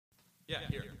Yeah,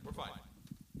 here, we're fine.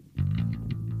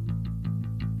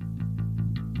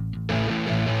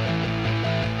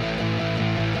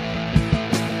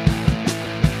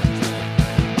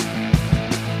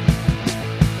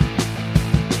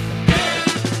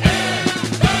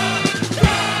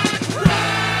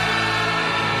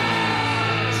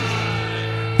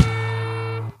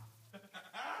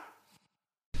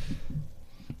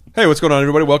 Hey, what's going on,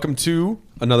 everybody? Welcome to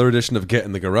another edition of Get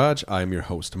in the Garage. I'm your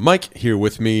host, Mike. Here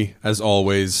with me, as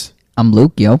always, I'm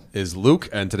Luke, yo. is Luke.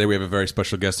 And today we have a very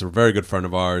special guest, a very good friend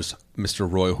of ours, Mr.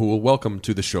 Roy Hoole. Welcome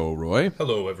to the show, Roy.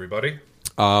 Hello, everybody.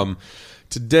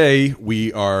 Today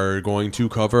we are going to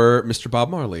cover Mr. Bob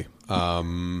Marley.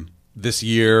 This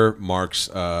year marks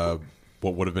what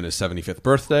would have been his 75th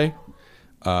birthday.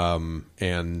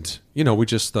 And, you know, we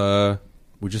just love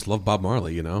Bob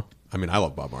Marley, you know? I mean, I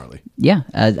love Bob Marley. Yeah,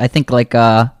 I think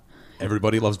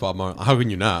Everybody loves Bob Marley. How can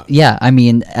you not? yeah, I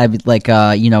mean,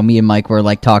 me and Mike were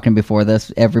like talking before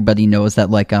this. Everybody knows that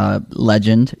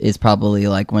Legend is probably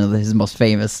like one of his most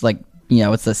famous,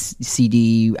 it's a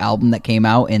CD album that came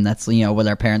out, and that's what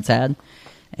our parents had,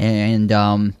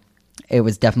 and it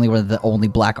was definitely one of the only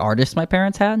black artists my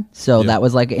parents had, so that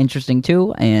was like interesting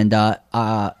too, and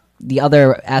the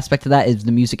other aspect of that is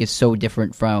the music is so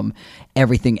different from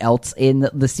everything else in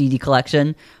the CD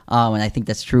collection, and I think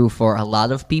that's true for a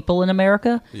lot of people in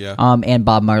America. Yeah. And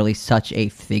Bob Marley's such a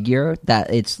figure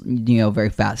that it's very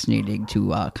fascinating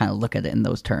to kind of look at it in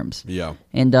those terms. Yeah.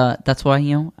 And that's why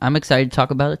I'm excited to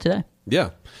talk about it today. Yeah.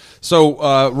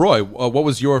 So, Roy, what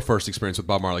was your first experience with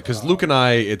Bob Marley? Because Luke and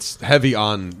I, it's heavy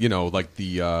on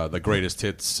the greatest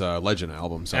hits Legend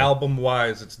album. So.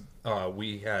 Album-wise, it's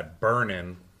we had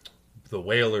Burnin', the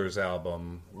Wailers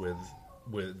album with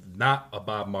not a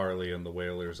Bob Marley and the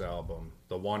Wailers album,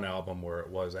 the one album where it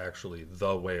was actually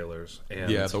the Wailers. And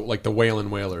Yeah, the Wailin'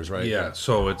 Wailers, right? yeah,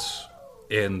 so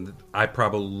and I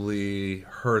probably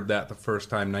heard that the first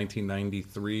time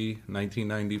 1993,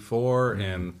 1994,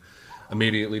 and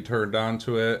immediately turned on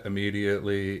to it,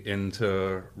 immediately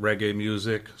into reggae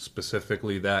music,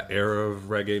 specifically that era of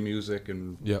reggae music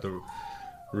and the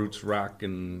roots rock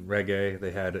and reggae.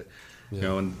 They had it,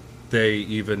 and they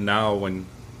even now, when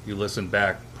you listen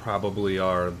back, probably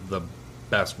are the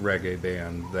best reggae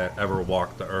band that ever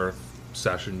walked the earth.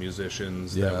 Session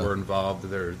musicians that were involved,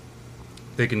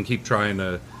 they can keep trying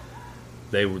to.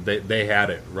 They had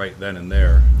it right then and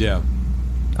there. Yeah.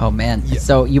 Oh man! Yeah.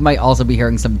 So you might also be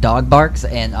hearing some dog barks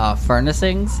and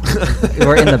furnacings.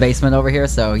 We're in the basement over here,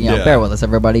 so bear with us,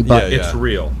 everybody. But It's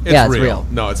real. It's real.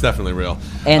 No, it's definitely real.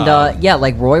 And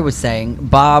like Roy was saying,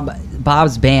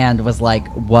 Bob's band was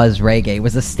reggae. It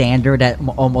was a standard at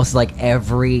almost like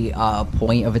every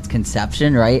point of its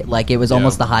conception, right? Like it was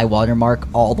almost the high watermark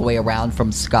all the way around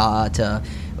from ska to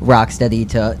rocksteady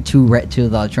to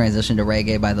the transition to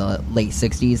reggae by the late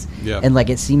 60s. And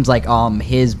it seems like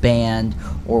his band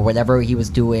or whatever he was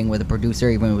doing with a producer,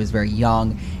 even when he was very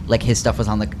young, his stuff was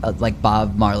on the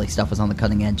Bob Marley stuff was on the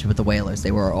cutting edge with the Wailers.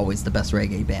 They were always the best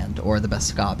reggae band or the best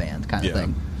ska band kind of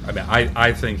thing. I mean,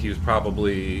 I think he was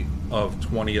probably, of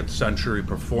 20th century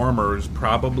performers,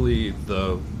 probably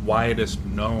the widest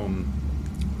known.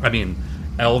 I mean,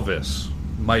 Elvis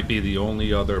might be the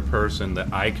only other person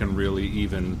that I can really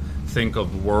even think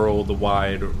of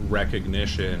worldwide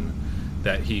recognition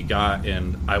that he got,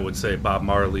 and I would say Bob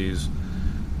Marley's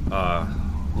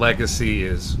legacy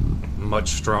is much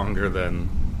stronger than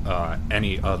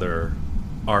any other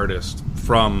artist.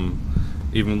 From,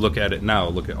 even look at it now,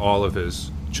 look at all of his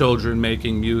children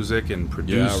making music and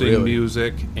producing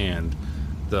music, and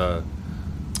the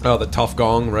Tough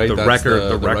Gong, right? The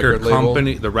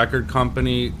record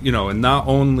company, and not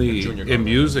only in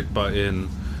music, but in,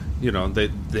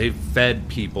 they fed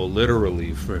people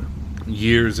literally for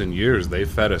years and years. They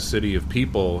fed a city of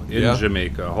people in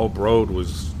Jamaica. Hope Road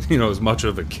was, as much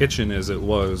of a kitchen as it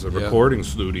was a recording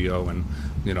studio, and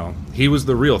he was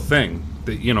the real thing.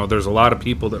 There's a lot of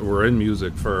people that were in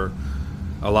music for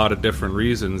a lot of different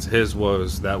reasons.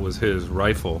 That was his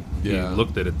rifle. He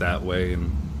looked at it that way,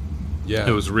 and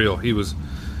it was real. He was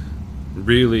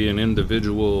really an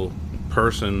individual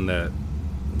person that,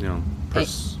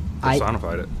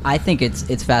 personified it. I think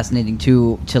it's fascinating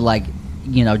too to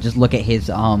just look at his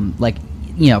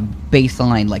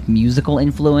baseline musical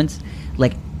influence.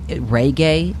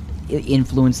 Reggae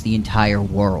influenced the entire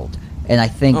world, and I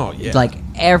think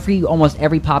almost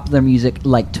every popular music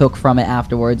took from it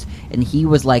afterwards, and he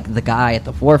was the guy at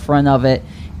the forefront of it.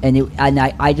 And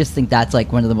I just think that's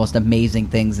one of the most amazing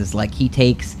things is he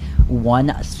takes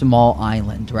one small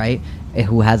island, right,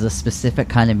 who has a specific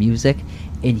kind of music,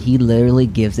 and he literally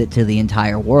gives it to the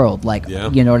entire world.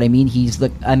 You know what I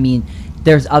mean?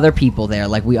 there's other people there,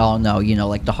 like we all know,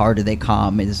 like The Harder They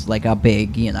Come is like a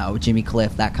big, Jimmy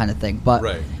Cliff, that kind of thing. But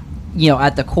Right.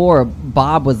 at the core,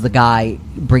 Bob was the guy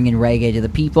bringing reggae to the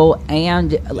people,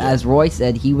 and as Roy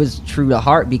said, he was true to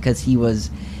heart because he was,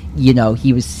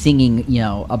 he was singing,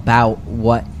 about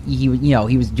what he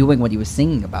was doing what he was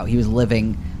singing about. He was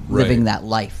living that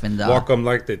life, and Walk them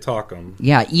like they talk them.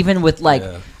 yeah, even with like,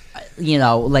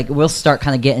 like we'll start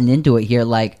kind of getting into it here,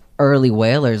 like early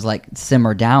Wailers, like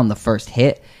Simmer Down, the first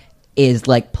hit is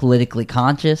like politically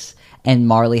conscious, and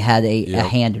Marley had a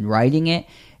hand in writing it.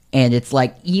 And it's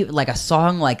like a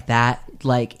song like that,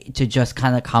 like to just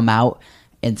kind of come out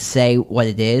and say what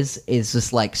it is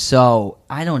just like, so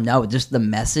I don't know, just the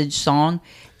message song.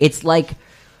 It's like,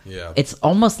 it's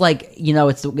almost like,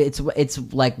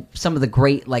 it's like some of the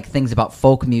great like things about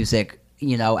folk music,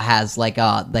 has like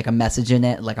a message in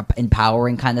it, like a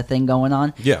empowering kind of thing going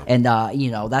on. Yeah. And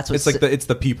that's what It's like it's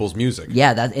the people's music.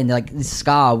 Yeah, that, and like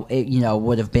ska,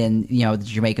 would have been the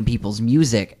Jamaican people's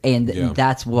music, and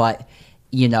that's what.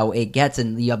 It gets,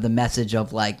 and you have the message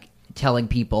of like telling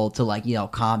people to like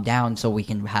calm down so we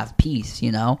can have peace,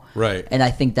 Right. And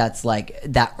I think that's like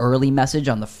that early message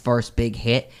on the first big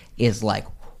hit is like,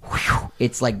 whew,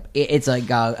 it's like it's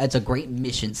a great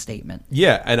mission statement.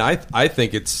 Yeah, and I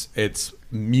think it's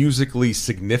musically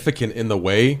significant in the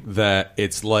way that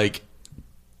it's like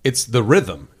it's the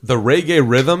rhythm. The reggae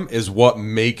rhythm is what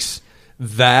makes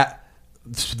that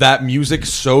music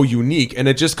so unique, and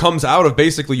it just comes out of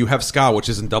basically you have ska, which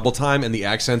is in double time, and the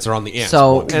accents are on the ants.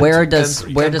 So where does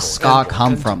ska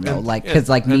come from though? Like, because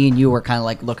like me and you were kind of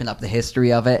like looking up the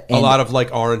history of it. A lot of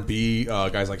like R&B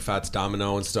guys like Fats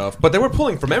Domino and stuff, but they were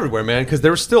pulling from everywhere, man, because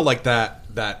there was still like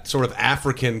that sort of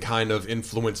African kind of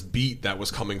influenced beat that was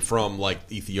coming from like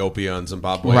Ethiopia and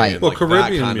Zimbabwe, right? And, Well, like,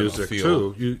 Caribbean that kind music of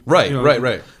feel. too. Right.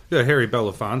 Yeah, Harry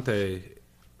Belafonte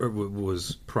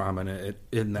was prominent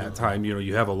in that time.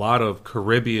 You have a lot of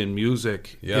Caribbean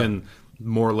music in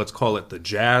more, let's call it the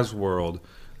jazz world,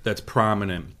 that's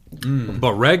prominent.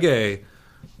 But reggae,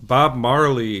 Bob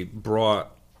Marley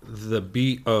brought the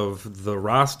beat of the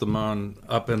Rastaman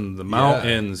up in the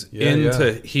mountains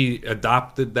he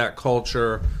adopted that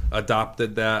culture,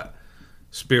 adopted that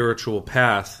spiritual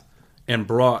path, and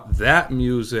brought that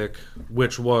music,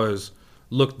 which was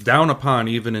looked down upon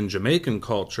even in Jamaican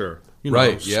culture.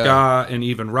 Ska and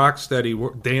even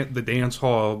rocksteady, the dance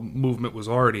hall movement was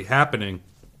already happening,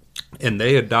 and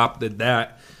they adopted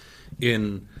that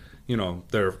in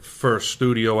their first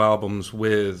studio albums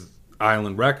with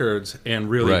Island Records, and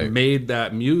really made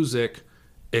that music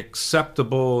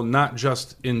acceptable not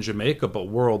just in Jamaica but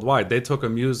worldwide. They took a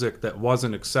music that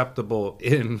wasn't acceptable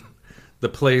in the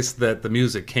place that the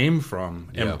music came from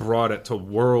and brought it to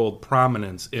world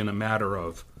prominence in a matter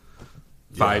of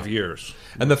 5 years.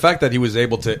 And the fact that he was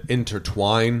able to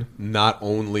intertwine not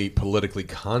only politically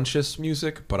conscious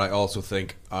music, but I also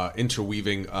think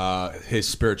interweaving his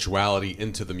spirituality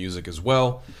into the music as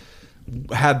well,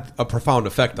 had a profound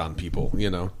effect on people,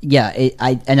 Yeah,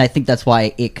 I think that's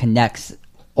why it connects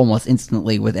almost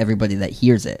instantly with everybody that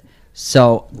hears it.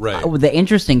 So the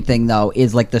interesting thing though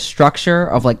is like the structure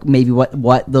of like maybe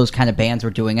what those kind of bands were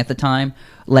doing at the time.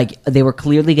 Like they were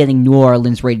clearly getting New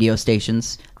Orleans radio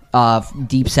stations,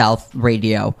 Deep South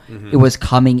radio. It was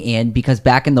coming in because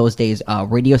back in those days,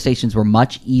 radio stations were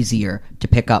much easier to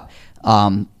pick up.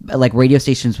 Like radio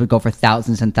stations would go for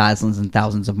thousands and thousands and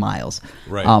thousands of miles,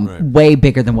 way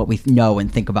bigger than what we know and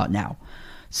think about now.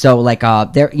 So like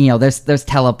there's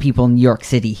people in New York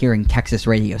City hearing Texas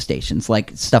radio stations,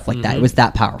 like stuff like that. It was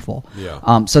that powerful.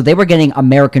 Yeah. So they were getting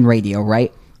American radio,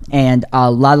 right? And a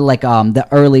lot of like the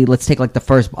early, let's take like the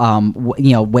first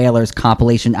Wailers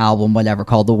compilation album, whatever,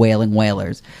 called the Wailing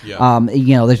Wailers. Yeah.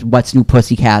 There's What's New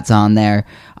Pussycats on there.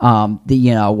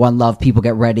 One Love, People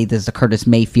Get Ready. There's the Curtis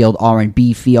Mayfield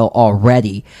R&B feel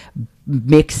already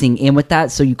mixing in with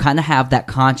that, so you kind of have that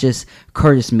conscious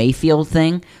Curtis Mayfield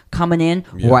thing coming in,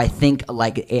 where I think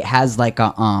like it has like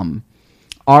a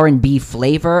R&B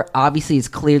flavor. Obviously, it's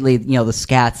clearly the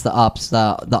scats, the ups,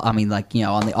 on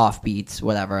the offbeats,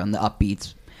 whatever, on the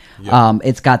upbeats.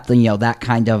 It's got the that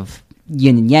kind of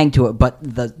yin and yang to it, but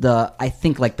the I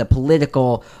think like the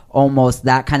political, almost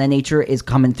that kind of nature is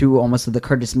coming through almost with the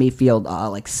Curtis Mayfield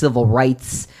like civil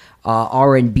rights.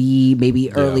 R&B,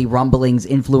 maybe early rumblings,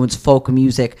 influenced folk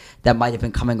music that might have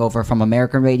been coming over from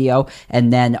American radio,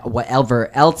 and then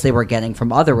whatever else they were getting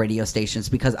from other radio stations.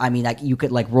 Because I mean, like you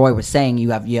could, like Roy was saying,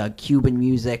 you have Cuban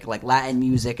music, like Latin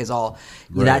music is all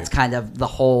that's kind of the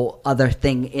whole other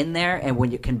thing in there. And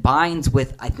when it combines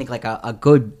with, I think like a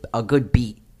good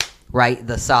beat, right,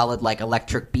 the solid like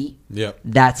electric beat,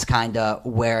 that's kind of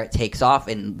where it takes off,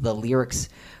 and the lyrics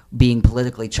being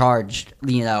politically charged,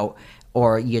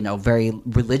 or very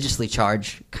religiously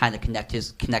charged, kind of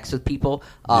connects with people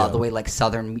the way like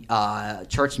Southern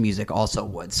church music also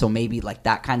would. So maybe like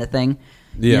that kind of thing.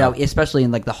 Especially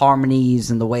in like the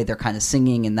harmonies and the way they're kind of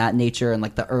singing and that nature, and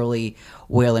like the early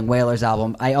Wailing Wailers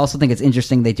album. I also think it's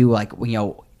interesting they do like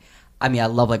I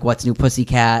love like What's New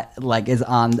Pussycat like is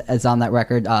on that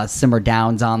record. Simmer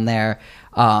Down's on there.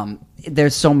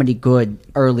 There's so many good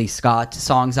early ska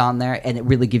songs on there, and it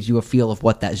really gives you a feel of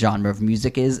what that genre of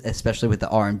music is, especially with the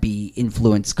R&B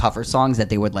influenced cover songs that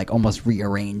they would like almost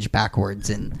rearrange backwards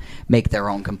and make their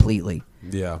own completely.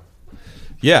 Yeah,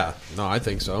 no, I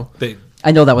think so.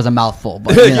 I know that was a mouthful,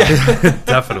 but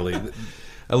Definitely.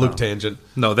 A loop tangent.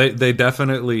 No, they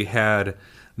definitely had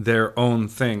their own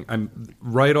thing. I'm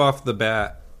right off the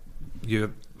bat.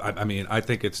 I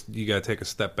think you got to take a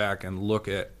step back and look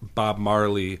at Bob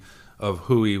Marley of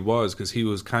who he was, because he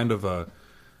was kind of a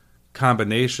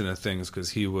combination of things.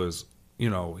 Because he was,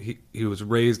 he was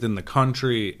raised in the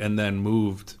country and then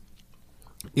moved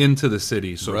into the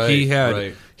city, so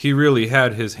he really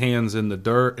had his hands in the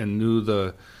dirt and knew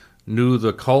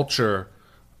the culture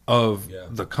of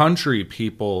the country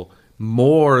people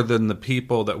more than the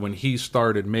people that when he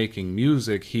started making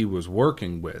music he was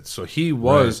working with. So he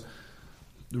was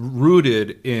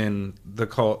rooted in the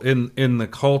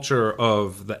culture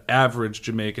of the average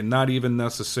Jamaican, not even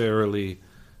necessarily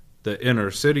the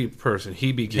inner city person.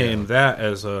 He became that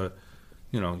as a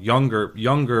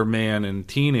younger man and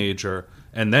teenager,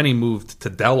 and then he moved to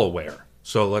Delaware.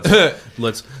 So let's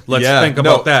think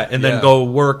about that, and then go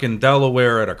work in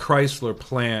Delaware at a Chrysler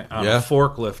plant on a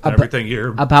forklift and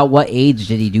everything. About what age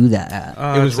did he do that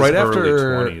at? It was right after,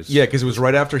 20s. because it was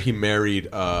right after he married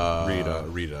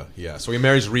Rita. Yeah, so he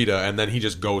marries Rita, and then he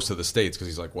just goes to the States because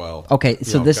he's like, well, okay,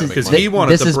 so this is because he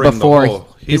wanted to bring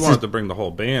to bring the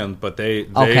whole band, but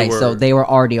so they were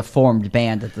already a formed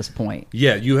band at this point.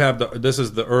 Yeah, you have this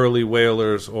is the early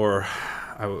Wailers, or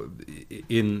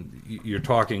you're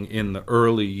talking in the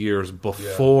early years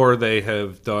before they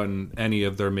have done any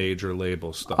of their major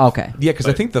label stuff. Okay. Yeah, because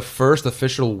I think the first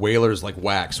official Wailers like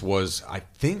wax was, I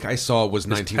think I saw it was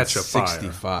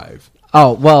 1965.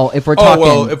 Oh well, if we're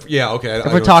talking, if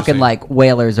we're talking like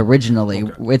Wailers originally,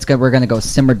 we're gonna go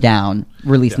Simmer Down,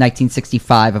 released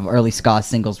 1965, of early ska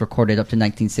singles recorded up to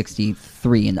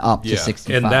 1963 and up to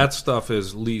 65. And that stuff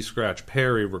is Lee Scratch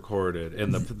Perry recorded,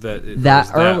 and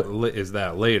is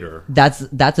that later?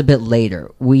 That's a bit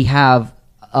later. We have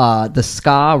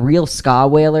the real ska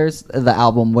Wailers. The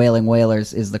album Wailing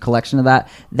Wailers is the collection of that.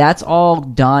 That's all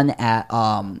done at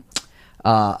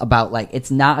about like,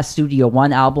 it's not a Studio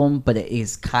One album, but it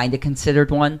is kind of considered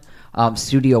one.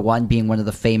 Studio One being one of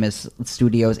the famous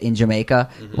studios in Jamaica,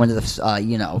 one of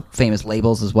the famous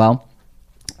labels as well.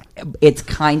 It's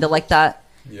kind of like that,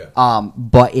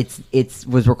 but it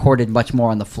was recorded much more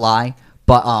on the fly,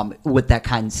 but with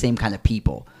that same kind of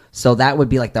people. So that would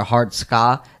be like their hard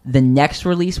ska. The next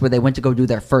release, where they went to go do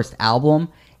their first album,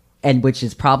 and which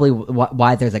is probably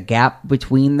why there's a gap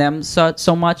between them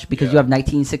so much, because you have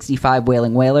 1965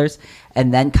 Wailing Wailers,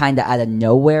 and then kind of out of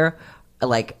nowhere,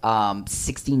 like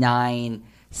 69,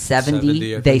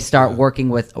 70 they start working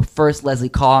with first Leslie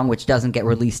Kong, which doesn't get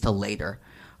released till later.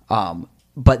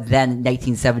 But then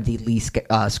 1970, Lee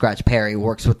Scratch Perry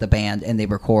works with the band, and they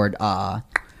record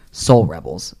Soul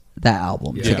Rebels, that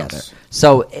album, together.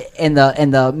 So in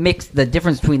the mix, the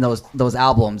difference between those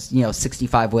albums,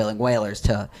 65 Wailing Wailers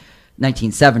to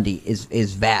 1970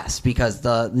 is vast, because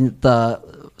the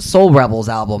Soul Rebels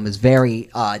album is very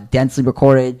densely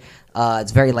recorded.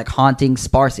 It's very like haunting,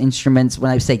 sparse instruments.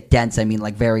 When I say dense, I mean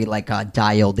like very like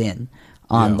dialed in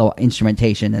on the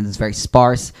instrumentation, and it's very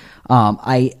sparse.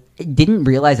 I didn't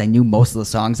realize I knew most of the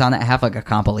songs on it. I have like a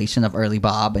compilation of early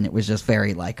Bob, and it was just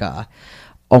very like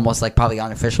almost like probably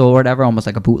unofficial or whatever, almost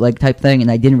like a bootleg type thing.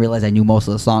 And I didn't realize I knew most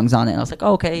of the songs on it. And I was like,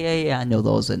 okay, I know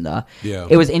those. And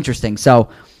it was interesting. So,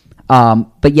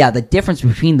 but yeah, the difference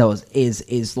between those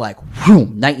is like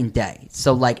night and day.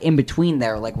 So like in between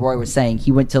there, like Roy was saying,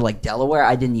 he went to like Delaware.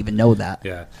 I didn't even know that.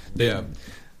 Yeah.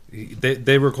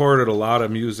 They recorded a lot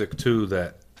of music too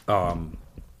that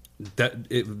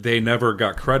they never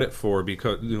got credit for,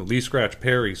 because Lee Scratch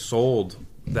Perry sold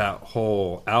that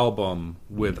whole album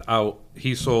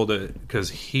he sold it because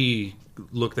he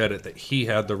looked at it that he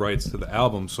had the rights to the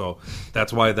album. So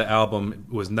that's why the album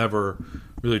was never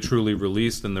really truly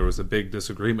released, and there was a big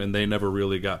disagreement, and they never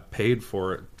really got paid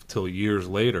for it till years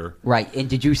later. Right. And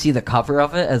did you see the cover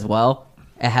of it as well?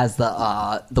 It has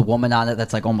the woman on it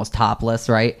that's like almost topless,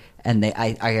 right? And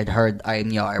I had heard, I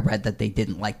read that they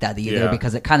didn't like that either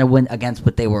because it kind of went against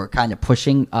what they were kind of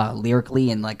pushing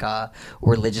lyrically and like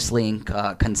religiously and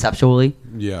conceptually.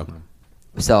 Yeah.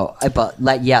 So,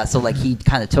 so like he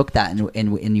kind of took that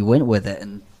and you went with it.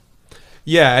 And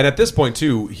yeah, and at this point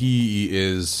too, he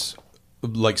is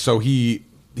like, so he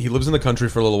lives in the country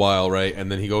for a little while, right?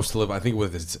 And then he goes to live, I think,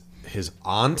 with his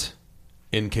aunt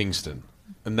in Kingston.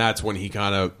 And that's when he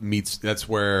kind of meets, that's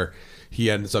where he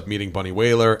ends up meeting Bunny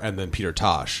Wailer and then Peter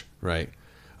Tosh, right?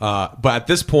 But at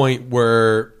this point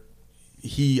where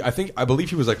I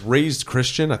believe he was like raised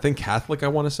Christian, I think Catholic, I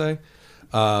want to say.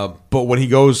 But when he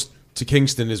goes to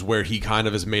Kingston is where he kind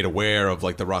of is made aware of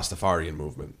like the Rastafarian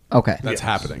movement. Okay. That's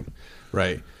happening,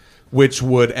 right? Which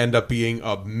would end up being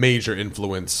a major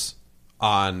influence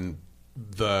on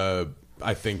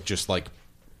I think just like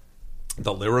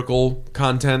the lyrical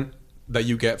content that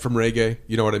you get from reggae.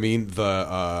 You know what I mean?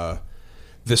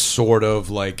 This sort of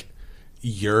like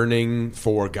yearning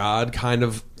for God kind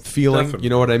of feeling. Definitely. You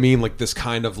know what I mean? Like this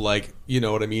kind of like, you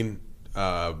know what I mean?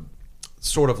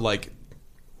 Sort of like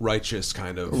righteous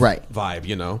kind of vibe,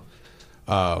 you know?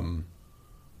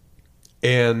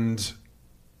 And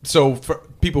so for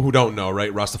people who don't know,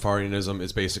 right, Rastafarianism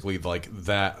is basically like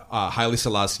that Haile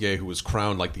Selassie, who was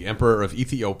crowned like the emperor of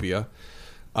Ethiopia.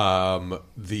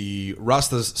 The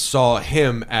Rastas saw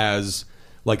him as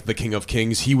like the king of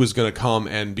kings. He was going to come,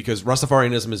 and because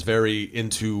Rastafarianism is very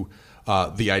into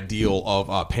the ideal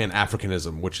of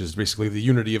Pan-Africanism, which is basically the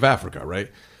unity of Africa,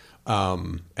 right?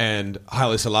 And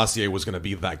Haile Selassie was going to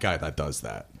be that guy that does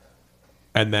that.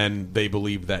 And then they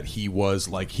believed that he was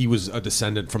a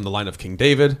descendant from the line of King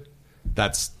David.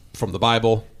 That's from the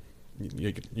Bible.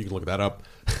 You can look that up.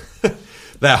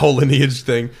 That whole lineage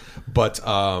thing. But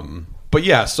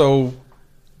yeah, so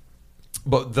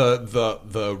but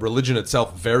the religion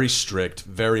itself very strict,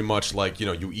 very much like,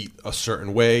 you eat a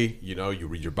certain way, you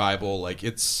read your Bible, like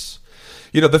it's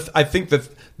I think that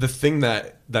the thing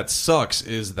that sucks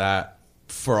is that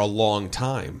for a long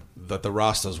time that the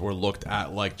Rastas were looked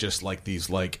at like just like these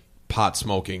like pot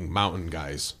smoking mountain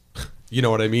guys. You know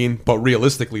what I mean? But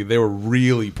realistically, they were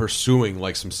really pursuing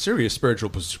like some serious spiritual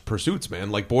pursuits,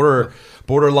 man. Like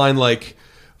borderline like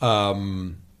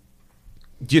like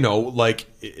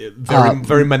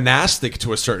very monastic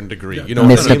to a certain degree. You know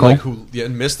mystical. what I mean?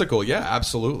 Like mystical, yeah,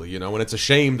 absolutely. And it's a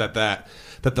shame that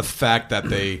the fact that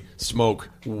they smoke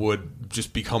would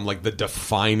just become like the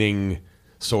defining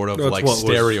sort of like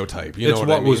stereotype. It's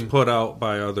what was put out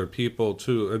by other people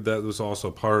too. That was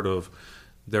also part of.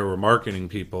 There were marketing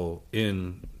people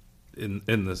in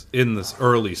this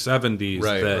early 70s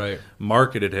that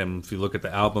marketed him. If you look at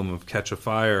the album of Catch a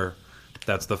Fire,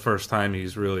 that's the first time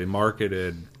he's really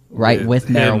marketed with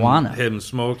marijuana, him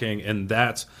smoking, and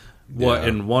that's what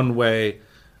in one way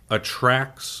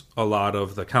attracts a lot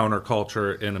of the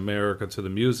counterculture in America to the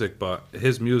music. But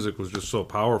his music was just so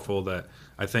powerful that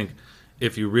I think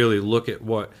if you really look at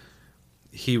what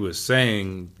he was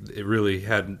saying, it really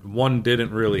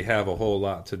didn't really have a whole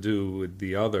lot to do with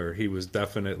the other. He was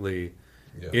definitely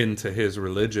into his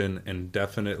religion and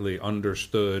definitely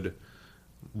understood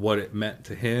what it meant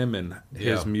to him, and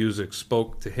his music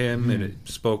spoke to him, and it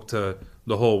spoke to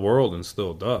the whole world and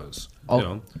still does.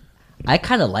 I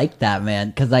kind of like that, man,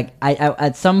 because like I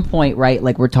at some point, right,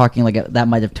 like we're talking like that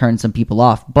might have turned some people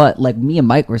off, but like me and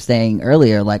Mike were saying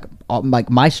earlier, like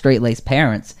my straight-laced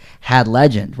parents had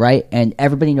Legend, right, and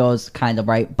everybody knows kind of,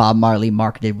 right, Bob Marley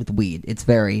marketed with weed. It's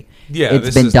very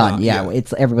it's been done,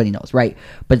 it's everybody knows, right,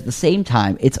 but at the same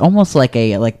time, it's almost like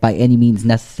a by any means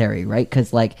necessary, right,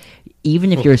 because like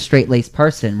even if you're a straight-laced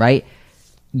person, right,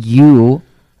 you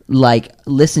like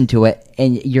listen to it,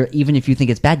 and even if you think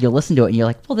it's bad, you'll listen to it and you're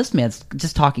like, well, this man's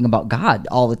just talking about God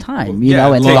all the time,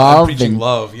 and love preaching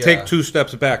love. Take two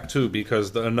steps back too,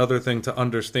 because another thing to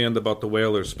understand about the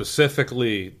Wailers,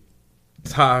 specifically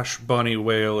Tosh, Bunny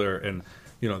Wailer, and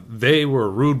they were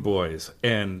rude boys,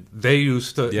 and they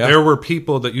used to there were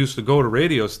people that used to go to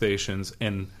radio stations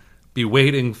and be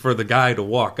waiting for the guy to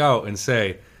walk out and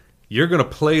say, you're gonna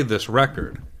play this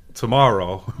record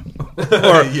tomorrow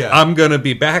or I'm gonna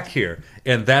be back here,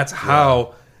 and that's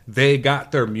how they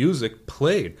got their music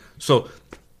played. So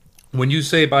when you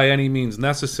say by any means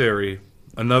necessary,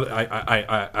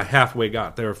 I halfway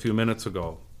got there a few minutes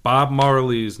ago. Bob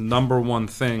Marley's number one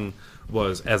thing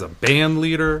was, as a band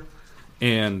leader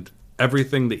and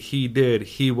everything that he did,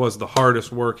 he was the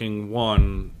hardest working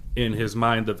one in his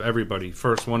mind of everybody.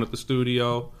 First one at the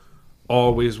studio,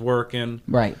 always working,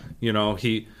 right.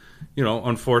 He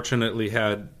unfortunately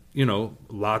had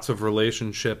lots of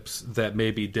relationships that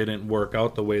maybe didn't work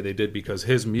out the way they did because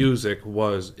his music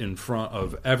was in front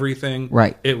of everything.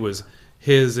 Right. It was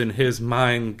his, in his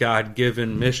mind,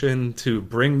 God-given mission to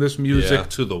bring this music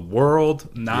to the world.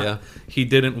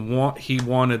 He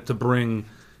wanted to bring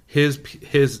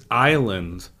his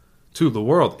island to the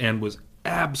world and was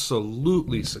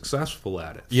absolutely successful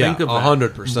at it. Yeah, Think of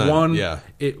 100%.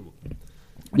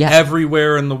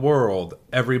 Everywhere in the world,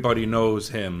 everybody knows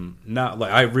him. Not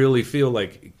like I really feel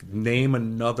like name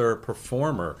another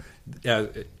performer,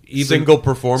 single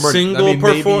performer.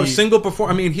 Single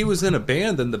performer. I mean, he was in a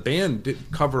band, and the band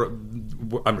did cover.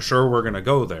 I'm sure we're going to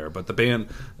go there, but the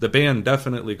band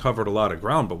definitely covered a lot of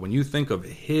ground. But when you think of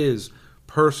his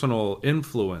personal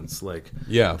influence,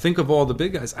 think of all the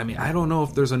big guys. I mean, I don't know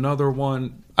if there's another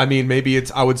one. I mean, maybe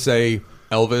I would say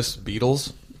Elvis,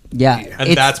 Beatles. Yeah,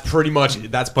 and that's pretty much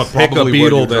pick a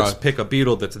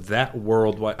Beatle that's that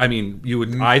worldwide. I mean, you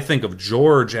would. I think of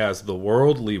George as the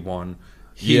worldly one.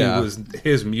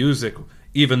 His music,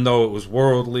 even though it was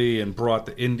worldly and brought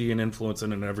the Indian influence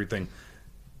in and everything,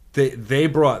 they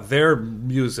brought their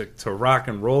music to rock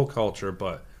and roll culture.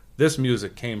 But this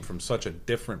music came from such a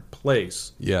different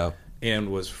place. Yeah, and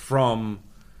was from,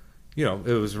 it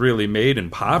was really made in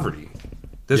poverty.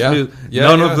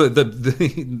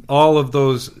 All of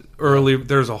those early.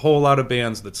 There's a whole lot of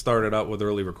bands that started out with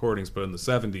early recordings, but in the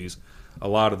 70s, a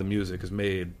lot of the music is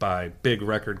made by big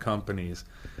record companies.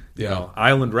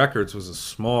 Island Records was a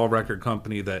small record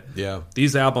company that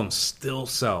these albums still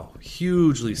sell,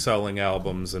 hugely selling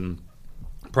albums, and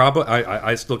probably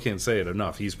I still can't say it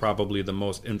enough. He's probably the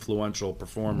most influential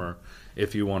performer,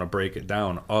 if you want to break it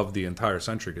down, of the entire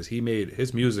century, because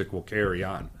his music will carry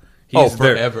on.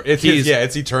 Forever. It's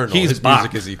eternal. His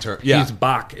music is eternal. Yeah. He's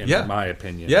Bach, in my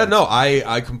opinion. Yeah, no,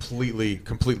 I completely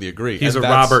agree. He's a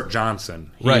Robert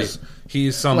Johnson.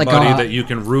 He's somebody that you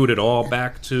can root it all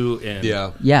back to. And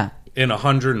in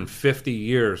 150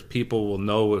 years, people will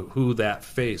know who that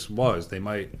face was. They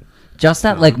might just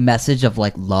that message of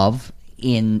love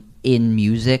in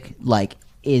music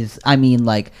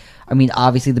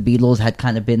obviously the Beatles had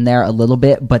kind of been there a little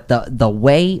bit, but the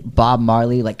way Bob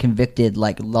Marley convicted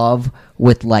love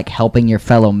with helping your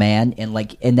fellow man,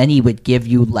 and then he would give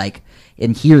you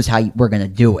and here's how we're gonna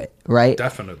do it, right?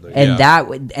 Definitely. And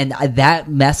that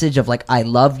message of I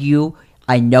love you,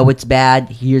 I know it's bad,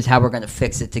 here's how we're gonna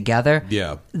fix it together.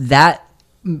 Yeah. That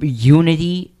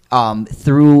unity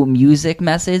through music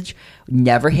message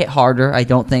never hit harder, I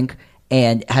don't think,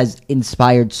 and has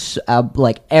inspired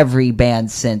every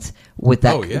band since with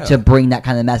that to bring that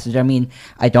kind of message. I mean,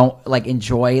 I don't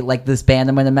enjoy this band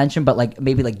I'm going to mention, but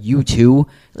maybe U2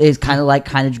 is kind of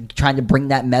trying to bring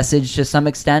that message to some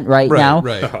extent now.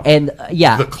 Right. And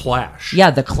The Clash.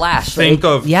 Yeah, The Clash.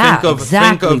 Exactly.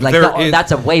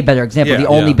 That's a way better example. The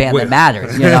only band that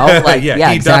matters. He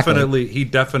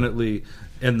definitely.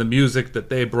 And the music that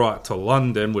they brought to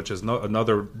London, which is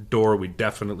another door we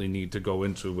definitely need to go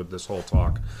into with this whole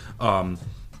talk, it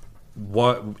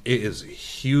is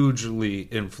hugely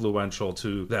influential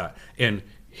to that. And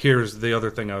here's the other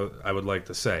thing I would like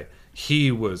to say. He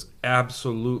was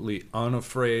absolutely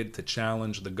unafraid to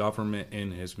challenge the government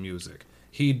in his music.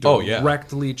 He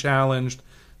directly challenged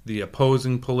the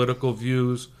opposing political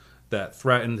views that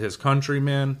threatened his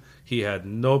countrymen. He had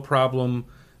no problem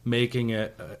making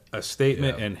it a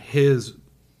statement, and his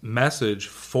message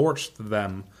forced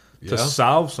them to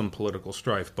solve some political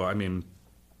strife. But I mean,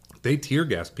 they tear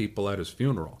gassed people at his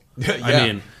funeral. I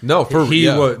mean,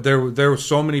 there were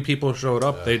so many people showed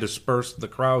up. They dispersed the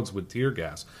crowds with tear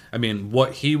gas. I mean,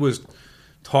 what he was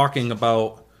talking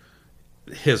about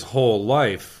his whole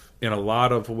life, in a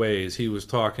lot of ways, he was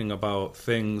talking about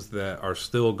things that are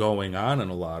still going on in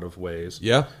a lot of ways.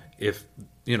 Yeah. If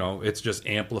it's just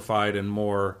amplified and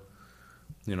more,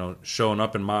 showing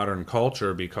up in modern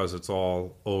culture because it's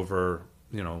all over,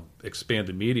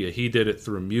 expanded media. He did it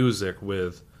through music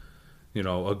with,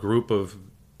 a group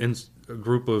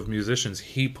of musicians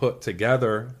he put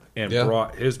together and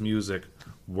brought his music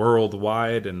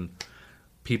worldwide, and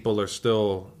people are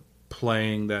still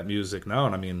playing that music now.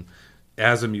 And I mean,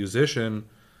 as a musician,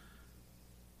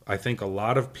 I think a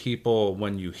lot of people,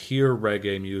 when you hear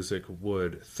reggae music,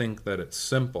 would think that it's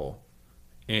simple,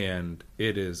 and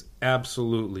it is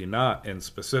absolutely not. And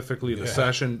specifically the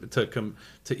session,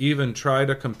 to even try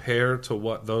to compare to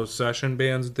what those session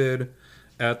bands did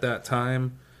at that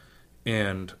time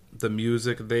and the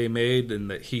music they made,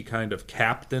 and that he kind of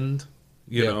captained,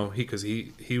 because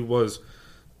he was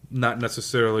not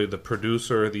necessarily the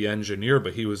producer or the engineer,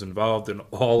 but he was involved in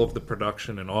all of the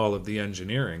production and all of the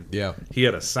engineering. Yeah. He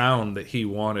had a sound that he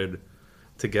wanted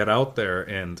to get out there,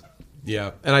 and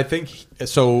Yeah, and I think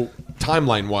so.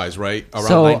 Timeline-wise, right around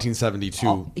So,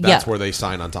 1972, that's yeah. where they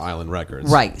sign onto Island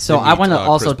Records. Right. So They I meet, want to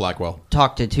also Chris Blackwell.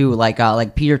 talk to too,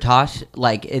 like Peter Tosh,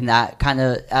 like in that kind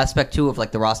of aspect too of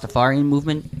like the Rastafarian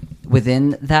movement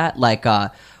within that, like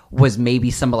was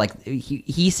maybe some like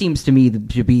he seems to me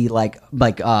to be like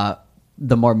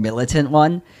the more militant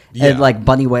one, Yeah. and like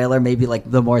Bunny Wailer maybe like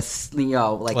the more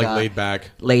like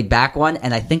laid back one,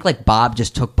 and I think like Bob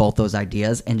just took both those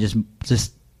ideas and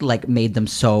just like made them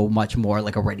so much more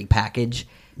like a ready package.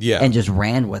 Yeah. And just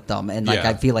ran with them. And like Yeah.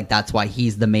 I feel like that's why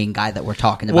he's the main guy that we're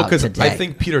talking Well, about because today. I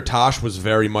think Peter Tosh was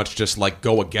very much just like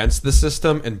go against the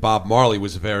system, and Bob Marley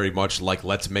was very much like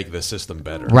let's make the system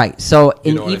better. Right. So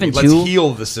You in know what I even mean? Let's too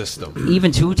heal the system.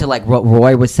 even too to like what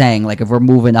Roy was saying, like if we're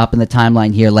moving up in the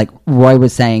timeline here, like Roy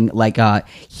was saying, like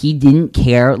he didn't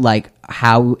care like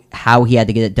how he had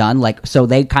to get it done. Like so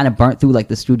they kind of burnt through like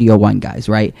the Studio One guys,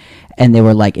 right? And they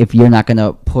were like, if you're not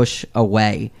gonna push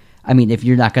away, I mean, if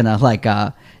you're not gonna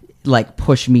like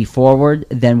push me forward,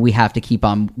 then we have to keep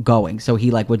on going. So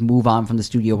he like would move on from the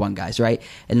Studio One guys, right?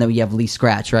 And then we have Lee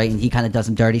Scratch, right? And he kind of does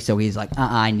him dirty, so he's like,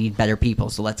 I need better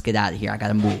people, so let's get out of here. I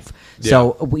gotta move. Yeah.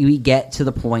 So we get to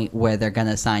the point where they're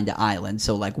gonna sign to Island.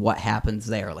 So like, what happens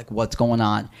there? Like, what's going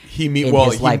on in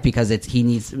his life? Because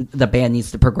the band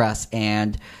needs to progress,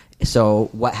 and so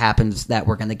what happens that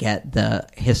we're gonna get the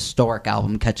historic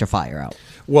album Catch a Fire out.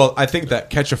 Well, I think that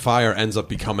Catch a Fire ends up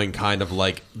becoming kind of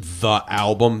like the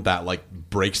album that like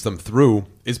breaks them through,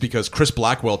 is because Chris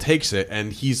Blackwell takes it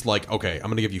and he's like, okay, I'm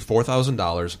going to give you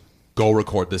 $4,000. Go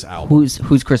record this album.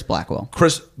 Who's Chris Blackwell?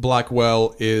 Chris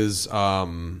Blackwell is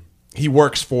he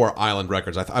works for Island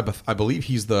Records. I believe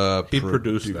he's the He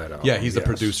produced that album. Yeah, he's the yes.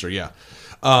 producer. Yeah.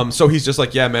 So he's just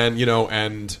like, yeah, man, you know,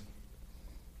 and.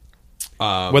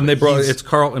 When they brought it's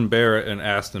Carlton Barrett and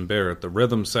Aston Barrett, the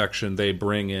rhythm section they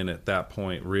bring in at that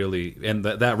point really, and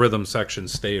that rhythm section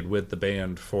stayed with the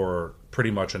band for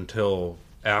pretty much until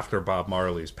after Bob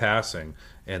Marley's passing,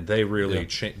 and they really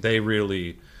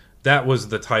that was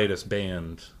the tightest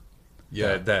band.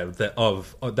 Yeah.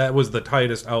 That was the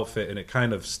tightest outfit, and it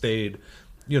kind of stayed.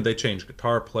 You know, they changed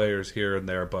guitar players here and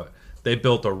there, but they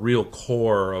built a real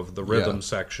core of the rhythm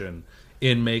section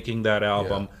in making that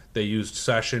album. Yeah. They used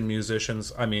session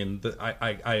musicians. I mean,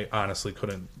 I honestly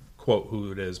couldn't quote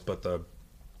who it is, but the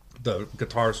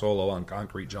guitar solo on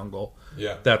Concrete Jungle.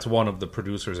 Yeah. That's one of the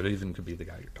producers. It even could be the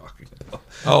guy you're talking about.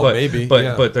 Oh, maybe.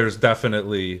 But there's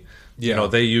definitely, Yeah. you know,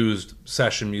 they used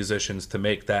session musicians to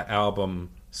make that album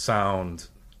sound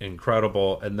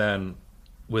incredible. And then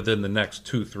within the next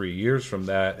 2-3 years from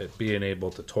that, it being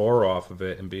able to tour off of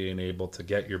it and being able to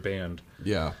get your band.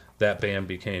 Yeah. That band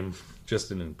became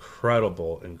just an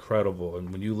incredible. And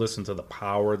when you listen to the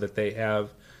power that they have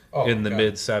in the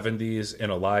mid 70s in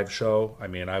a live show, I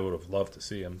mean, I would have loved to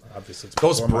see them. Obviously, it's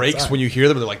Those before my breaks time. when you hear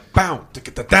them, they're like bow,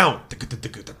 down,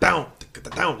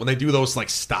 down. When they do those like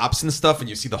stops and stuff, and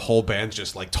you see the whole band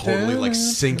just like totally like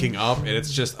syncing up, and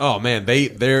it's just oh man,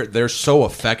 they're so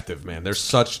effective, man.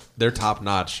 They're top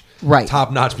notch, Right.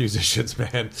 Top notch musicians,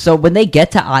 man. So when they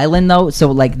get to Island, though,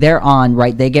 so like they're on,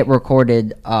 right? They get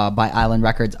recorded by Island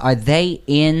Records. Are they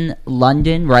in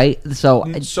London, right? So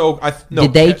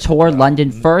did they tour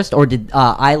London first, or did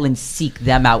Island seek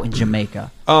them out in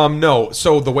Jamaica? No.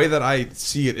 So the way that I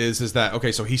see it is that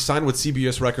okay? So he signed with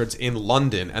CBS Records in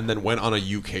London and then went on a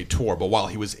UK tour. But while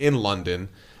he was in London,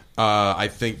 I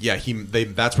think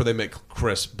that's where they met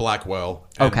Chris Blackwell,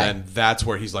 and then that's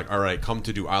where he's like, all right, come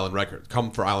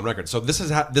for Island Records. So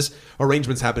this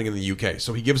arrangement's happening in the UK.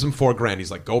 So he gives him $4,000. He's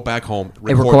like, go back home,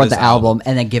 record the album,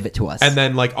 and then give it to us. and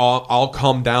then like I'll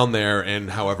come down there in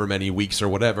however many weeks or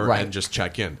whatever, Right. and just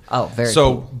check in. Oh, very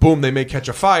so cool. boom, they may Catch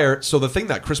a Fire. So the thing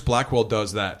that Chris Blackwell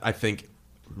does that I think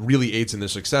really aids in their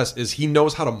success is he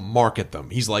knows how to market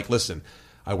them. He's like, listen,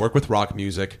 I work with rock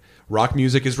music. Rock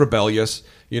music is rebellious.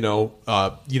 You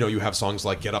have songs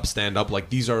like Get Up, Stand Up. Like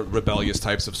these are rebellious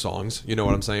types of songs. You know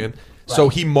what I'm saying? Right. So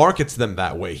he markets them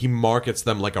that way. He markets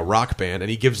them like a rock band, and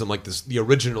he gives them like this. The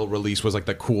original release was like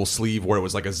the cool sleeve where it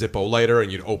was like a Zippo lighter,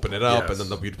 and you'd open it up, Yes. and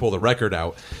then you'd pull the record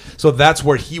out. So that's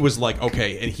where he was like,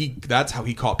 okay, and that's how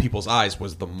he caught people's eyes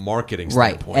was the marketing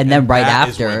Right, standpoint. and then right that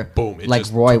is after, when, boom, it like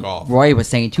just Roy took off. was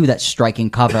saying too, that striking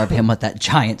cover of him with that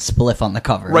giant spliff on the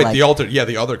cover, Right, like, the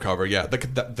other cover, yeah.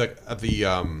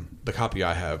 The copy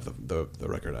I have, the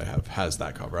record I have has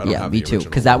that cover. I don't have me the too, original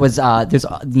because that one. was there's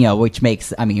which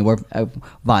makes, I mean, we're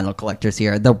vinyl collectors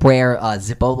here. The rare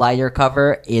Zippo lighter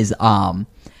cover is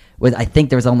with, I think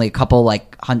there was only a couple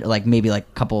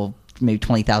maybe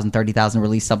 20,000, 30,000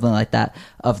 released, something like that,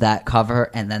 of that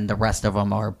cover, and then the rest of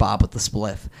them are Bob with the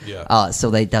spliff. Yeah. So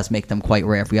they does make them quite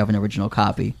rare if we have an original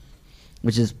copy,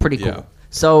 which is pretty cool. Yeah.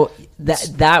 So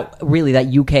that really,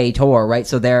 that UK tour, right?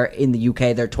 So they're in the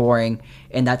UK, they're touring,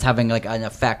 and that's having like an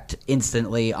effect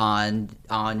instantly on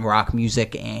rock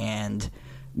music and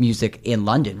music in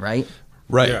London, right?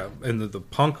 Right. Yeah, and the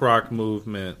punk rock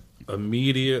movement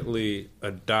immediately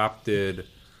adopted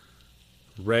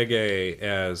reggae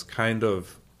as kind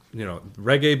of,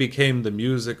 reggae became the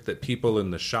music that people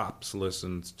in the shops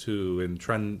listened to in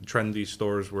trendy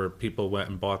stores where people went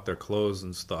and bought their clothes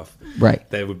and stuff. Right.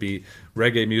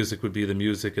 Reggae music would be the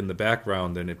music in the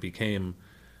background, and it became,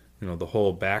 the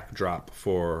whole backdrop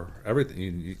for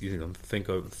everything. Think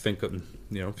of a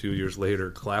few years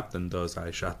later, Clapton does "I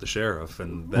Shot the Sheriff,"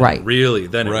 and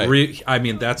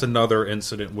then that's another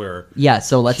incident where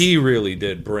he really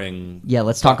did bring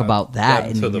let's talk about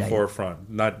that to the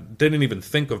forefront. Didn't even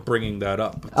think of bringing that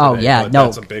up. Today,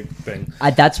 that's a big thing.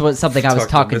 That's something I was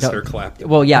talking to Mr. Clapton.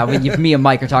 Well, yeah, when me and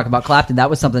Mike are talking about Clapton,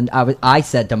 that was something I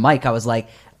said to Mike. I was like,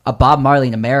 Bob Marley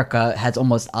in America has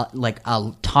almost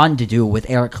a ton to do with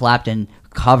Eric Clapton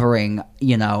covering,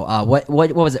 what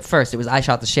was it first? It was "I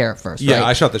Shot the Sheriff" first, Yeah, right?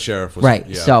 "I Shot the Sheriff" was, right.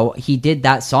 Yeah. So he did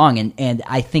that song, and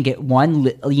I think it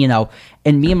won,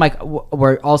 and me and Mike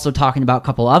were also talking about a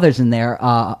couple others in there.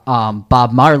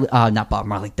 Bob Marley, not Bob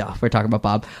Marley, duh. We're talking about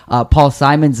Bob. Paul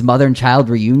Simon's "Mother and Child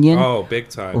Reunion." Oh, big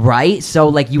time. Right?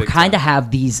 So, you kind of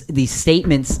have these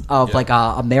statements of,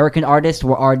 American artists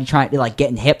were already trying to,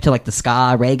 getting hip to, the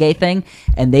ska reggae thing,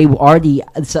 and they were already,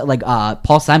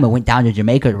 Paul Simon went down to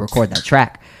Jamaica to record that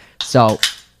track. So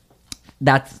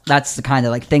that's the kind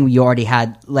of thing you already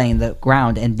had laying the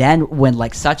ground. And then when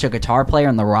such a guitar player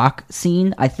in the rock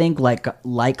scene, I think like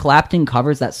Clapton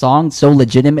covers that song so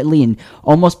legitimately and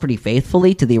almost pretty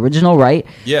faithfully to the original, right?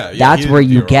 Yeah, that's where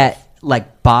you get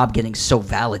Bob getting so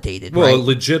validated. Well, right? it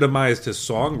legitimized his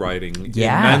songwriting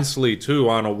immensely too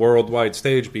on a worldwide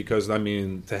stage, because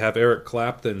to have Eric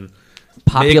Clapton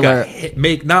popular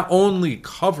make not only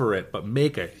cover it but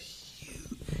make a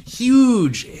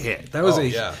huge hit. That was when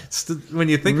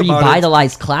you think about it,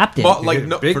 revitalized Clapton.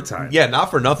 But big time. Yeah, not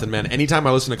for nothing, man. Anytime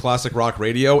I listen to classic rock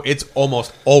radio, it's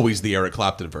almost always the Eric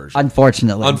Clapton version.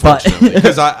 Unfortunately,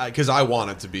 because I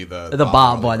want it to be the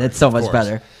Bob one. It's so much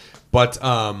better. But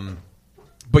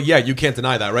yeah, you can't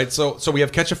deny that, right? So we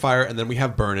have "Catch a Fire," and then we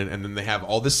have "Burnin'," and then they have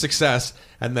all this success,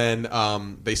 and then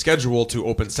they schedule to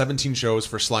open 17 shows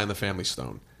for Sly and the Family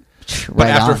Stone. But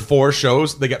after 4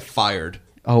 shows, they get fired.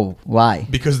 Oh, why?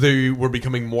 Because they were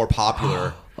becoming more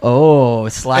popular. Oh,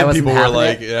 Sly wasn't people were having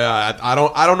like, it? "Yeah, I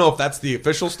don't know if that's the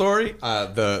official story.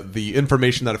 The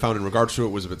information that I found in regards to it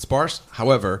was a bit sparse.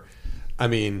 However,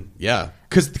 yeah,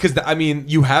 because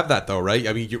you have that though, right?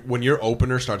 When your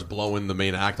opener starts blowing the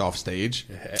main act off stage,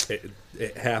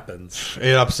 it happens.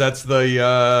 It upsets the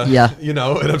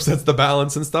it upsets the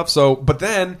balance and stuff. So, but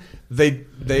then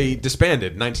they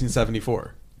disbanded in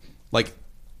 1974,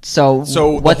 So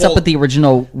what's up with the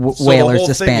original Wailers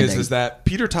disbanding? Thing is that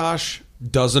Peter Tosh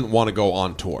doesn't want to go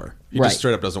on tour. He just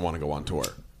straight up doesn't want to go on tour.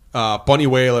 Bunny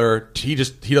Wailer, he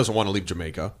doesn't want to leave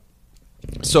Jamaica.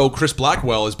 So Chris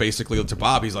Blackwell is basically to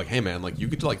Bob. He's like, "Hey man, you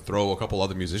could throw a couple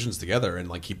other musicians together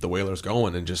and keep the Wailers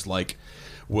going, and just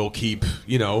we'll keep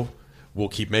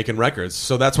making records."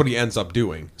 So that's what he ends up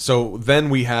doing. So then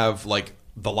we have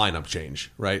the lineup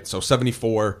change, right? So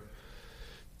 74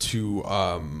 to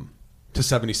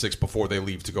 76 before they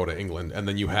leave to go to England, and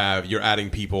then you're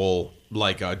adding people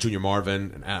like Junior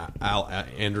Marvin and Al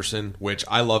Anderson, which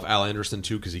I love Al Anderson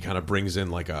too, because he kind of brings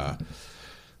in a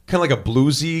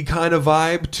bluesy kind of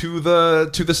vibe to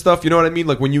the stuff. You know what I mean?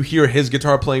 When you hear his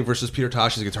guitar playing versus Peter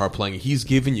Tosh's guitar playing, he's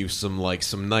giving you some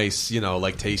nice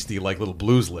tasty little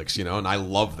blues licks, and I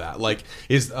love that.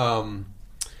 Is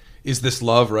this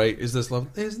love, right? Is this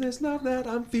love that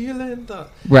I'm feeling?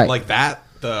 Like that.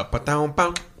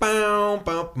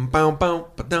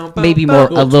 Maybe more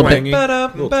a little twangy, bit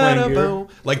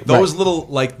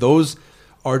those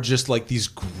are just these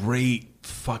great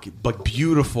fucking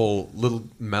beautiful little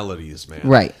melodies, man,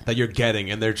 right, that you're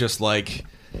getting, and they're just I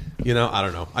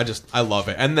don't know, I love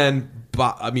it. And then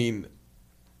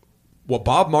what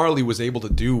Bob Marley was able to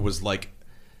do was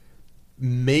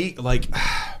make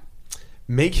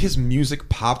his music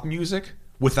pop music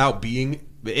without being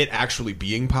actually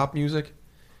being pop music.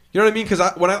 You know what I mean? Because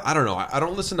when I don't know, I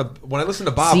don't listen to when I listen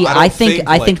to Bob. See, I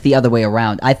think the other way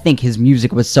around. I think his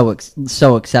music was so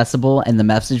accessible, and the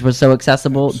message was so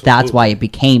accessible. Absolutely. That's why it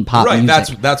became pop music.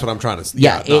 Right. That's what I'm trying to say.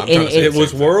 Yeah, it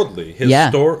was worldly.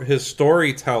 His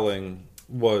storytelling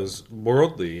was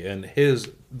worldly, and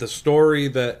the story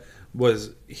that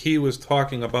he was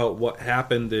talking about what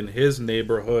happened in his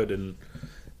neighborhood and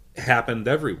happened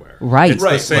everywhere. Right. It's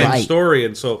the same story.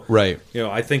 And so, right.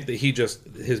 I think that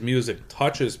his music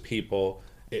touches people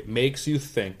It makes you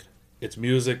think. It's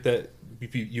music that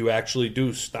if you actually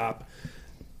do stop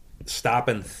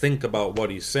and think about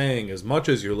what he's saying as much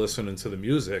as you're listening to the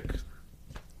music.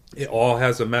 It all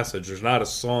has a message. There's not a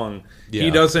song. Yeah.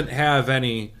 He doesn't have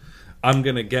any, I'm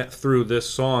going to get through this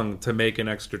song to make an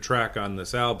extra track on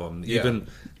this album. Yeah. Even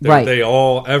Right.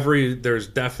 there's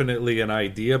definitely an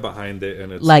idea behind it,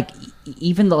 and it's Like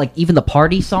even the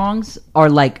party songs are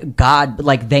like God,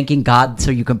 like thanking God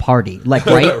so you can party, like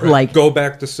right, like go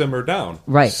back to Simmer Down.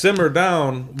 Right. Simmer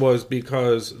Down was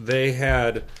because they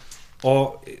had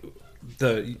all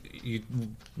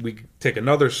we take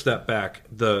another step back.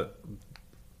 The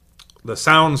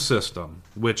sound system,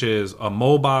 which is a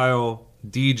mobile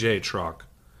DJ truck,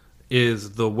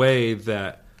 is the way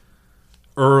that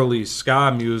early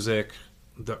ska music,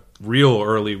 the real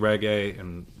early reggae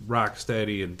and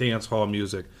rocksteady and dance hall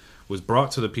music, was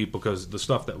brought to the people, because the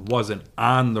stuff that wasn't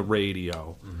on the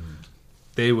radio,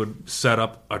 they would set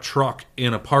up a truck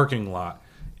in a parking lot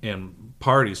and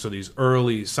party. So these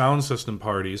early sound system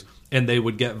parties, and they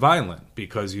would get violent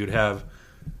because you'd have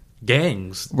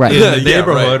gangs Right. in the Yeah,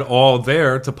 neighborhood right. all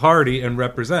there to party and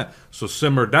represent. So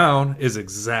Simmer Down is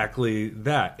exactly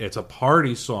that. It's a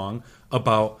party song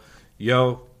about,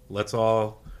 yo, let's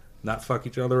all not fuck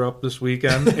each other up this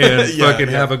weekend and fucking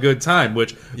have a good time.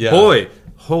 Which, boy,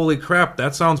 holy crap,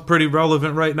 that sounds pretty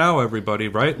relevant right now, everybody,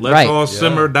 right? Let's Right. all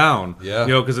simmer down. Yeah.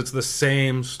 You know, because it's the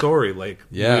same story. Like,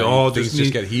 Yeah, we all things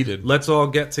just get heated. Let's all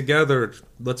get together,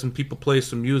 let some people play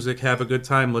some music, have a good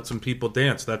time, let some people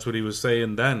dance. That's what he was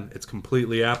saying then. It's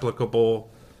completely applicable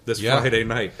this Friday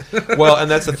night. Well, and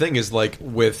that's the thing is, like,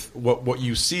 with what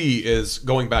you see is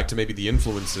going back to maybe the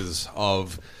influences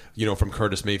of, you know, from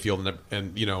Curtis Mayfield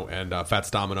and you know, and Fats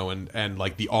Domino and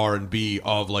like the R&B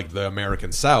of like the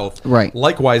American South. Right.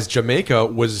 Likewise, Jamaica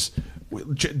was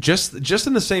just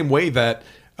in the same way that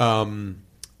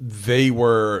they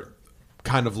were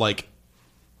kind of like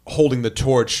holding the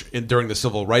torch during the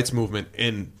civil rights movement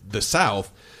in the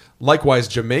South. Likewise,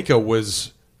 Jamaica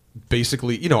was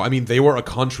basically, you know, I mean, they were a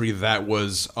country that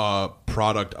was a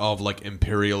product of like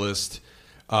imperialist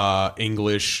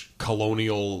English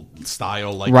colonial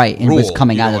style, like, Right, and it was rule,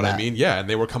 coming you know out of what I that. mean? Yeah, and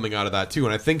they were coming out of that too.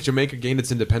 And I think Jamaica gained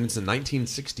its independence in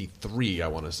 1963. I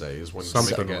want to say is when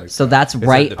Something Jamaica like so that's its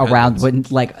right around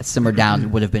independence. when like Simmer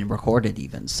Down would have been recorded,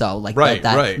 even so like Right,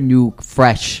 that right. new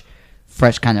fresh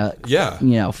kind of Yeah.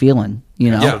 you know feeling,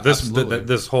 you know. Yeah. So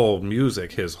this whole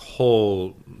music, his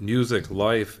whole music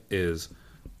life is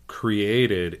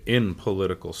created in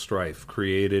political strife,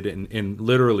 created in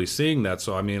literally seeing that.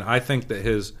 So I mean, I think that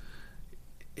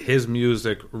his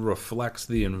music reflects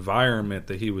the environment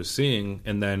that he was seeing,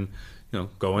 and then, you know,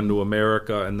 going to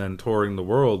America and then touring the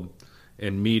world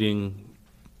and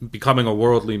becoming a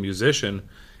worldly musician.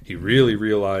 He really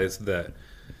realized that.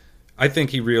 I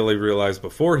think he really realized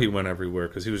before he went everywhere,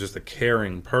 because he was just a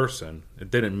caring person.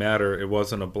 It didn't matter. It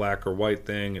wasn't a black or white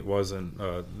thing. It wasn't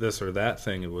this or that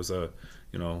thing. It was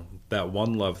that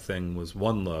one love thing was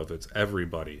one love. It's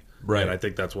everybody. Right. And I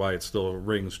think that's why it still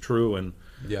rings true. And,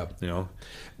 Yeah. you know,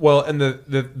 Well, and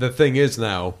the thing is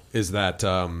now is that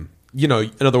you know,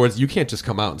 in other words, you can't just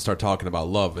come out and start talking about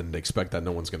love and expect that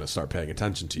no one's going to start paying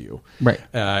attention to you. Right.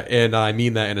 And I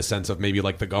mean that in a sense of maybe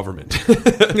like the government.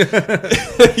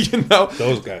 You know,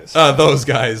 those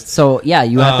guys. So yeah,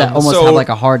 you have to almost have like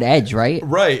a hard edge, right?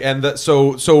 Right, and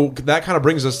so that kind of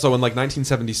brings us. So in like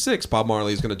 1976, Bob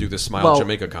Marley is going to do this Smile Well,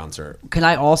 Jamaica concert. Can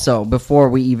I also, before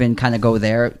we even kind of go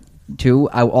there too,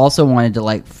 I also wanted to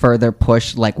like further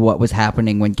push like what was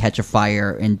happening when Catch a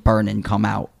Fire and Burnin' come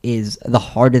out, is The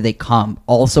Harder They Come,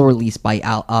 also released by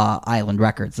Island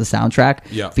Records, the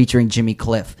soundtrack, featuring Jimmy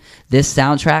Cliff. This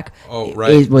soundtrack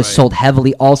was sold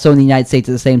heavily also in the United States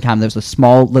at the same time. There's a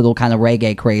small little kind of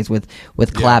reggae craze with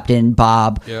Clapton,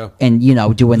 Bob, and, you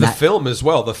know, doing the that. film as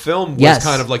well. The film was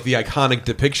kind of like the iconic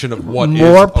depiction of what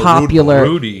more is popular.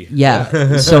 Rudy.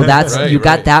 Yeah, so that's you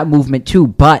got that movement too.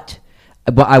 But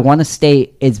what I want to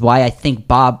state is why I think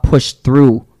Bob pushed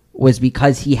through was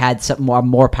because he had some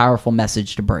more powerful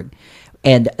message to bring.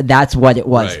 And that's what it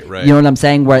was. Right. You know what I'm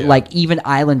saying? Where like even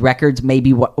Island Records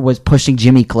maybe was pushing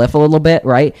Jimmy Cliff a little bit,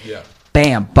 right? Yeah.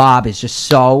 Bam, Bob is just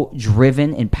so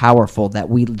driven and powerful that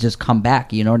we just come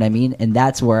back. You know what I mean? And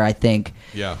that's where I think,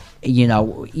 you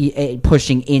know,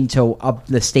 pushing into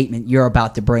the statement you're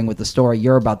about to bring with the story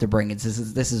you're about to bring. This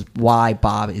is why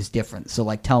Bob is different. So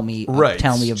like, tell me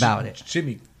about it.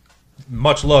 Jimmy.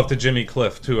 Much love to Jimmy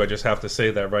Cliff too. I just have to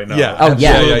say that right now. Yeah. Oh,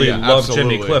 yeah. Absolutely love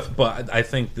Absolutely. Jimmy Cliff, but I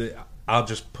think that I'll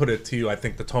just put it to you. I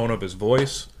think the tone of his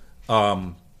voice,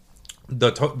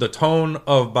 the tone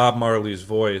of Bob Marley's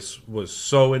voice was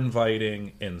so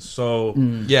inviting and so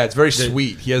Yeah, it's very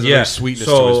sweet. He has a very sweetness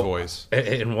to his voice.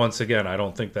 And once again, I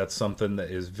don't think that's something that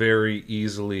is very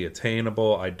easily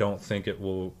attainable. I don't think it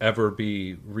will ever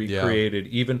be recreated.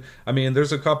 Even, I mean,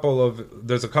 there's a couple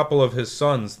of his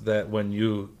sons that when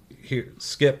you hear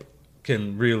Skip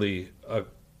can really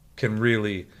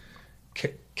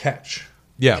catch.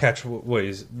 Yeah. Catch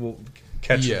ways.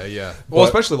 Catch. Yeah. Well,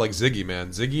 especially like Ziggy, man.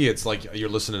 Ziggy, it's like you're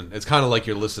listening. It's kind of like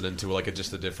you're listening to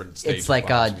just a different stage. It's like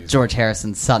George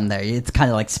Harrison's son. There, it's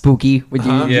kind of like spooky. When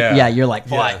you, you're like,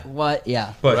 what?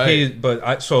 Yeah. But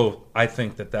right. So I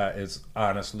think that is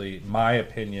honestly my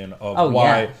opinion of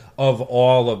of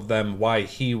all of them, why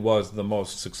he was the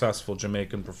most successful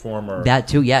Jamaican performer. That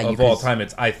too, of all time.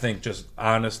 I think just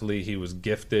honestly, he was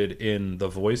gifted in the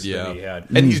voice that he had,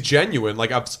 and he's genuine.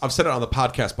 Like I've said it on the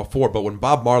podcast before, but when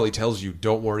Bob Marley tells you,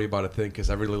 "Don't worry about a thing, because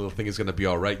every little thing is going to be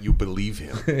all right," you believe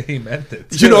him. He meant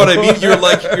it. You know what I mean? You're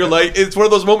like, it's one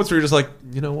of those moments where you're just like,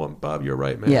 you know what, Bob, you're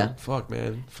right, man. Yeah. Fuck,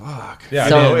 man. Fuck. Yeah.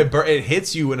 So, it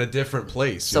hits you in a different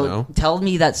place. So you know? Tell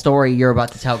me that story you're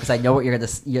about to tell, because I know what the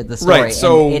story. Right.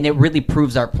 So and it really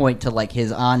proves our point to like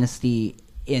his honesty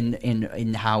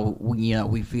in how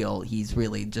we feel he's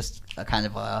really just a kind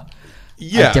of a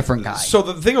different guy. So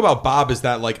the thing about Bob is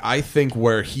that like I think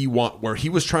where he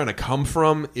was trying to come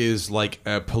from is like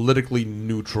a politically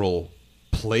neutral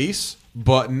place,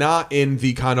 but not in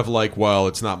the kind of like, well,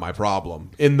 it's not my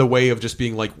problem, in the way of just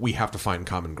being like, we have to find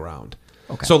common ground.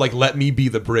 Okay. So like, let me be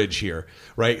the bridge here,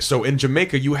 right? So in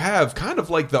Jamaica, you have kind of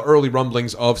like the early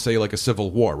rumblings of, say, like a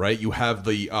civil war, right? You have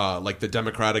the like the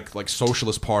Democratic, like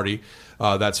Socialist Party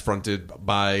that's fronted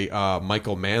by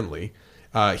Michael Manley.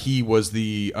 He was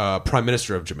the Prime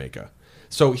Minister of Jamaica,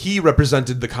 so he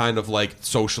represented the kind of like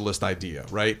socialist idea,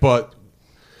 right? But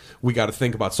we got to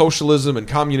think about socialism and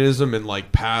communism and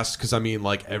like past, because I mean,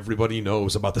 like everybody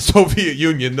knows about the Soviet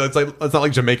Union. It's not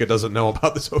like Jamaica doesn't know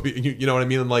about the Soviet Union. You know what I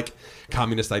mean? And like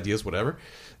communist ideas, whatever.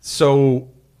 So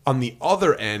on the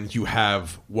other end, you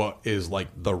have what is like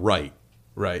the right,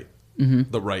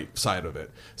 the right side of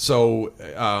it. So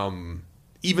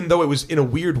even though it was in a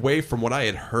weird way, from what I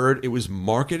had heard, it was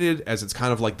marketed as it's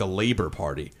kind of like the Labor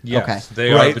Party. Yes, okay.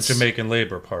 They are the Jamaican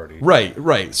Labor Party.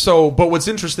 Right. So, but what's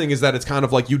interesting is that it's kind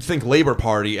of like you'd think Labor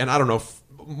Party, and I don't know,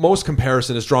 most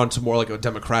comparison is drawn to more like a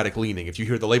democratic leaning. If you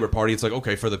hear the Labor Party, it's like,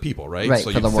 okay, for the people, right? Right,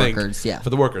 so for the workers, yeah.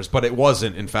 For the workers, but it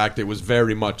wasn't. In fact, it was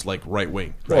very much like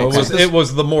right-wing. Right? Well, it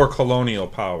was the more colonial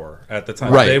power at the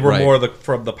time. Right, they were more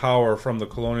from the power from the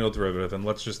colonial derivative, and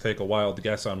let's just take a wild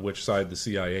guess on which side the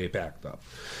CIA backed up.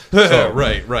 So.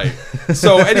 right.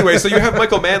 So anyway, so you have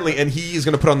Michael Manley, and he's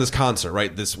going to put on this concert,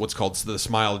 right? This what's called the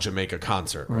Smile Jamaica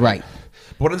concert, right?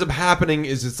 But what ends up happening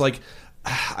is it's like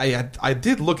I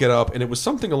did look it up, and it was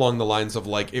something along the lines of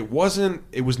like it was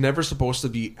never supposed to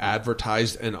be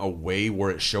advertised in a way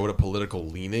where it showed a political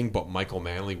leaning, but Michael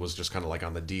Manley was just kind of like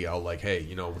on the DL, like, hey,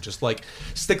 just like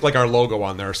stick like our logo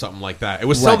on there or something like that. It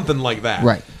was something like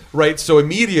that, right? So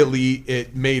immediately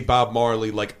it made Bob Marley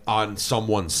like on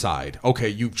someone's side. Okay,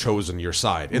 you've chosen your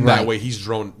side, and that way he's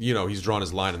drawn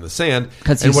his line in the sand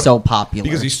because he's so popular.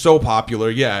 Because he's so popular,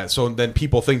 yeah. So then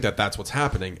people think that that's what's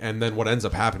happening, and then what ends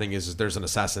up happening is there's an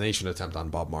assassination attempt on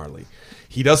Bob Marley.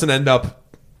 He doesn't end up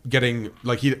getting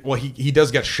like he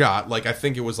does get shot. Like I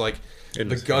think it was like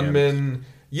the gunman. Hand.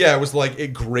 Yeah, it was like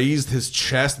it grazed his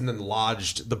chest and then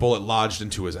the bullet lodged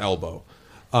into his elbow.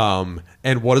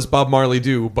 And what does Bob Marley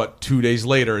do? But 2 days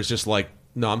later, is just like,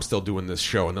 no, I'm still doing this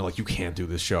show, and they're like, you can't do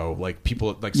this show. Like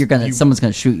people, like someone's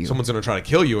gonna shoot you. Someone's gonna try to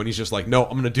kill you, and he's just like, no,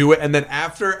 I'm gonna do it. And then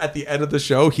at the end of the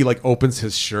show, he like opens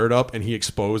his shirt up and he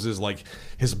exposes like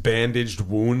his bandaged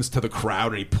wounds to the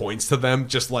crowd, and he points to them,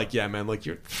 just like, yeah, man, like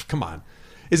come on,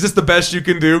 is this the best you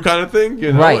can do, kind of thing,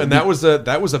 Right? And that was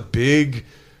a big.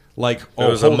 Like, it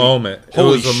was a moment. Holy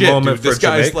it was a shit, moment dude! This for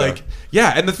guy's Jamaica. like,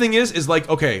 yeah. And the thing is like,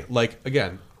 okay, like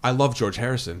again, I love George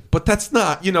Harrison, but that's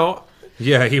not,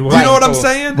 Yeah, he was. You know what I'm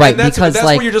saying? Right, and that's because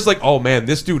where you're just like, oh man,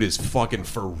 this dude is fucking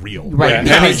for real. Right.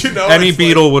 Yeah, any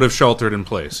Beatle like, would have sheltered in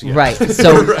place. Yeah. Right.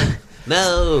 So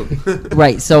no.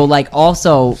 Right. So like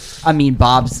also, I mean,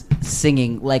 Bob's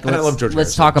singing. Like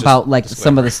let's talk about like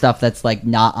some of the stuff that's like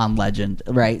not on Legend.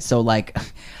 Right. So like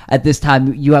at this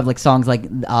time you have like songs like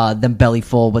Them Belly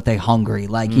Full But They Hungry.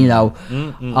 Like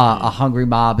a hungry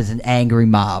mob is an angry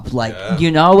mob. Like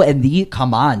and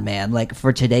come on, man. Like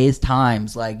for today's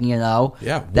times, like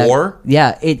war.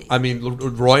 Yeah. I mean,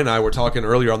 Roy and I were talking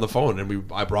earlier on the phone,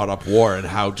 and I brought up war and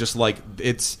how just like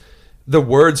it's. The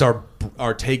words are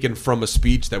taken from a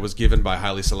speech that was given by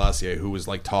Haile Selassie, who was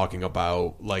like talking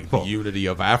about like the unity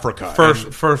of Africa.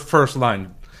 First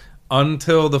line,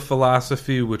 until the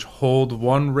philosophy which hold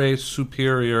one race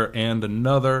superior and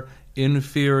another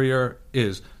inferior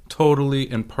is totally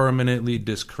and permanently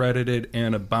discredited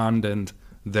and abandoned,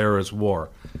 there is war.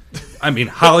 I mean,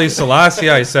 Haile Selassie,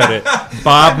 I said it.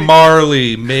 Bob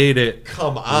Marley made it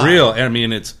Come on. real. I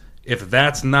mean, it's if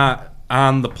that's not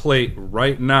on the plate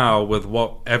right now with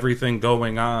everything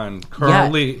going on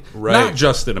currently, right. not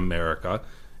just in America.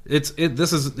 It's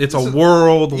a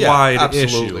worldwide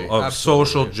absolutely, issue of absolutely.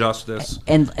 social justice.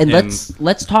 And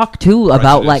let's talk too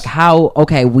about like how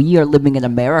we are living in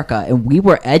America and we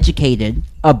were educated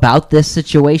about this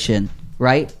situation,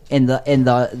 right? In the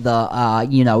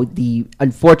the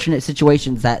unfortunate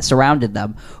situations that surrounded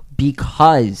them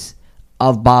because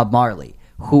of Bob Marley,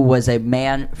 who was a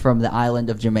man from the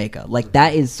island of Jamaica. Like,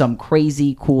 that is some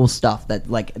crazy cool stuff that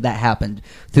happened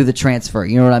through the transfer.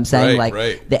 You know what I'm saying?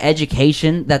 Right. The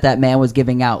education that man was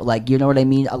giving out. Like, you know what I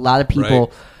mean? A lot of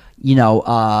people,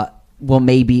 will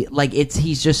maybe like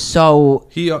he's just so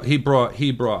he brought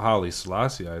Haile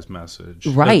Selassie's message,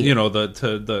 right?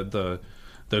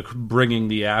 The bringing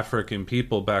the African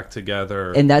people back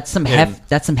together, and that's some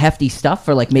hefty stuff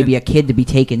for like maybe a kid to be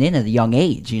taken in at a young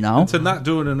age, and to not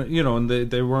do it and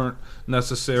they weren't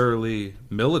necessarily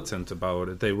militant about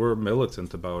it. They were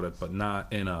militant about it, but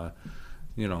not in a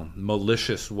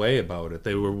malicious way about it.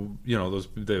 They were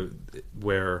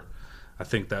where I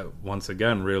think that once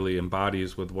again really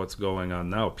embodies with what's going on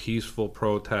now: peaceful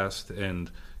protest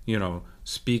and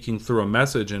speaking through a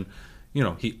message, and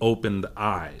he opened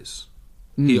eyes.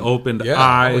 He opened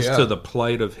eyes to the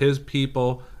plight of his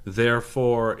people.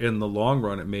 Therefore, in the long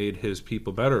run, it made his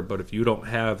people better. But if you don't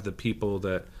have the people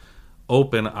that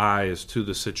open eyes to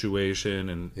the situation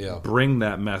and bring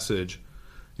that message,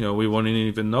 we wouldn't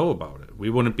even know about it. We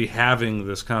wouldn't be having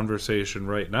this conversation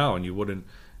right now, and you wouldn't,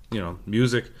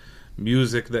 music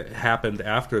that happened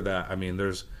after that. I mean,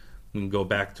 we can go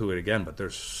back to it again, but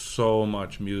there's so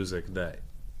much music that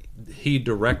he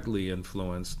directly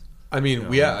influenced. I mean,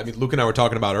 Luke and I were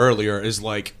talking about earlier is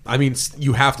like, I mean,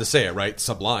 you have to say it, right?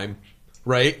 Sublime,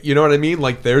 right? You know what I mean?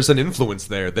 Like, there's an influence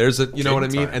there. There's you know what I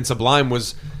mean? And Sublime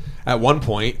was, at one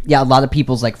point... Yeah, a lot of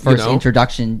people's, like, first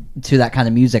introduction to that kind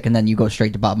of music, and then you go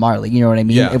straight to Bob Marley. You know what I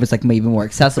mean? Yeah. It was, like, maybe more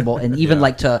accessible. And even,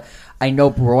 I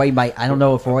know Roy I don't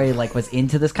know if Roy, like, was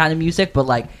into this kind of music, but,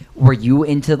 like, were you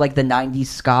into, like, the 90s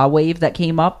ska wave that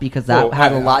came up? Because that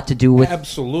had a lot to do with...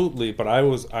 Absolutely, but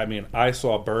I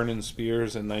saw Burning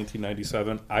Spears in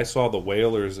 1997. I saw the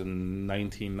Wailers in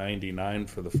 1999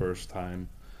 for the first time.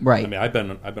 Right. I mean, I've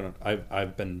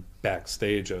been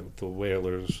backstage at the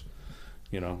Wailers.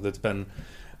 That's been...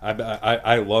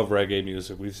 I love reggae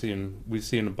music. We've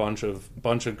seen a bunch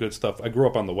of good stuff. I grew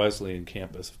up on the Wesleyan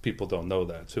campus. If people don't know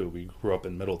that too, we grew up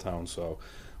in Middletown, so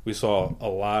we saw a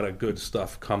lot of good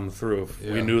stuff come through.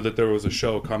 Yeah. We knew that there was a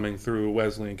show coming through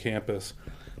Wesleyan campus.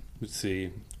 We'd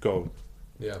sneak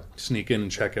in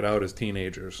and check it out as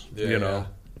teenagers. Yeah.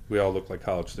 We all look like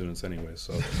college students anyway,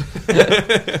 so.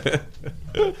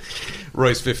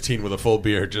 Roy's 15 with a full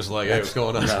beard, just like, hey, what's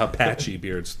going on? Patchy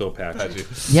beard, still patchy.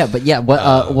 Yeah, but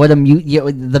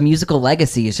the musical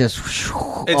legacy is just.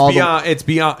 It's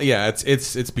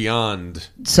beyond.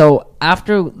 So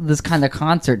after this kind of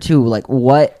concert too, like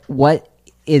what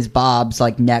is Bob's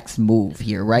like next move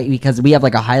here, right? Because we have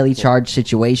like a highly charged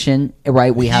situation,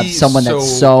 right? We have someone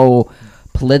that's so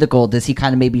political. Does he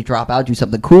kind of maybe drop out, do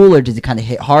something cool, or does he kind of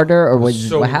hit harder, or what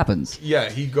happens? Yeah,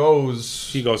 he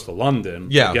goes to London.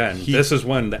 Yeah, again, this is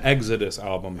when the Exodus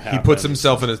album happens. He puts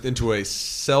himself into a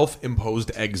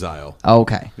self-imposed exile.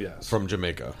 Okay. Yes. From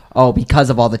Jamaica. Oh, because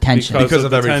of all the tension. Because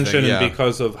of the tension, and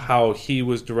because of how he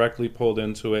was directly pulled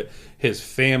into it. His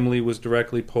family was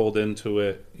directly pulled into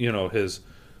it. His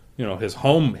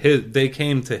home. They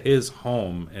came to his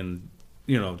home and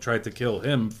tried to kill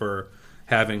him for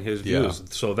having his views. Yeah.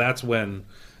 So that's when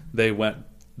they went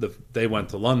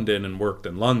to London and worked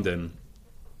in London.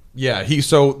 Yeah, he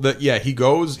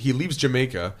leaves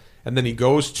Jamaica and then he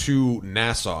goes to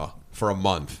Nassau for a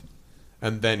month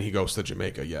and then he goes to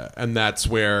Jamaica, yeah. And that's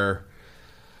where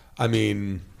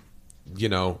Exodus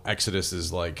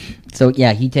is like. So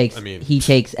yeah, he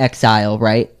takes exile,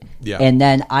 right? Yeah. And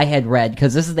then I had read,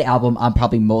 because this is the album I'm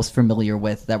probably most familiar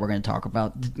with that we're going to talk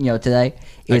about, today,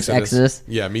 is Exodus.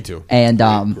 Yeah, me too. And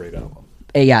great album.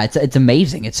 Yeah, it's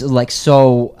amazing. It's like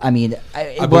so. I mean,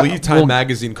 I believe Time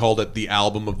Magazine called it the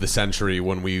album of the century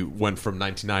when we went from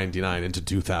 1999 into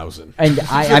 2000. And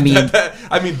I mean,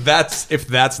 if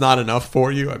that's not enough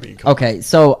for you, okay,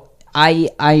 so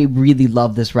I really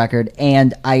love this record,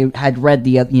 and I had read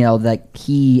that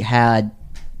he had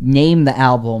named the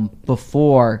album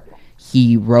before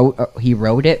he wrote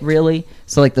it, really.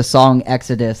 So like the song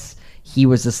Exodus, he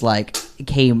was just like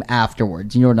came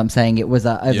afterwards. You know what I'm saying? It was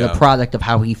a product of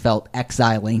how he felt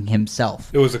exiling himself.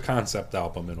 It was a concept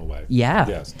album in a way. Yeah.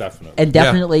 Yes, definitely. And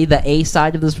definitely the A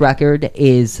side of this record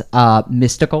is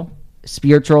mystical,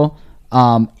 spiritual,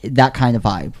 that kind of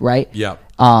vibe, right? Yeah.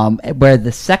 Where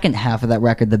the second half of that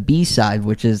record, the B side,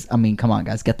 which is, I mean, come on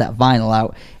guys, get that vinyl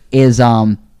out,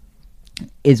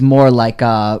 is more like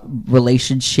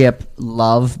relationship,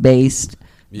 love based,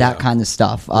 that kind of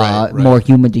stuff. Right. More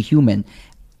human to human.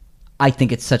 I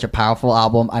think it's such a powerful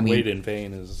album. I mean, Wait in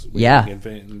Vain is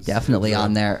definitely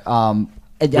on there.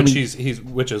 Which is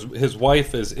his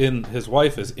wife is in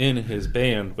his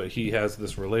band, but he has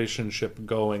this relationship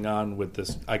going on with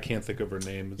this. I can't think of her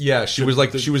name. Yeah, she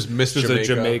was Miss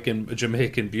Jamaica. A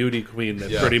Jamaican beauty queen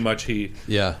that pretty much he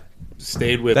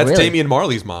stayed with. That's Really? Damian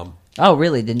Marley's mom. Oh,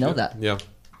 really? Didn't know that. Yeah.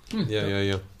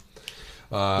 Yeah.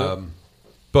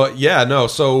 But yeah, no.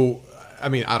 So I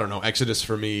mean, I don't know. Exodus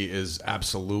for me is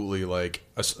absolutely like,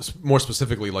 more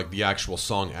specifically, like the actual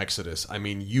song Exodus. I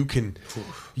mean, you can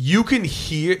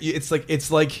hear. It's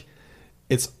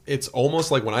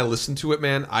almost like when I listen to it,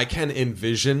 man, I can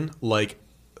envision like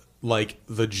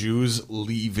the Jews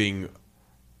leaving.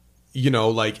 You know,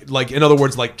 like in other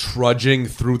words, like trudging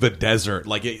through the desert.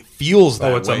 Like it feels that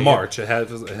way. Oh, it's a march. It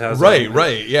has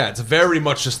right. Yeah, it's very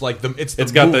much just like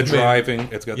It's got the driving.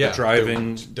 It's got the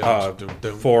driving.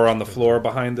 Four on the floor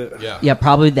behind it. Yeah,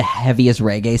 probably the heaviest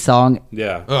reggae song.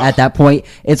 Yeah. At that point,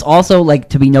 it's also like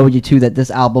to be noted too that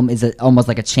this album is almost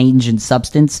like a change in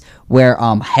substance, where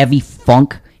heavy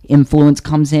funk influence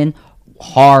comes in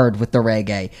hard with the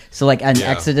reggae. So like an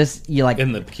Exodus, you like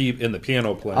in the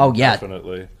piano playing. Oh yeah,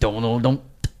 definitely. Don't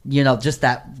you know, just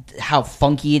that how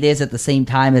funky it is at the same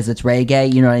time as it's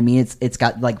reggae. You know what I mean? It's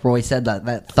got, like Roy said,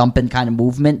 that thumping kind of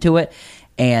movement to it.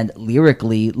 And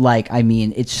lyrically, like, I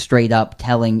mean, it's straight up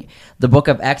telling the book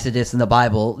of Exodus in the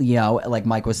Bible, you know, like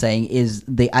Mike was saying, is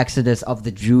the exodus of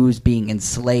the Jews being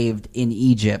enslaved in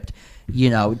Egypt, you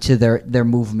know, to their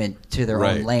movement to their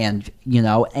own land, you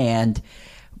know. And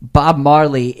Bob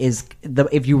Marley is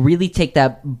if you really take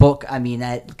that book, I mean,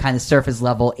 at kind of surface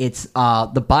level, it's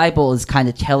the Bible is kind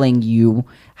of telling you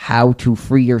how to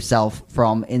free yourself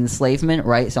from enslavement,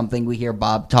 right? Something we hear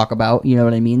Bob talk about, you know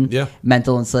what I mean? Yeah.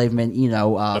 Mental enslavement, you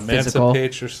know, physical.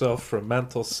 Emancipate yourself from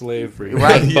mental slavery.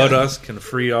 Right. But us can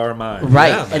free our mind. Right.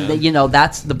 Yeah, and you know,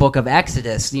 that's the book of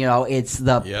Exodus. You know, it's you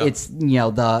know,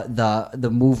 the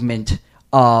movement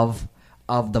of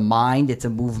the mind. It's a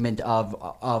movement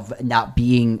of not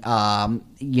being held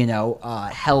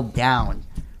down,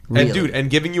 really. And dude, and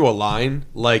giving you a line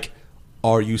like,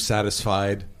 are you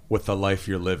satisfied with the life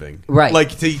you're living? Right. Like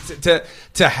to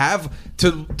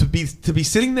be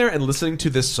sitting there and listening to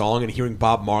this song and hearing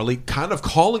Bob Marley kind of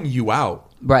calling you out.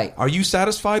 Right. Are you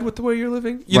satisfied with the way you're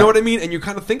living? You know what I mean? And you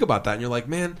kind of think about that and you're like,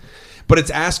 man, but it's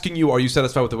asking you, are you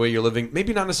satisfied with the way you're living?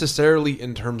 Maybe not necessarily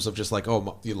in terms of just like,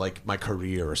 like my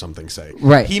career or something, say.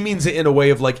 Right. He means it in a way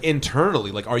of like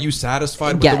internally, like, are you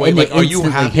satisfied with Yeah, the way, and like, it are you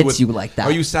instantly happy hits with, you like that.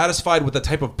 Are you satisfied with the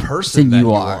type of person that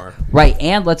you are? Right.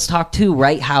 And let's talk too,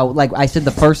 right, how, like I said,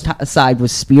 the first side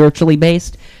was spiritually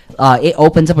based. It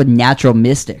opens up with Natural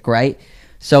Mystic, right?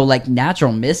 So, like,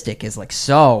 Natural Mystic is, like,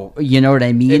 so, you know what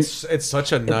I mean? It's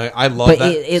such a nice... I love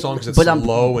that song because it's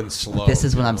low and slow. This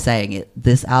is what I'm saying.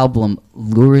 This album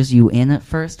lures you in at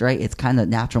first, right? It's kind of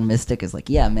Natural Mystic is like,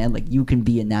 yeah, man, like, you can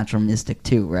be a Natural Mystic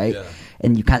too, right? Yeah.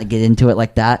 And you kind of get into it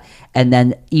like that. And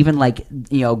then even, like,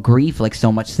 you know, Grief, like,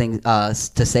 so much things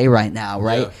to say right now,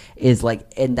 right? Yeah. Is,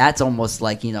 like... And that's almost,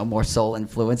 like, you know, more soul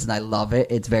influence, and I love it.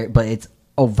 It's very... But it's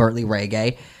overtly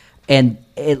reggae. And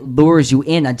it lures you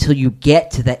in until you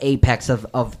get to the apex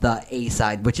of the A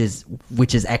side, which is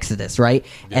Exodus, right?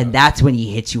 Yeah. And that's when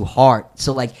he hits you hard.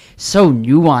 So like so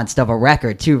nuanced of a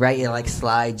record too, right? It like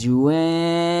slides you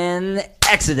in.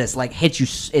 Exodus like hits you.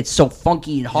 It's so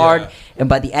funky and hard, and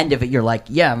by the end of it, you're like,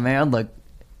 yeah, man, look.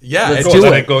 Yeah,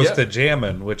 it goes to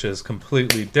Jammin', which is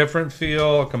completely different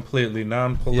feel, completely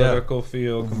non-political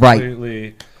feel,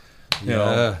 completely, you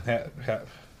know.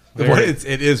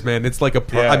 It is, man. It's like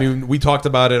I mean, we talked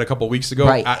about it a couple weeks ago.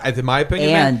 Right. In my opinion,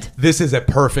 man, this is a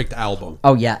perfect album.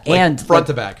 Oh yeah, like, and front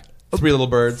to back, Three Little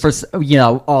Birds. For you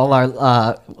know, all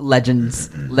our Legends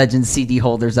CD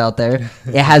holders out there,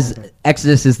 it has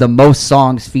Exodus is the most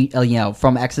songs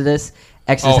from Exodus.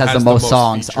 Exodus has the most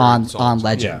songs on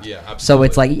Legend. Yeah, absolutely. So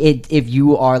it's like if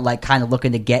you are like kind of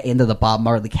looking to get into the Bob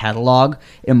Marley catalog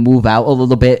and move out a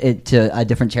little bit into a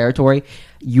different territory,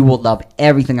 you will love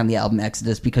everything on the album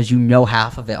Exodus because you know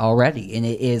half of it already, and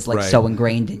it is like so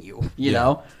ingrained in you. You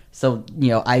know, so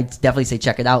I definitely say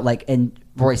check it out. Like, and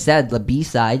Roy said, the B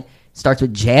side starts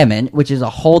with Jammin', which is a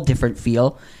whole different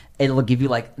feel. it'll give you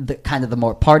like the kind of the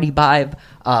more party vibe.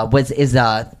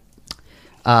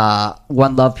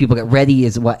 One Love, People Get Ready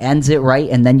is what ends it, right?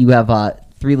 And then you have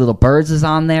Three Little Birds is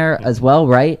on there as well,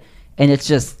 right? And it's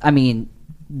just, I mean,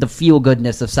 the feel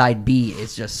goodness of side B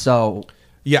is just so.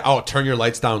 Yeah. Oh, Turn Your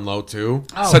Lights Down Low too.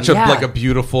 Oh, Such yeah. a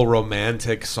beautiful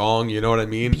romantic song. You know what I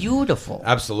mean? Beautiful.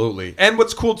 Absolutely. And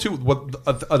what's cool too,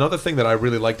 another thing that I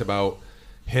really liked about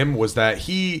him was that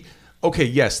he, okay,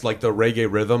 yes, like the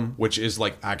reggae rhythm, which is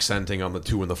like accenting on the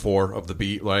 2 and the 4 of the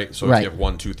beat, right? So if Right. you have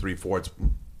 1, 2, 3, 4, it's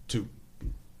 2,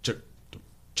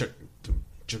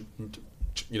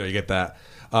 you know, you get that.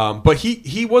 But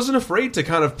he wasn't afraid to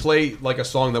kind of play like a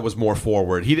song that was more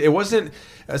forward. It wasn't,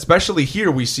 especially here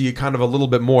we see kind of a little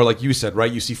bit more, like you said,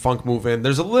 right? You see funk move in.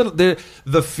 There's a little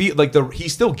the feel, like he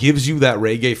still gives you that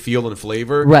reggae feel and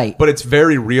flavor, right? But it's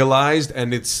very realized,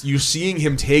 and you're seeing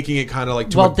him taking it kind of like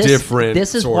to different.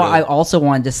 This is sort what of. I also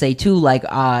wanted to say too. Like,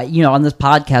 you know, on this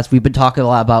podcast, we've been talking a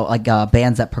lot about like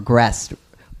bands that progressed.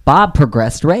 Bob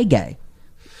progressed reggae.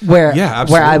 Where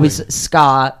I was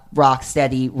ska, rock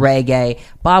steady, reggae.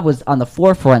 Bob was on the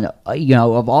forefront, you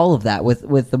know, of all of that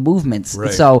with the movements.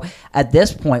 Right. So at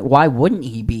this point, why wouldn't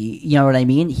he be? You know what I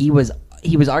mean? He was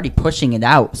already pushing it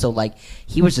out. So like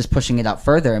he was just pushing it out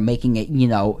further and making it, you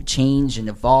know, change and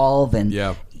evolve and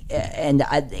you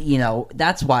know,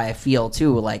 that's why I feel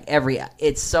too like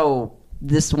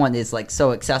this one is like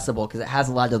so accessible because it has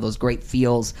a lot of those great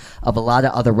feels of a lot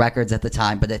of other records at the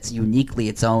time, but it's uniquely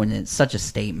its own and it's such a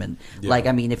statement. Yeah. Like,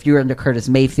 I mean, if you're into Curtis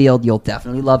Mayfield, you'll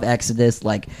definitely love Exodus.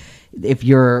 Like, if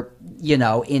you're, you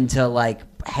know, into like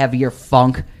heavier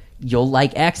funk, you'll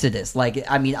like Exodus. Like,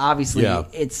 I mean, obviously,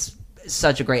 it's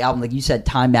such a great album. Like you said,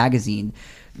 Time Magazine.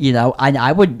 You know,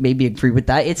 I would maybe agree with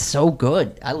that. It's so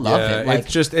good. I love it. Like,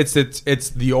 it's just it's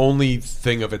the only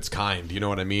thing of its kind. You know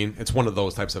what I mean? It's one of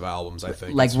those types of albums. I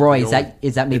think. Like Roy, is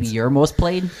that maybe your most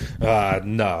played?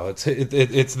 No,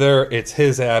 it's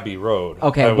his Abbey Road.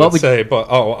 Okay, I would say, but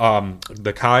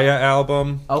the Kaya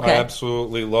album, okay. I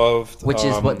absolutely loved, which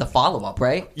is what the follow up,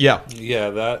 right? Yeah,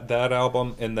 that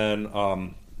album, and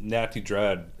then Natty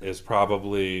Dread is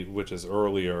probably, which is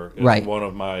earlier, is right. one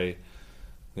of my.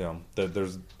 You know,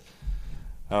 there's,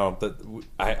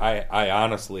 I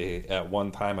honestly at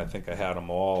one time I think I had them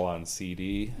all on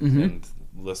CD and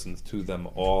listened to them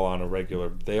all on a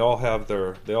regular. They all have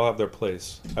their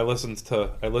place. I listened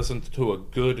to a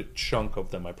good chunk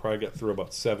of them. I probably get through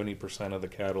about 70% of the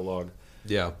catalog.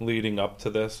 Yeah, leading up to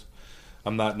this,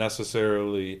 I'm not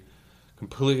necessarily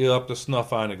completely up to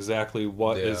snuff on exactly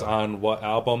what is on what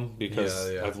album because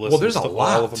I've listened there's to a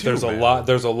lot all of them. too, there's man.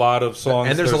 a lot of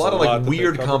songs, and there's a lot of like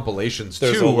weird compilations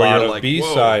there's too. A where lot you're of like,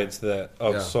 B-sides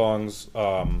of songs,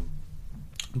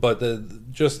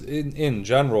 but just in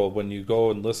general, when you go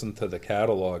and listen to the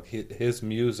catalog, his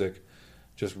music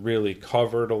just really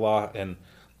covered a lot. And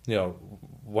you know,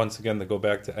 once again, to go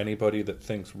back to anybody that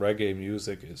thinks reggae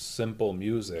music is simple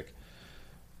music.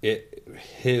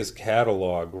 His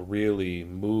catalog really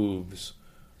moves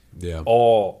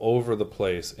all over the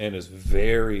place and is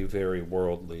very, very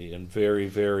worldly and very,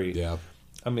 very.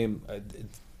 I mean,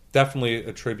 definitely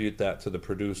attribute that to the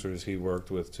producers he worked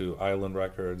with too. Island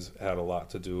Records had a lot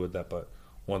to do with that, but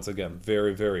once again,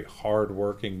 very, very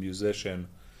hard-working musician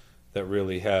that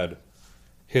really had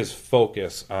his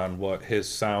focus on what his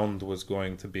sound was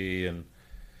going to be, and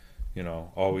you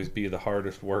know, always be the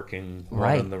hardest working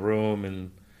one in the room. And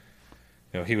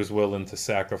you know, he was willing to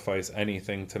sacrifice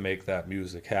anything to make that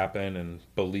music happen and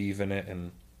believe in it. And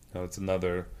you know, it's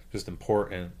another just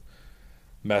important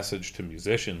message to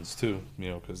musicians too, you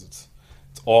know, because it's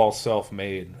all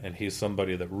self-made, and he's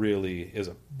somebody that really is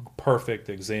a perfect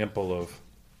example of,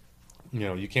 you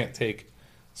know, you can't take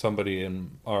somebody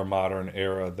in our modern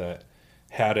era that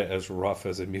had it as rough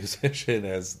as a musician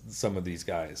as some of these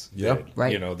guys did.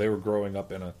 Right. You know, they were growing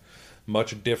up in a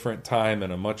much different time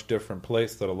and a much different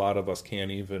place that a lot of us can't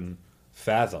even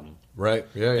fathom. Right.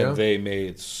 Yeah. And they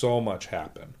made so much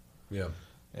happen. Yeah.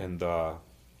 And it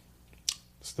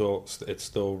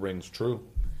still rings true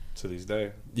to these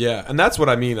days. Yeah, and that's what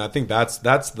I mean. I think that's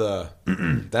the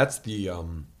that's the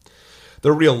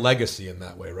real legacy in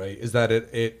that way, right? Is that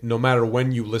it no matter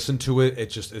when you listen to it, it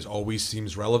just always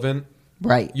seems relevant.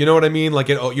 Right. You know what I mean? Like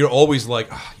you're always like,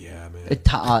 oh, yeah, man.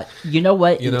 You know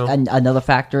what? You know? Another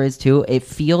factor is too. It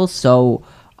feels so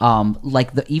like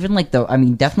I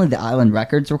mean, definitely the Island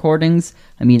Records recordings.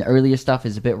 I mean, earlier stuff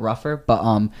is a bit rougher,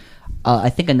 but I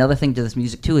think another thing to this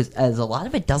music too is a lot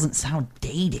of it doesn't sound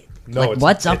dated. No, like,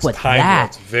 what's up with timeless. that?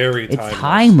 It's very timeless. It's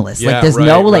timeless. Yeah, like there's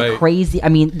no like crazy. I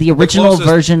mean, the original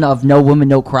version of No Woman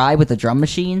No Cry with the drum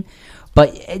machine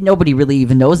but nobody really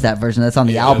even knows that version that's on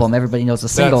the Yeah, album. Everybody knows the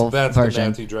single that's version. the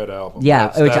Nancy Dread album.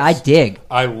 Yeah, which I dig.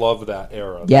 I love that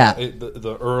era. Yeah.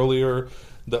 The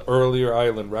earlier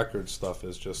Island Records stuff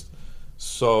is just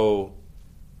so.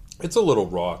 It's a little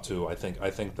raw too. I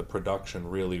think the production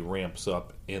really ramps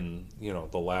up in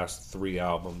the last 3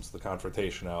 albums. The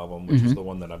Confrontation album, which is the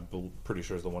one that I'm pretty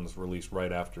sure is the one that's released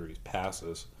right after he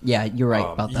passes. Yeah, you're right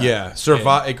about that. Yeah,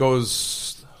 it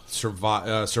goes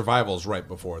Survival's right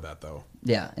before that though.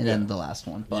 Yeah, and then the last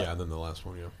one. But, Yeah, and then the last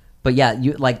one. Yeah. But yeah,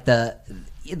 you like the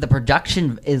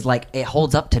production is like it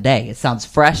holds up today. It sounds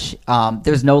fresh.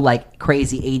 There's no like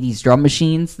crazy '80s drum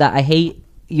machines that I hate.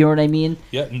 You know what I mean?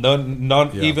 Yeah, none.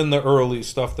 Yeah. Even the early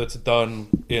stuff that's done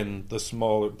in the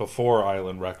smaller before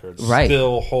Island Records Right.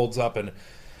 still holds up, and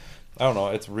I don't know.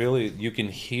 It's really you can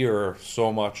hear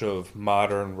so much of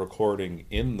modern recording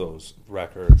in those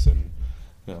records, and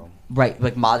Right,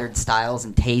 like modern styles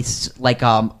and tastes. Like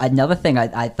another thing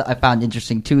I found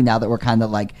interesting too. Now that we're kind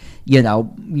of like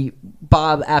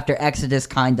Bob after Exodus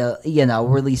kind of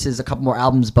releases a couple more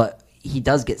albums, but he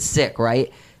does get sick,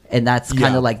 right? And that's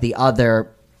kind of like the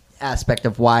other aspect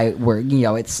of why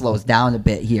it slows down a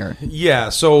bit here. Yeah,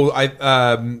 so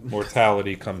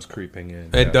mortality comes creeping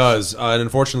in. It does, and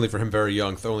unfortunately for him, very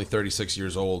young, only 36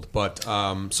 years old. But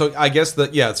so I guess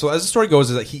so as the story goes,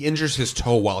 is that he injures his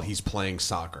toe while he's playing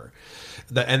soccer,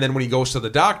 and then when he goes to the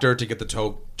doctor to get the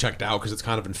toe checked out because it's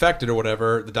kind of infected or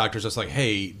whatever, the doctor's just like,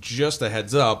 "Hey, just a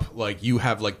heads up, like you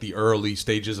have like the early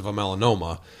stages of a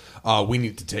melanoma. We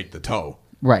need to take the toe."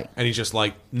 Right. And he's just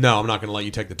like, no, I'm not going to let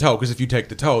you take the toe because if you take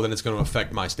the toe, then it's going to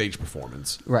affect my stage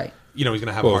performance. Right. He's going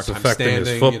to have a hard it's time affecting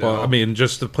standing. his football. I mean,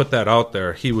 just to put that out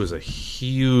there, he was a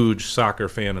huge soccer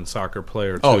fan and soccer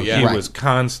player too. Oh, yeah. He Right. was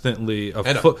constantly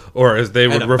or as they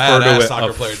would a refer to badass it,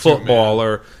 soccer a player too,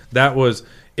 footballer. That was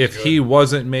if he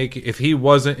wasn't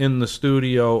in the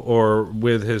studio or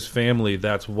with his family,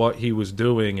 that's what he was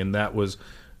doing, and that was.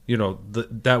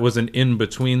 That was an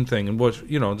in-between thing, and which,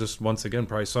 just once again,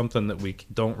 probably something that we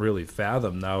don't really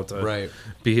fathom now to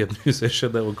be a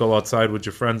musician that would go outside with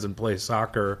your friends and play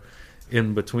soccer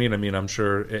in between. I mean, I'm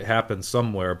sure it happens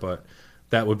somewhere, but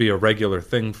that would be a regular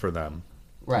thing for them,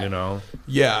 Right.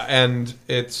 Yeah, and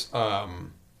it's but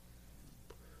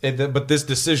this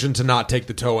decision to not take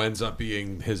the toe ends up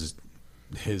being his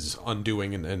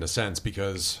undoing in a sense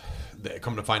because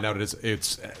come to find out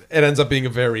it ends up being a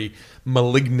very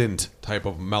malignant type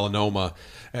of melanoma,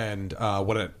 and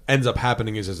what it ends up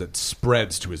happening is it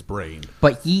spreads to his brain.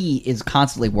 But he is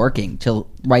constantly working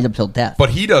right up till death. But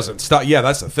he doesn't stop. Yeah,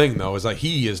 that's the thing though. Is like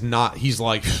he is not. He's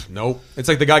like, nope. It's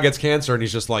like the guy gets cancer and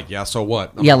he's just like, yeah, so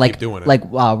what? I'm gonna keep doing it. Like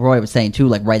Roy was saying too.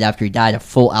 Like right after he died, a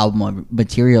full album of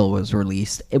material was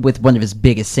released with one of his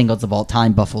biggest singles of all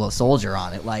time, "Buffalo Soldier,"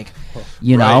 on it. Like,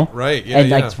 right, yeah, and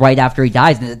like right after he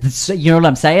dies, and you know what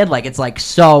I'm saying? Like it's like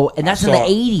so, and that's in the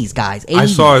 '80s, guys. 80s. I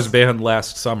saw his band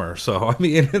last summer, so I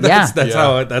mean, that's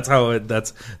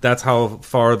how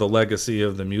far the legacy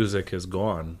of the music has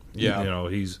gone. Yeah,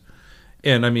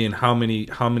 and I mean, how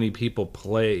many people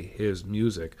play his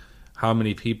music? How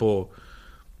many people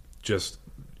just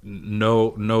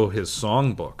know his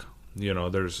songbook?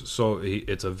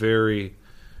 It's a very,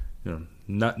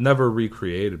 never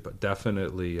recreated, but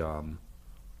definitely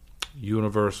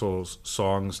universal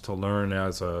songs to learn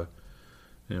as a,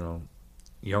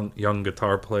 young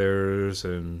guitar players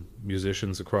and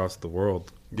musicians across the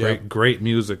world. Great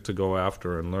music to go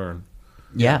after and learn.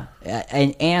 Yeah,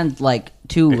 and like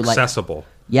too accessible. Like,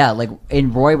 yeah, like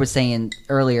and Roy was saying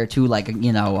earlier too, like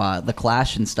the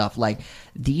Clash and stuff. Like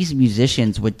these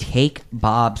musicians would take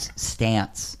Bob's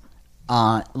stance,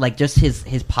 like just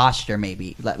his posture.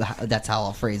 Maybe that's how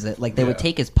I'll phrase it. Like they would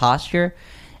take his posture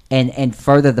and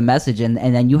further the message. And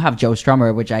then you have Joe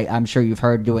Strummer, which I'm sure you've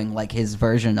heard doing like his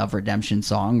version of Redemption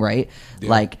Song, right? Yeah.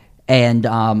 Like. And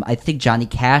I think Johnny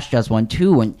Cash does one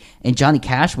too, and Johnny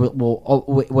Cash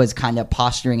was kind of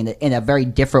posturing in a very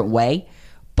different way,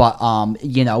 but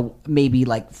maybe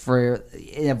like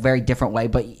in a very different way.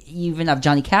 But you even have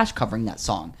Johnny Cash covering that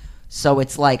song, so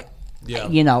it's like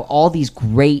all these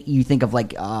great. You think of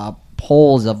like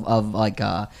poles of like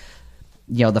the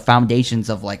foundations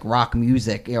of like rock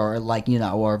music or like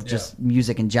or just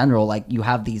music in general. Like you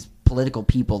have these political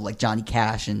people like Johnny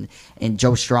Cash and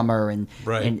Joe Strummer and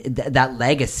that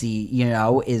legacy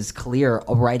is clear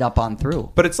right up on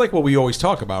through. But it's like what we always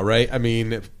talk about, right? I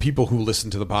mean, people who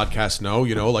listen to the podcast know,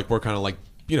 like we're kind of like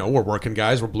we're working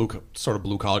guys, we're blue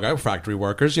collar guy, we're factory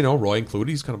workers, Roy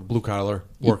included, he's kind of a blue collar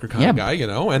worker kind of guy,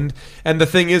 and the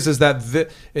thing is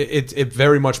that it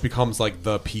very much becomes like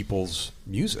the people's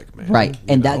music, man, right?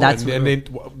 And that's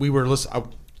we were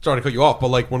listening. sorry to cut you off, but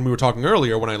like when we were talking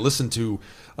earlier, when I listened to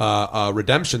a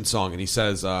Redemption song, and he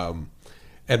says,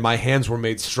 "And my hands were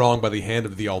made strong by the hand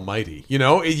of the Almighty." You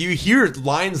know, you hear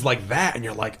lines like that, and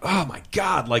you're like, "Oh my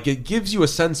God!" Like it gives you a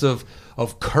sense of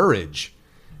courage.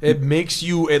 It makes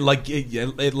you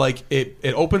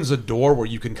it opens a door where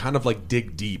you can kind of like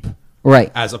dig deep,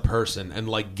 Right. as a person, and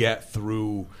like get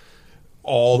through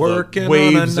all Working the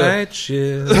waves on a night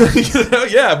shift.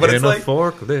 yeah, but in it's a like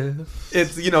forklift.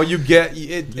 it's you get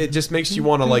it. It just makes you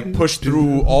want to like push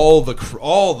through all the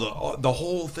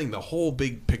whole thing, the whole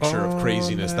big picture of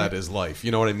craziness that is life.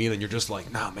 You know what I mean? And you're just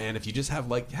like, nah, man. If you just have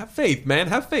faith, man,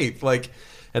 have faith. Like,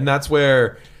 and that's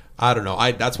where I don't know.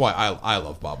 That's why I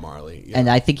love Bob Marley.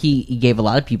 And I think he gave a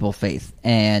lot of people faith.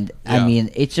 And I Yeah. mean,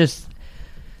 it's just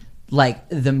like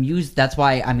the music. That's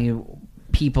why I mean,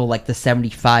 people like the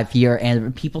 75 year,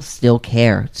 and people still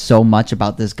care so much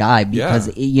about this guy because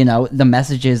the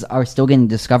messages are still getting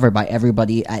discovered by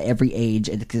everybody at every age.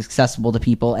 It's accessible to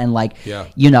people, and like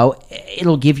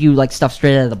it'll give you like stuff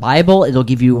straight out of the Bible. It'll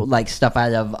give you like stuff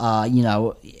out of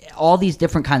all these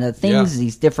different kind of things,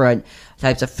 these different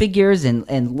types of figures,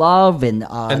 and love,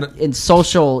 and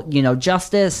social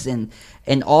justice,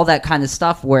 and all that kind of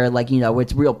stuff, where like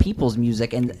it's real people's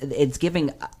music, and it's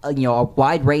giving a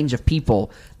wide range of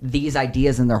people these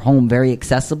ideas in their home very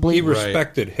accessibly. He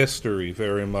respected history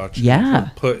very much. Yeah.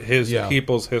 He put his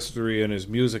people's history in his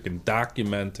music and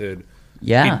documented.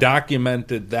 Yeah. He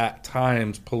documented that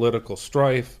time's political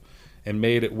strife and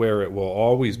made it where it will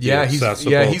always be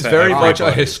accessible. He's to very everybody. much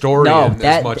a historian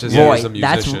as much as he is a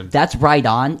musician. That's right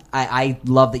on. I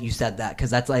love that you said that,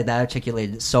 because that's like that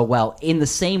articulated it so well. In the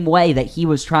same way that he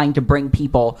was trying to bring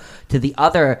people to the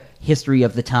other history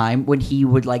of the time, when he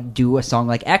would like do a song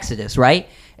like Exodus, right?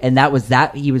 And that was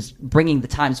he was bringing the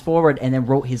times forward, and then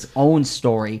wrote his own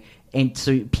story, and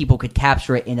so people could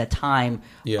capture it in a time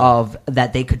of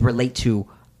that they could relate to.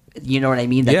 You know what I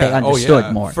mean? That they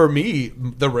understood more. For me,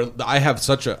 I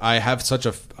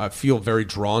feel very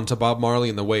drawn to Bob Marley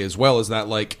in the way as well, is that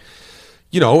like,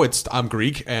 I'm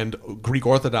Greek, and Greek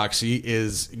Orthodox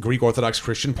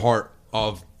Christian part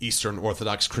of Eastern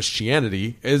Orthodox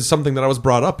Christianity is something that I was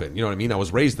brought up in. You know what I mean? I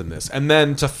was raised in this, and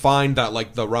then to find that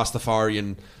like the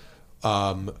Rastafarian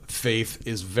faith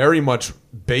is very much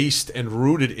based and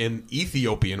rooted in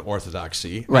Ethiopian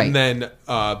Orthodoxy. Right. And then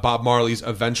Bob Marley's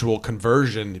eventual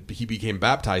conversion, he became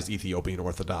baptized Ethiopian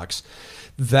Orthodox.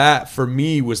 That, for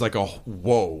me, was like a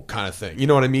whoa kind of thing. You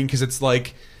know what I mean? Because it's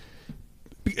like,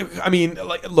 I mean,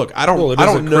 like, look, I don't know. It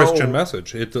is a Christian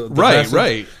message. The message,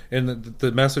 right. And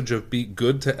the message of be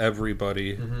good to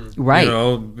everybody. Right.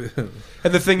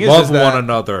 And the thing is, love one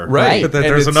another. Right. That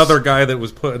there's another guy that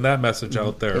was putting that message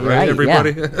out there, right?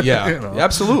 Everybody. Yeah,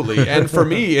 absolutely. And for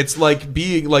me, it's like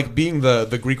being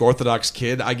the Greek Orthodox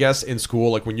kid, I guess, in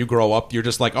school. Like when you grow up, you're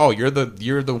just like, oh, you're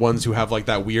the ones who have like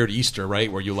that weird Easter,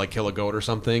 right, where you like kill a goat or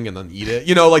something and then eat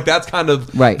it. Like that's kind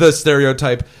of the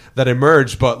stereotype that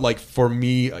emerged. But like for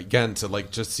me, again, to like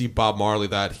just see Bob Marley,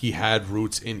 that he had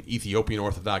roots in Ethiopian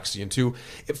Orthodoxy, and too,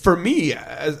 for me,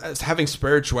 as having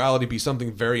spirituality be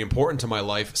something very important to my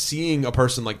life, seeing a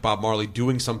person like Bob Marley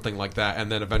doing something like that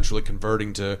and then eventually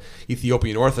converting to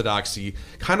Ethiopian Orthodoxy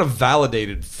kind of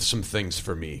validated some things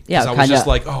for me. Yeah, I was just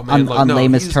like, oh man, on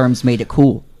lamest terms, made it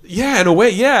cool. Yeah, in a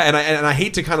way, yeah, and I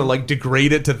hate to kind of like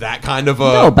degrade it to that kind of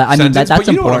a but I mean sentence, that's but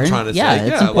you know important. What I'm trying to yeah, say. it's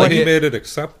Yeah, important. Well, he made it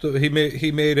acceptable.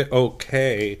 He made it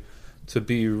okay to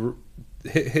be.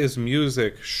 His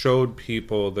music showed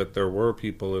people that there were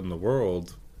people in the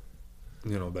world,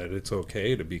 that it's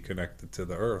okay to be connected to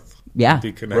the earth. Yeah.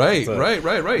 Be connected Right.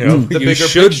 the bigger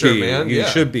should picture, be, man. You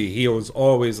should be. He was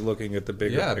always looking at the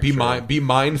bigger picture. Be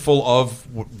mindful of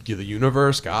the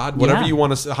universe, God, whatever you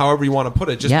want to, however you want to put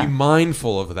it. Just be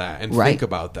mindful of that and think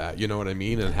about that. You know what I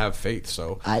mean? And have faith.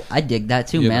 So I dig that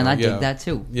too, man. I dig that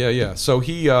too. Yeah. So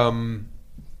he, I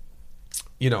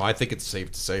think it's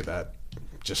safe to say that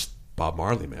just Bob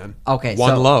Marley, man. Okay,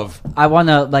 One so love. I want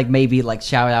to like maybe like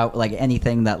shout out like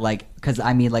anything that like, because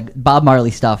I mean like Bob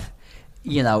Marley stuff,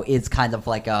 is kind of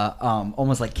like a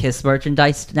almost like Kiss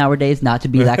merchandise nowadays. Not to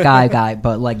be that guy,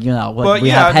 but like we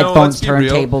have headphones,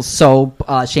 turntables, soap,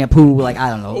 shampoo, like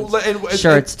I don't know,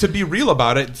 shirts. And to be real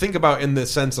about it, think about in the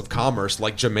sense of commerce,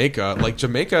 like Jamaica. Like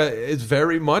Jamaica is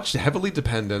very much heavily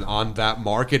dependent on that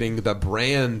marketing, the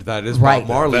brand that is Bob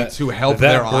Marley to help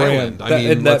their island.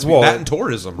 That and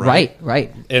tourism, right?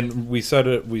 Right. And we said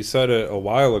it a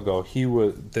while ago. He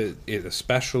was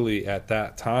especially at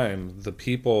that time, the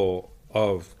people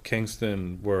of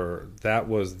Kingston that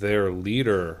was their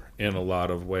leader in a lot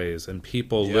of ways, and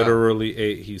people literally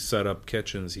ate. He set up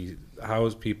kitchens. He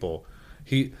housed people.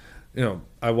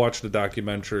 I watched a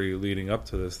documentary leading up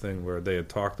to this thing where they had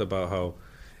talked about how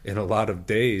in a lot of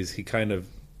days he kind of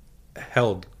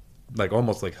held, like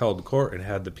almost like held court and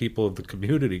had the people of the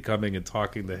community coming and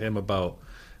talking to him about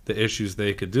the issues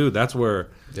they could do. That's where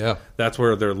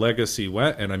their legacy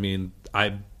went. And I mean,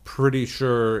 I'm pretty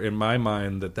sure in my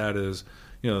mind that is,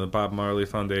 the Bob Marley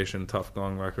Foundation, Tough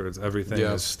Gong Records, everything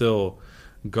is still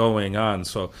going on.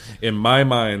 So in my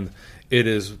mind, it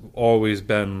has always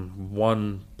been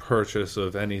one purchase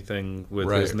of anything with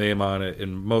his name on it,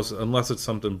 and unless it's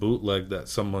something bootleg that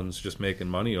someone's just making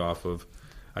money off of.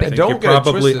 I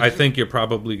think you're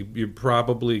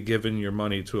probably giving your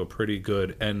money to a pretty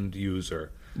good end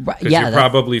user. Because you're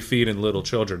probably feeding little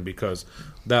children, because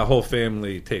that whole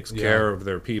family takes care of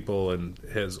their people and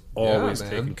has always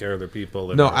taken care of their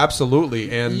people. No,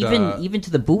 absolutely. And even to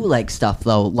the bootleg stuff,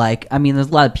 though, like, I mean, there's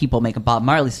a lot of people making Bob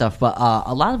Marley stuff, but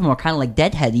a lot of them are kind of like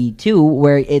Deadheady too,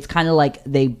 where it's kind of like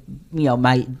they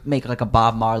might make like a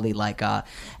Bob Marley like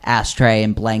ashtray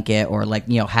and blanket or like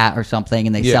hat or something,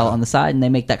 and they sell it on the side, and they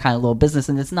make that kind of little business.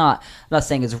 And it's not, I'm not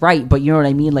saying it's right, but you know what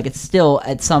I mean, like it's still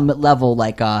at some level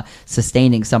like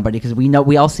sustaining somebody, because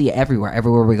we all see it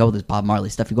everywhere we go. There's Bob Marley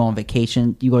stuff. You go on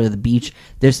vacation, you go to the beach,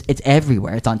 it's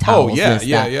everywhere. It's on towels. At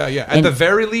the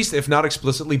very least, if not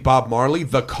explicitly Bob Marley,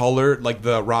 the color, like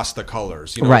the Rasta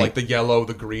colors, like the yellow,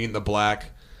 the green, the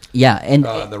black. Yeah, and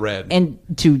the red. And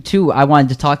too, I wanted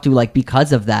to talk to, like,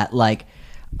 because of that, like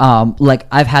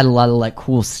I've had a lot of like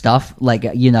cool stuff, like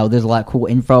there's a lot of cool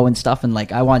info and stuff, and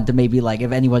like I wanted to maybe, like,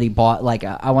 if anybody bought, like,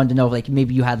 I wanted to know if, like,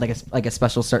 maybe you had like a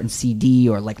special certain CD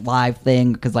or like live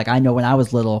thing, because like I know when I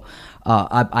was little,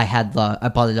 I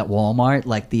bought it at Walmart,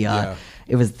 like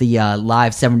it was the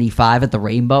Live 75 at the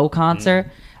Rainbow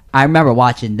concert. I remember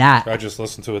watching that. I just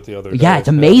listened to it the other day. Yeah, it's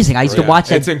amazing. I used to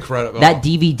watch it. It's incredible. That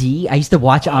DVD, I used to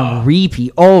watch it on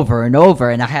repeat over and over.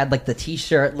 And I had like the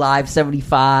T-shirt Live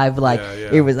 75. Like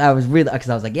I was really, because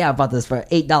I was like, I bought this for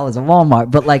 $8 at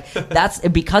Walmart. But like that's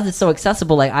because it's so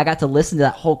accessible. Like I got to listen to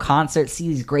that whole concert, see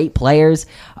these great players,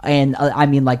 and I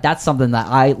mean, like that's something that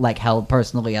I like held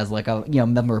personally as like a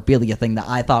memorabilia thing that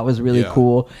I thought was really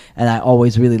cool. And I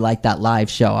always really liked that live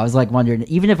show. I was like wondering,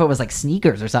 even if it was like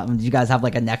sneakers or something, did you guys have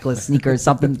like a necklace, sneakers,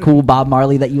 something cool Bob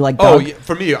Marley that you like dug?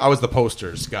 For me, I was the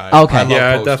posters guy. Okay.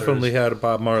 I definitely had a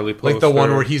Bob Marley poster. Like the one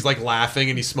where he's like laughing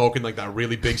and he's smoking like that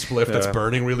really big spliff that's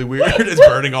burning really weird. It's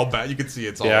burning all bad. You can see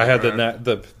it's all I had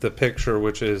the picture,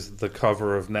 which is the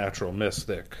cover of Natural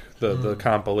Mystic, the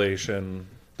compilation,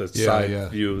 the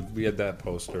side view. We had that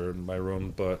poster in my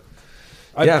room, but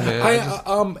I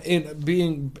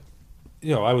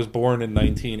was born in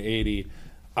 1980.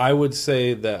 I would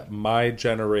say that my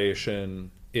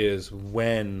generation is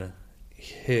when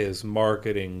his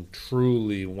marketing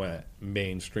truly went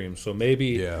mainstream. So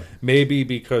maybe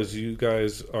because you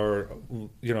guys are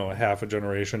half a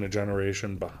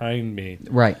generation behind me,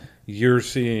 right? You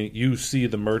see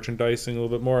the merchandising a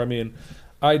little bit more. I mean,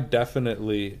 I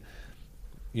definitely,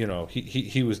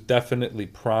 he was definitely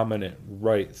prominent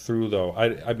right through, though.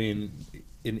 I mean,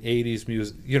 in 80s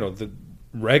music, the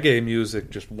reggae music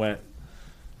just went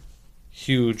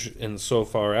huge and so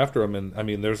far after him. And I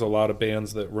mean, there's a lot of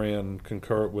bands that ran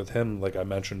concurrent with him, like I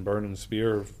mentioned Burning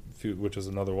Spear, which is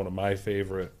another one of my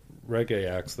favorite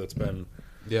reggae acts that's been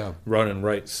running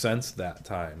right since that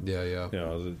time.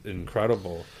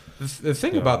 Incredible. The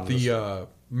thing about the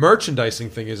merchandising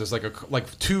thing is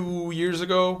like 2 years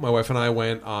ago, my wife and I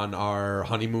went on our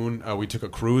honeymoon. We took a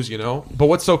cruise, but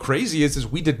what's so crazy is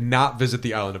we did not visit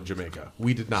the island of Jamaica.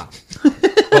 We did not.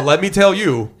 But let me tell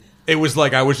you, it was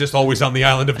like I was just always on the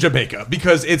island of Jamaica,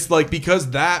 because it's like because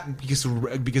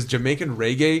Jamaican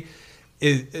reggae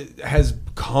has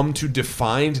come to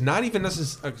define not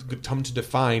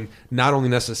only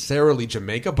necessarily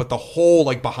Jamaica, but the whole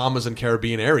like Bahamas and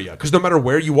Caribbean area. Because no matter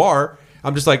where you are,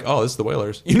 I'm just like, oh, this is the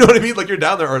Wailers. You know what I mean? Like you're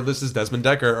down there, or this is Desmond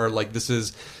Decker, or like this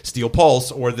is Steel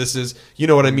Pulse, or this is, you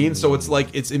know what I mean? So it's like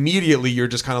it's immediately you're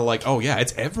just kind of like, oh yeah,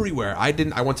 it's everywhere.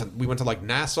 We went to like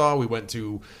Nassau, we went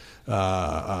to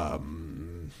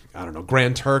I don't know,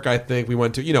 Grand Turk, I think we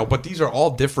went to, but these are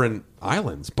all different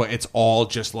islands, but it's all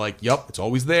just like, it's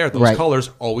always there. Those colors,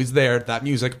 always there. That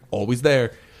music, always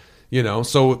there.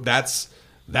 So that's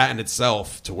that in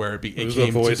itself to where it became...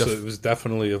 It was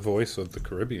definitely a voice of the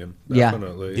Caribbean.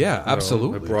 Definitely. Yeah,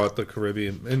 absolutely. It brought the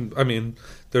Caribbean... And, I mean,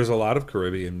 there's a lot of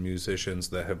Caribbean musicians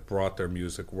that have brought their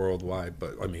music worldwide,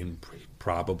 but, I mean,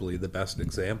 probably the best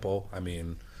example, I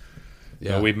mean...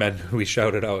 Yeah, we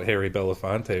shouted out Harry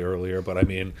Belafonte earlier, but I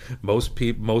mean, most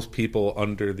people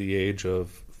under the age of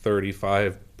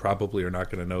 35 probably are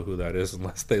not going to know who that is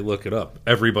unless they look it up.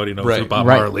 Everybody knows Right. who Bob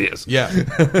Right. Marley is. Yeah,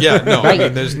 no, Right. I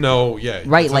mean, there's no,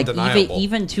 Right, it's like undeniable.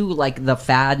 even to like the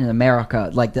fad in America,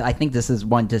 like I think this is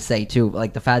one to say too,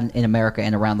 like the fad in America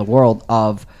and around the world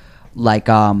of like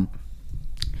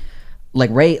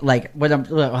Ray, like what I'm,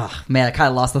 oh, man, I kind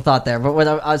of lost the thought there. But what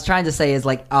I was trying to say is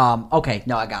like, okay,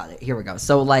 no, I got it. Here we go.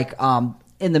 So like,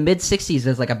 in the mid '60s,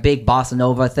 there's like a big bossa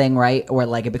nova thing, right, where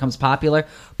like it becomes popular,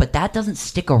 but that doesn't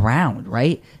stick around,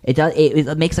 right? It does.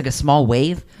 It makes like a small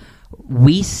wave.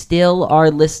 We still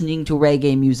are listening to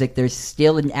reggae music. There's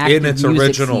still an active In its music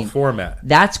original scene. format.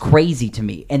 That's crazy to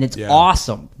me, and it's Yeah.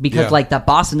 awesome because Yeah. like that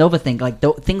bossa nova thing, like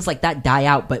things like that die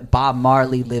out, but Bob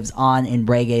Marley lives on, and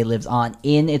reggae lives on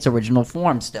in its original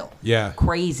form still. Yeah.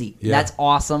 Crazy. Yeah. That's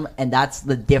awesome, and that's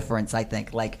the difference I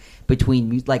think. Like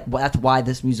between like that's why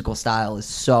this musical style is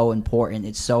so important.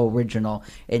 It's so original,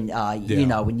 and you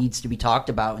know it needs to be talked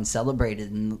about and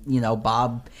celebrated. And you know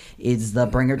Bob is the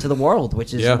bringer to the world,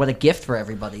 which is Yeah. what a gift for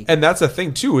everybody. And that's the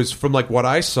thing too, is from like what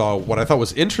I saw, what I thought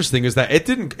was interesting is that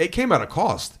it came at a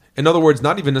cost. In other words,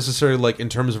 not even necessarily like in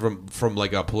terms of from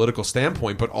like a political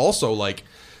standpoint, but also like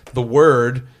the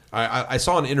word. I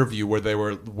saw an interview where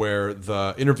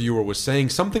the interviewer was saying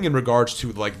something in regards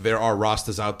to like there are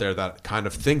Rastas out there that kind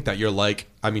of think that you're like,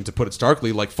 I mean, to put it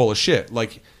starkly, like full of shit.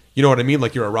 Like, you know what I mean?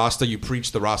 Like you're a Rasta, you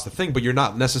preach the Rasta thing, but you're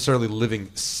not necessarily living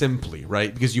simply,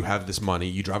 right? Because you have this money,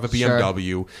 you drive a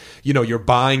BMW, you know, you're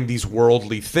buying these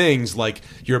worldly things, like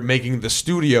you're making the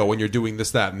studio and you're doing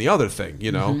this, that, and the other thing,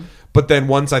 you know? Mm-hmm. But then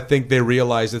once I think they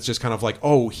realize it's just kind of like,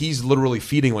 oh, he's literally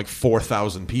feeding like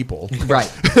 4,000 people. Right.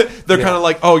 They're kind of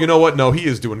like, oh, you know what? No, he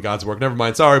is doing God's work. Never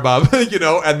mind. Sorry, Bob. You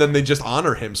know, and then they just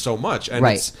honor him so much. And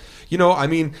Right. it's, you know, I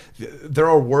mean, there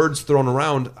are words thrown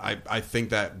around. I think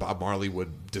that Bob Marley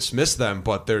would dismiss them,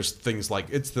 but there's things like,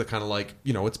 it's the kind of like,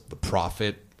 you know, it's the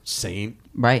prophet, saint.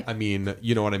 Right. I mean,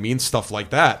 you know what I mean? Stuff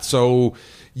like that. So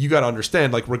you got to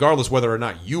understand, like, regardless whether or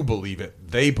not you believe it,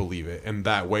 they believe it in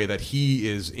that way, that he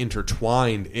is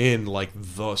intertwined in, like,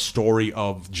 the story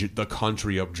of the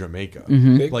country of Jamaica.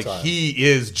 Big Like, time. he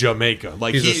is Jamaica.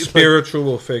 Like, He's a like,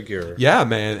 spiritual figure. yeah,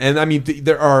 man. And I mean,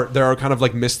 there are kind of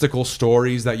like mystical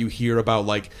stories that you hear about,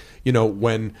 like, you know,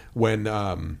 when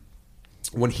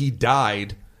he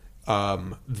died,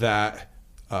 that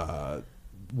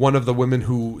one of the women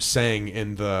who sang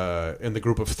in the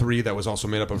group of three that was also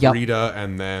made up of Yep. Rita,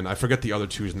 and then I forget the other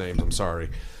two's names. I'm sorry,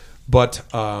 but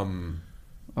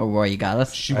Oh, Roy, you got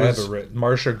us. she I have was it written.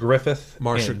 Marsha Griffith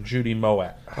Marsha- and Judy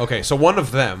Moat. okay. So one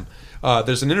of them,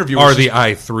 there's an interview. Are where the she's-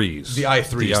 I3s. The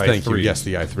I3s, The thank you. I3s. Yes,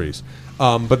 the I3s.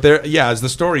 But there, yeah, as the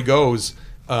story goes,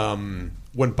 when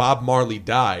Bob Marley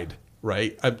died,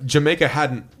 right, Jamaica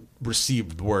hadn't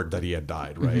received word that he had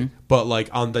died, right? But like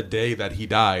on the day that he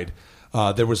died,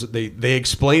 there was they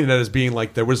explained it as being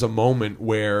like there was a moment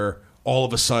where all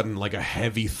of a sudden like a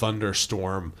heavy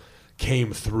thunderstorm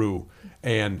came through,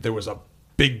 and there was a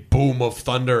big boom of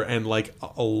thunder and like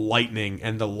a lightning,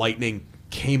 and the lightning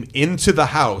came into the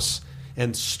house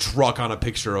and struck on a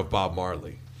picture of Bob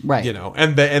Marley. Right. You know,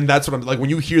 and that's what I'm like when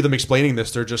you hear them explaining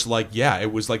this, they're just like, yeah,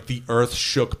 it was like the earth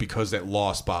shook because it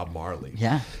lost Bob Marley.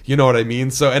 Yeah. You know what I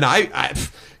mean? So, and I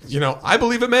you know, I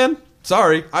believe it, man.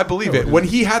 Sorry, I believe it. When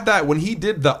he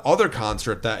did the other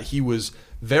concert that he was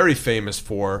very famous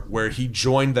for, where he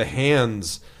joined the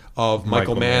hands of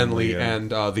Michael Manley yeah. and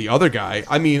the other guy.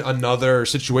 I mean, another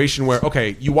situation where,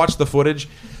 okay, you watch the footage.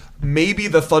 Maybe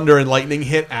the thunder and lightning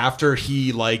hit after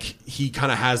he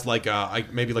kind of has like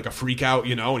maybe like a freak out,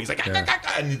 you know, and he's like,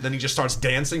 and then he just starts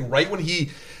dancing right when he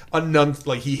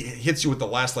he hits you with the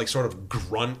last like sort of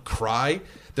grunt cry.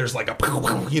 There's like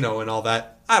a, you know, and all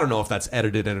that. I don't know if that's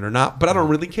edited in it or not, but I don't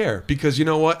really care because you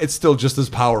know what? It's still just as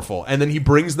powerful. And then he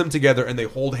brings them together and they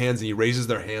hold hands and he raises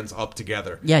their hands up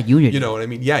together. Yeah, unity. You know what I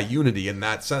mean? Yeah, unity in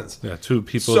that sense. Yeah, two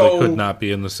people So- that could not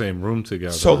be in the same room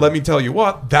together. So let me tell you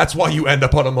what, that's why you end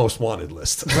up on a most wanted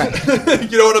list. Right.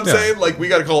 You know what I'm saying? Like we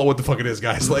got to call it what the fuck it is,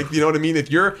 guys. Like, you know what I mean? If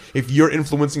you're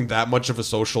influencing that much of a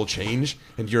social change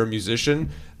and you're a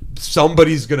musician,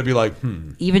 somebody's going to be like,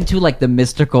 Even to like the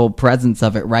mystical presence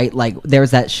of it, right? Like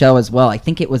there's that show as well. I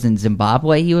think it was in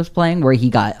Zimbabwe he was playing where he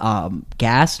got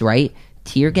gassed, right?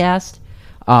 Tear gassed.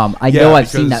 I Yeah, know I've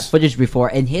seen that because- footage before,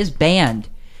 and his band,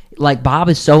 like Bob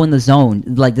is so in the zone.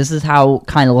 Like this is how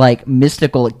kind of like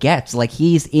mystical it gets. Like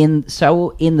he's in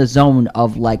the zone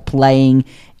of like playing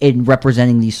and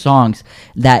representing these songs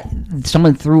that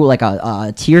someone threw like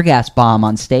a tear gas bomb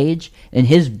on stage, and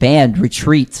his band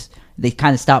retreats. They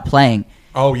kind of stop playing,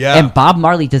 Oh, yeah. And Bob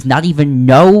Marley does not even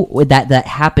know that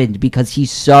happened because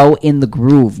he's so in the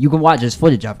groove. You can watch his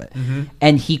footage of it. Mm-hmm.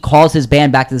 And he calls his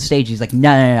band back to the stage. He's like,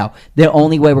 no. The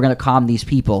only way we're going to calm these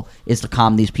people is to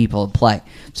calm these people and play.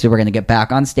 So we're going to get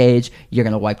back on stage. You're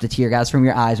going to wipe the tear gas from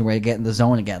your eyes and we're going to get in the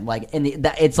zone again. Like, and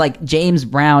it's like James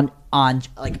Brown on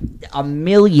like a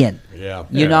million. Yeah.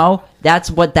 You know? That's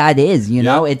what that is, you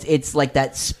know? Yeah. It's like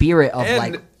that spirit of And,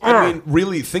 like... I mean,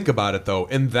 really think about it, though.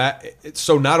 In that,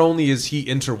 so not only is he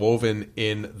interwoven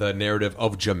in the narrative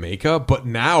of Jamaica, but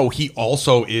now he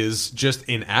also is just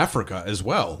in Africa as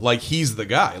well. Like, he's the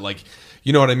guy. Like,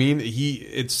 you know what I mean?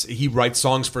 He writes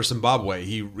songs for Zimbabwe.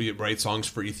 He writes songs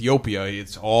for Ethiopia.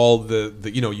 It's all the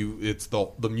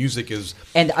music is.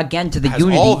 And again, to the has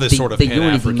unity, all this sort of the unity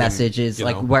Pan-African, message is you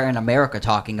like know. we're in America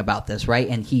talking about this, right?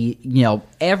 And he,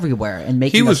 everywhere and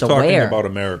making He was us talking aware. about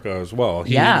America as well.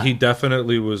 Yeah. He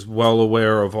definitely was well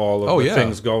aware of all of the yeah.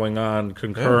 things going on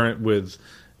concurrent with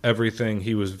everything.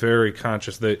 He was very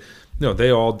conscious that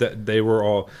they were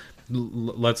all.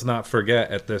 Let's not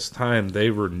forget, at this time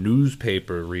they were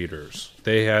newspaper readers.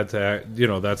 They had to,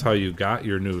 that's how you got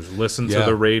your news. Listen to Yeah.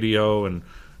 the radio and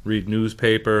read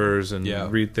newspapers and Yeah.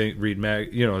 read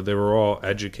mag. They were all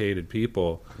educated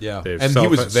people. Yeah. They're And he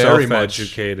was very much-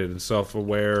 self-educated and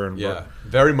self-aware and Yeah,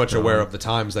 very much aware of the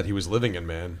times that he was living in,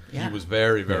 man. Yeah. He was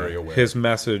very, very aware. His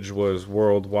message was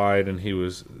worldwide, and he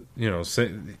was,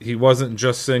 he wasn't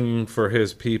just singing for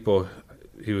his people.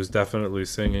 He was definitely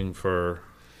singing for,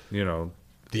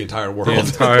 the entire world. the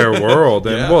entire world.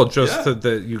 And Yeah,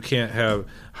 that you can't have.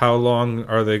 How long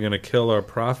are they going to kill our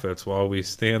prophets while we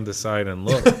stand aside and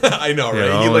look? I know,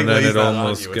 right? He And like then lays it that on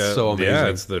almost you. gets It's so amazing. yeah,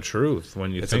 it's the truth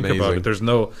when you It's think about amazing.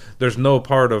 it. There's no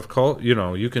part of cult.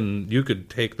 You could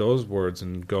take those words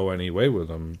and go any way with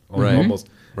them. Right. Almost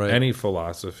Right. any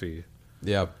philosophy.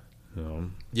 Yeah. You know.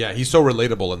 Yeah, he's so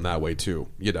relatable in that way too.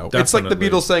 It's like the Definitely.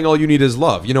 Beatles saying "All you need is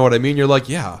love." You know what I mean? You're like,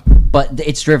 yeah, but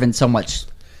it's driven so much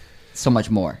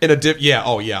more. in a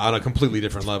on a completely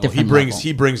different level. Different he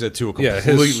level. brings it to a Yeah,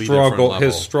 completely his different struggle. level.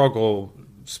 His struggle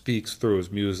speaks through his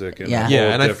music. In Yeah. a Yeah,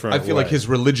 whole and I different feel like way. his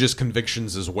religious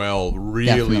convictions as well. Really,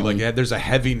 Definitely. there's a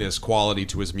heaviness quality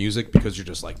to his music because you're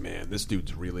just like, man, this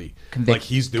dude's really Convic-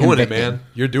 he's doing it, convicted. man.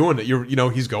 You're doing it.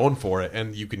 He's going for it,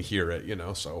 and you can hear it.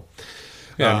 So.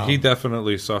 Yeah, and he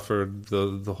definitely suffered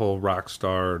the whole rock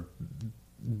star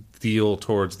deal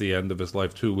towards the end of his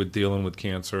life too, with dealing with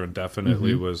cancer, and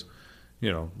definitely was,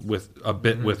 with a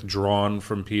bit withdrawn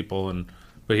from people,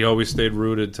 but he always stayed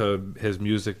rooted to his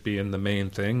music being the main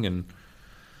thing, and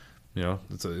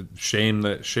it's a shame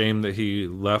that he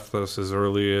left us as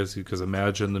early as because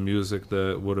imagine the music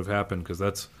that would have happened, because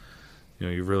that's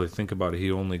you really think about it, he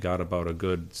only got about a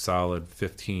good solid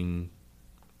 13,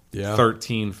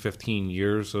 15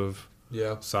 years of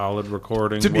solid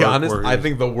recording. To be work honest, where I he-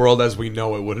 think the world as we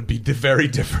know it would be very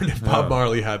different if Bob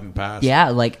Marley hadn't passed.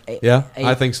 Yeah,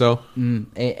 I think so. and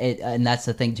that's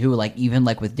the thing too. Like even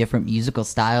like with different musical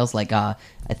styles, like I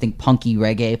think Punky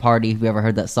Reggae Party. Have you ever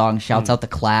heard that song? Shouts out the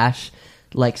Clash.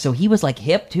 Like so, he was like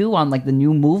hip too on like the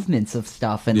new movements of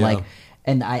stuff, and Yeah. like.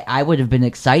 And I would have been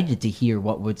excited to hear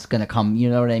what was going to come.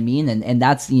 You know what I mean? And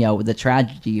that's the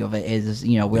tragedy of it is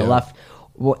we're left.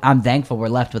 I'm thankful we're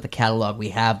left with the catalog we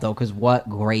have though, because what a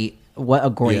great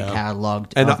catalog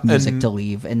of music to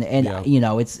leave. And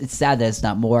it's sad that it's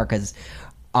not more, because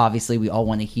obviously we all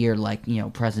want to hear like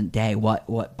present day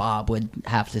what Bob would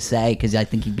have to say, because I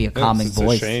think he'd be a calming it's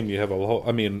voice. a shame you have a whole.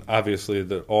 I mean, obviously,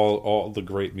 all the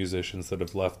great musicians that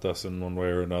have left us in one way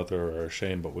or another are a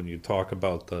shame. But when you talk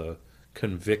about the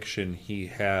conviction he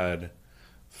had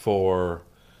for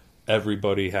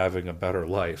everybody having a better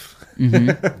life,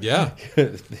 Yeah.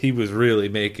 he was really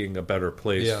making a better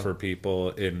place Yeah. for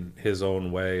people in his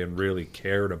own way, and really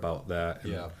cared about that.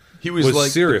 And Yeah. He was, was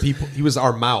like serious. the people. He was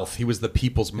our mouth. He was the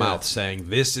people's mouth, saying,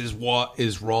 "This is what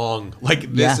is wrong. Like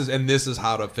this Yeah. is, and this is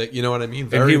how to fix." You know what I mean?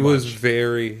 And he much. was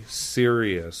very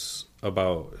serious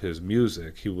about his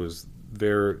music. He was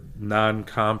very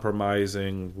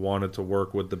non-compromising, wanted to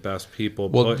work with the best people.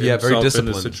 Well, put yeah, very himself in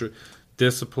a disciplined.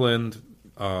 disciplined,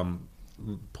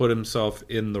 put himself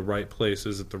in the right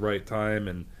places at the right time,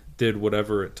 and did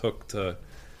whatever it took to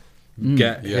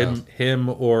get him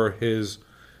or his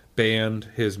band,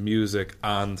 his music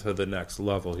onto the next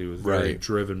level. He was very Right.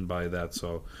 driven by that.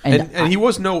 So And he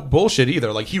was no bullshit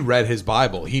either. Like he read his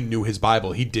Bible. He knew his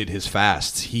Bible. He did his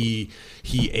fasts. He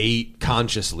ate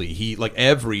consciously. He like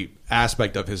every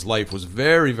aspect of his life was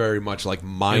very, very much like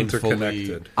mindfully.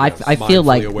 Interconnected. I feel mindfully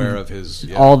like aware of his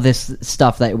all this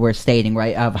stuff that we're stating,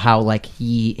 right, of how like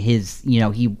he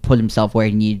put himself where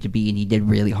he needed to be, and he did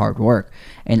really hard work,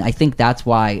 and I think that's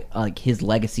why like his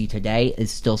legacy today is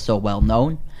still so well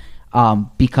known.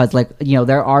 because like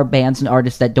there are bands and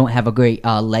artists that don't have a great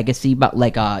legacy, but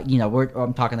like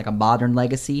I'm talking like a modern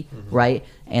legacy, right?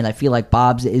 And I feel like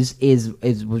Bob's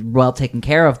is well taken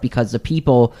care of because the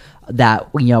people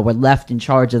that were left in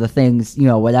charge of the things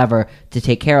whatever to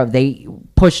take care of, they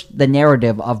push the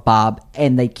narrative of Bob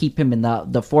and they keep him in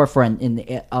the forefront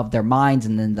of their minds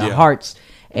and in their hearts,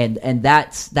 and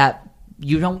that's that.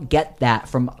 You don't get that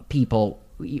from people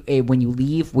when you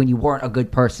leave, when you weren't a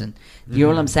good person. You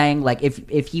know what I'm saying? Like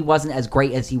if he wasn't as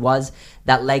great as he was,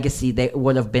 that legacy they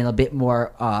would have been a bit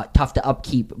more tough to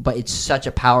upkeep. But it's such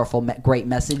a powerful, great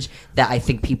message that I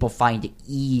think people find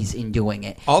ease in doing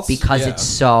it because it's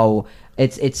so.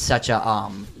 It's such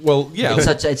a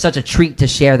it's such a treat to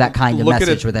share that kind of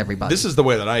message with everybody. This is the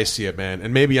way that I see it, man.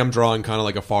 And maybe I'm drawing kind of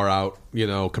like a far out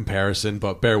comparison,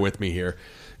 but bear with me here.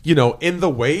 In the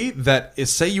way that,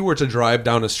 say you were to drive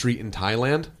down a street in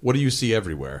Thailand, what do you see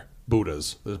everywhere?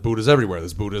 Buddhas. There's Buddhas everywhere.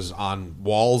 There's Buddhas on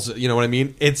walls. You know what I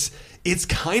mean? It's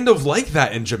kind of like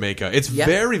that in Jamaica. It's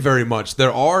very, very much.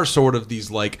 There are sort of these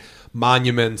like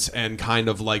monuments and kind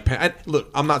of like...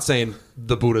 Look, I'm not saying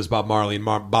the Buddha's Bob Marley and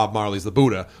Bob Marley's the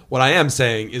Buddha. What I am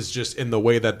saying is just in the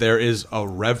way that there is a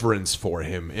reverence for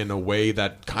him in a way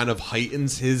that kind of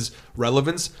heightens his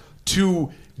relevance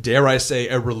to... dare I say,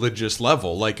 a religious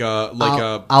level, like a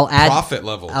prophet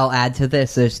level. I'll add to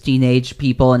this. There's teenage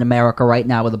people in America right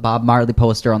now with a Bob Marley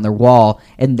poster on their wall,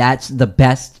 and that's the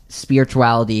best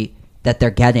spirituality that they're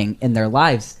getting in their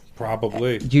lives.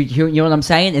 Probably. You know what I'm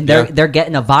saying? And they're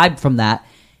getting a vibe from that.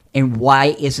 And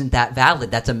why isn't that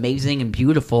valid? That's amazing and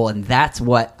beautiful, and that's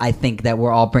what I think that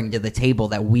we're all bringing to the table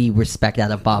that we respect out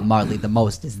of Bob Marley the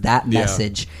most is that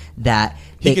message that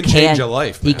he can change a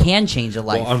life. Man. He can change a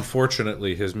life. Well,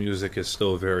 unfortunately, his music is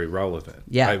still very relevant.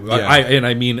 Yeah.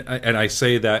 I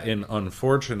say that in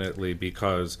unfortunately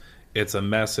because it's a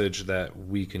message that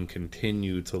we can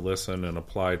continue to listen and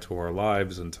apply to our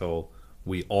lives until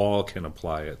we all can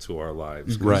apply it to our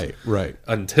lives. Right.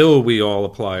 Until we all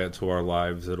apply it to our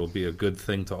lives, it'll be a good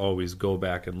thing to always go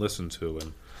back and listen to.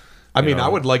 And I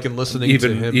would liken listening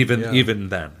to him. Even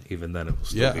then, it will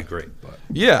still be great. But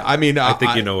I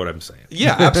think you know what I'm saying.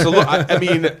 Yeah,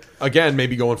 absolutely. Again,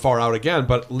 maybe going far out again,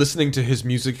 but listening to his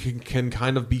music can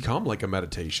kind of become like a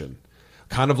meditation.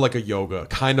 Kind of like a yoga,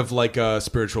 kind of like a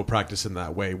spiritual practice in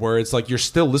that way, where it's like you're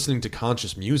still listening to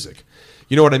conscious music.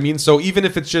 You know what I mean? So even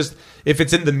if it's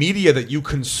in the media that you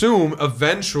consume,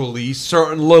 eventually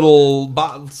certain little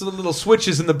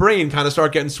switches in the brain kind of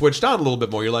start getting switched on a little bit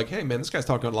more. You're like, hey man, this guy's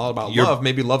talking a lot about love.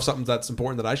 Maybe love something that's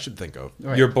important that I should think of.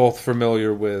 Right. You're both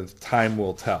familiar with "Time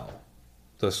Will Tell,"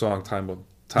 the song "Time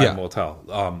Will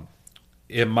Tell."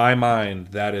 In my mind,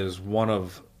 that is one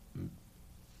of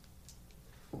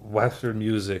Western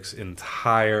music's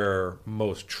entire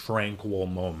most tranquil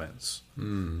moments.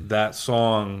 That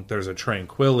song, there's a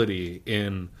tranquility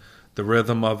in the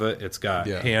rhythm of it. It's got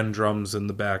hand drums in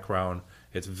the background.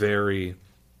 It's very,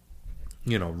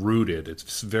 rooted.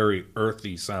 It's very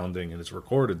earthy sounding, and it's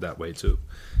recorded that way too.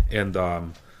 And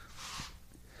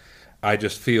I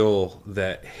just feel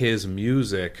that his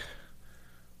music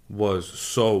was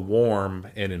so warm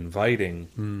and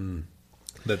inviting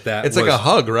it's like a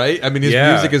hug, right? I mean, his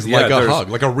music is like a hug,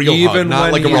 like a real hug,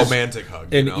 not like a romantic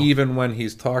hug. And even when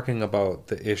he's talking about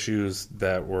the issues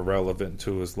that were relevant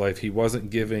to his life, he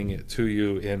wasn't giving it to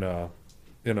you in a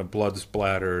blood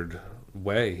splattered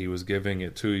way. He was giving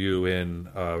it to you in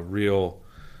a real,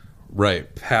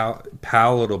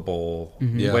 palatable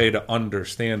way to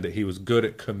understand that he was good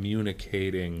at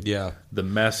communicating the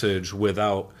message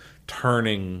without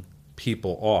turning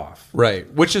people off, right?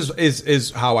 Which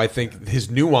is how I think his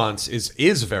nuance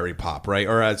is very pop, right?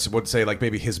 Or I would say like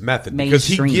maybe his method, because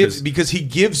he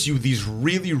gives you these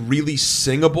really, really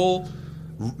singable,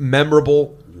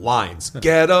 memorable lines.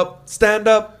 Get up, stand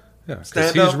up. Yeah,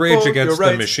 because he's Rage Against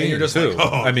the Machine too.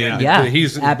 Like, I mean,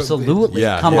 he's absolutely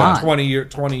come on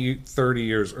 20, 30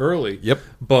 years early. Yep.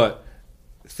 But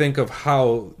think of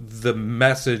how the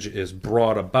message is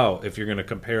brought about. If you're going to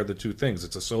compare the two things,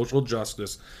 it's a social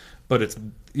justice. But it's,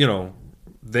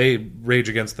 they Rage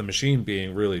Against the Machine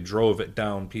being really drove it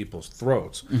down people's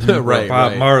throats. Right.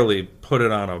 Bob Marley put it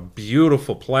on a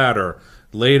beautiful platter,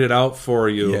 laid it out for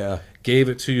you, gave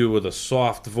it to you with a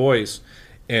soft voice,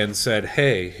 and said,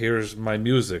 hey, here's my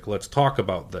music. Let's talk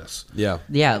about this. Yeah.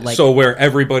 Yeah. So where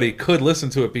everybody could listen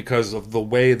to it because of the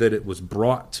way that it was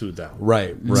brought to them. Right.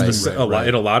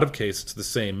 In a lot of cases, it's the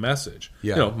same message.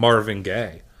 Yeah. Marvin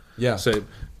Gaye. Yeah. So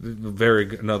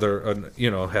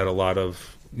had a lot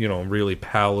of really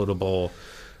palatable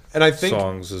And I think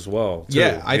songs as well. Too,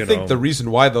 yeah, I think the reason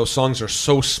why those songs are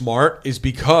so smart is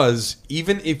because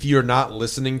even if you're not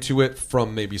listening to it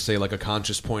from maybe say like a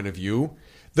conscious point of view,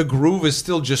 the groove is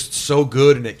still just so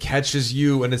good and it catches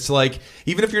you, and it's like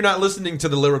even if you're not listening to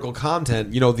the lyrical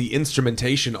content, the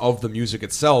instrumentation of the music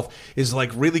itself is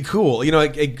like really cool.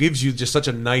 It gives you just such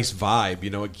a nice vibe.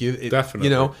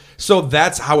 Definitely. So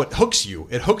that's how it hooks you.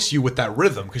 It hooks you with that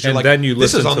rhythm because you're And like, then you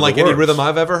this is listen to unlike the any words. rhythm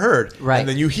I've ever heard. Right. And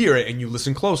then you hear it and you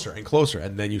listen closer and closer,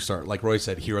 and then you start, like Roy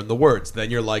said, hearing the words.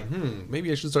 Then you're like, maybe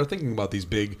I should start thinking about these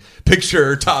big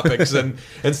picture topics and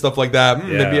stuff like that.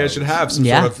 Maybe I should have some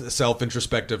sort of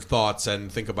self-introspective thoughts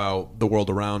and think about the world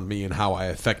around me and how I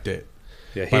affect it.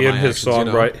 Yeah, by he and my his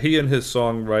actions, he and his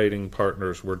songwriting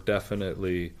partners were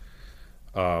definitely,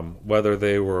 whether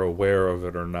they were aware of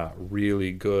it or not,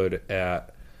 really good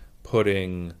at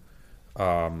putting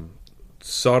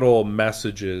subtle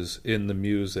messages in the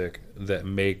music that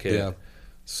make it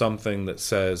something that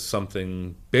says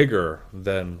something bigger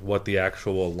than what the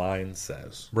actual line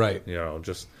says. Right.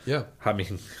 I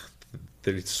mean,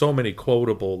 there's so many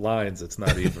quotable lines, it's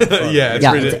not even funny.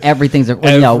 Everything's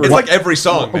it's like every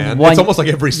song, man. It's almost like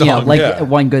every song.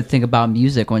 One good thing about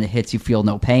music, when it hits, you feel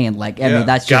no pain. I mean,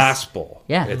 that's just gospel.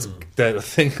 Yeah, it's that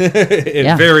thing.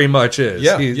 It very much is.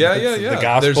 Yeah. The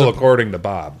gospel according to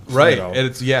Bob, right? And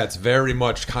it's very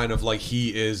much kind of like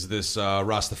he is this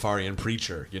Rastafarian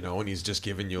preacher, and he's just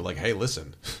giving you like, hey,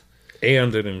 listen.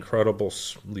 And an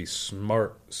incredibly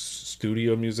smart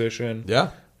studio musician. Yeah.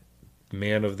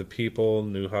 Man of the people,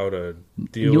 knew how to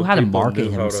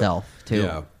market himself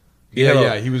too.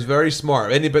 Yeah, he was very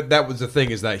smart. But that was the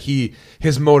thing, is that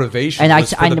his motivation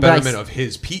was for the betterment of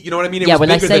his people. You know what I mean? It was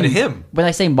bigger than him. When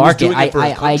I say market,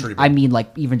 I mean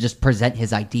like even just present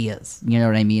his ideas. You know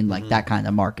what I mean? Like that kind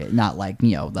of market, not like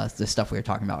the stuff we were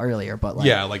talking about earlier. But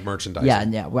like like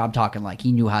merchandising. Yeah. Well, I'm talking like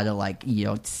he knew how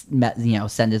to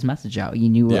send his message out. He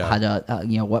knew how to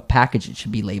what package it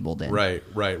should be labeled in. Right.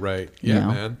 Yeah,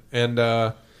 man.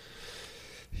 And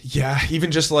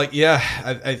even just like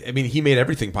I mean, he made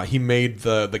everything. He made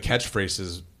the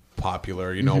catchphrases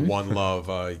popular. One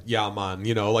love, yeah, man.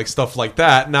 Like stuff like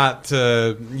that. Not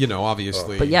to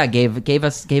obviously, but gave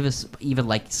us even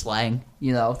like slang.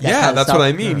 That's what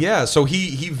I mean. Yeah, so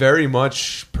he very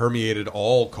much permeated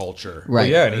all culture.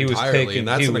 Right. And he was taking. And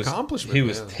that's an accomplishment. He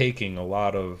was taking a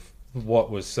lot of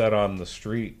what was said on the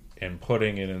street and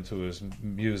putting it into his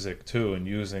music too, and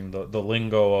using the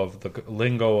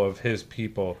lingo of his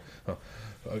people.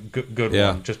 Good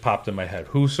one just popped in my head.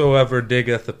 Whosoever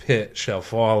diggeth a pit shall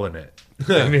fall in it.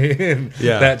 I mean,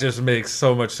 that just makes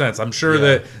so much sense. I'm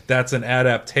sure that's an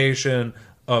adaptation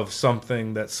of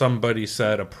something that somebody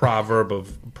said, a proverb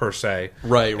of per se.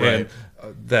 Right. And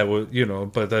that was,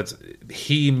 but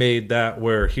he made that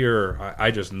where here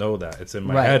I just know that it's in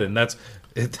my head, and that's.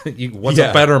 What's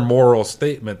a better moral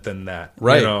statement than that?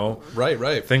 Right.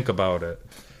 Right. Think about it.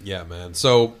 Yeah, man.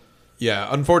 So,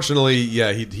 unfortunately,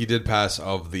 he did pass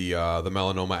of the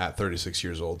melanoma at 36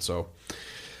 years old. So,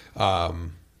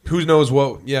 who knows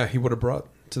what he would have brought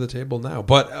to the table now.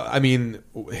 But, I mean,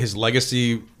 his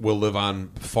legacy will live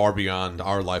on far beyond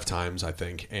our lifetimes, I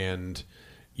think. And,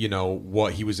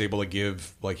 what he was able to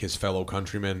give, like, his fellow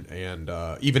countrymen and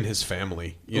even his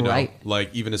family, like,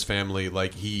 even his family,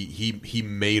 like, he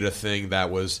made a thing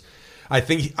that was,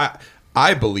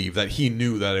 I believe that he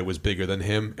knew that it was bigger than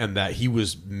him, and that he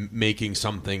was making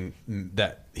something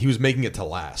that he was making it to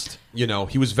last.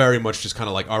 He was very much just kind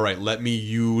of like, all right, let me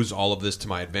use all of this to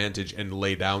my advantage and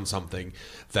lay down something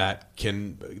that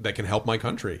can help my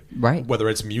country. Right. Whether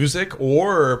it's music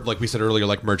or, like we said earlier,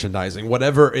 like merchandising,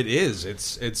 whatever it is,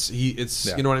 it's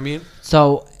you know what I mean?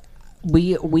 So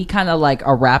we kind of like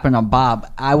are wrapping on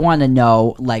Bob. I want to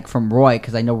know, like, from Roy,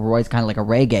 because I know Roy's kind of like a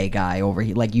reggae guy over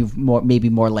here. Like, you've maybe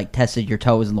more like tested your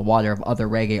toes in the water of other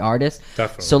reggae artists.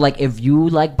 Definitely. So, like, if you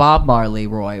like Bob Marley,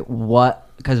 Roy, what?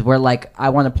 Because we're like, I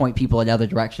want to point people in other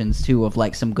directions too, of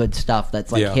like some good stuff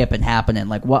that's like hip and happening.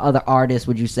 Like, what other artists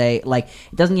would you say? Like,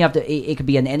 it doesn't have to. It could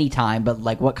be in any time, but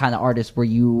like, what kind of artists were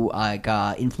you like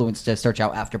influenced to search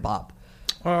out after Bob?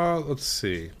 Let's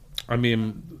see. I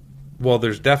mean, well,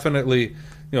 there's definitely,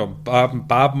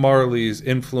 Bob Marley's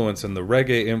influence and the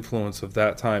reggae influence of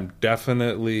that time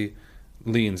definitely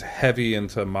leans heavy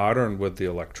into modern with the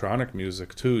electronic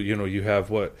music too. You have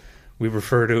what we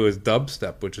refer to as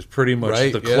dubstep, which is pretty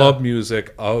much the club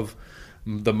music of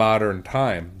the modern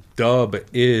time. Dub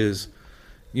is,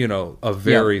 a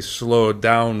very slowed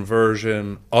down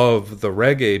version of the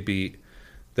reggae beat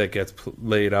that gets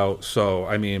laid out. So,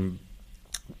 I mean,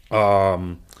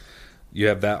 you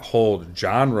have that whole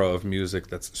genre of music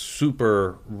that's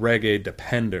super reggae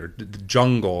dependent,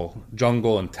 jungle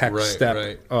and tech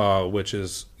step, which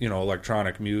is, you know,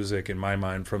 electronic music in my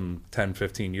mind from 10,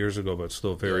 15 years ago, but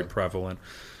still very prevalent.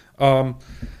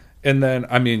 And then,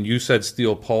 I mean, you said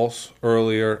Steel Pulse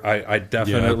earlier. I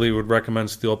definitely would recommend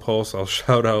Steel Pulse. I'll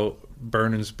shout out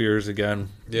Burning Spears again.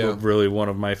 Yeah. Really one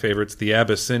of my favorites. The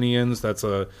Abyssinians, that's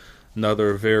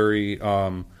another very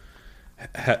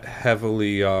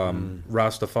heavily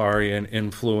Rastafarian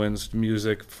influenced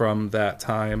music from that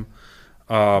time.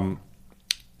 I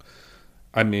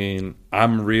mean,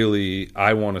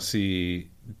 I want to see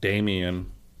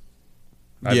Damien.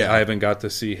 I haven't got to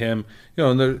see him.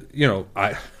 You know,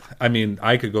 I mean,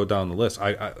 I could go down the list.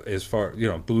 I as far, you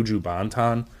know, Buju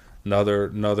Banton,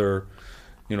 another,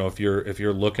 you know, if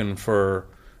you're looking for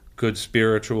good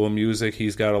spiritual music,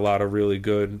 he's got a lot of really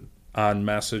good on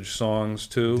message songs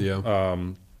too. Yeah.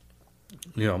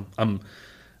 You know,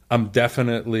 I'm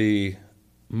definitely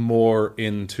more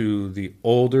into the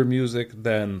older music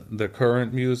than the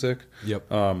current music. Yep.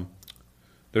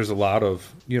 There's a lot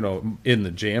of, you know, in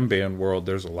the jam band world,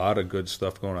 there's a lot of good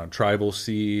stuff going on. Tribal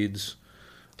Seeds.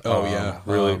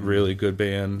 Really good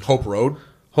band. Hope Road.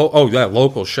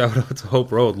 Local shout out to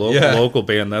Hope Road, local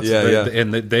band. That's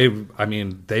and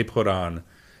they put on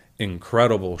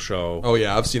incredible show. Oh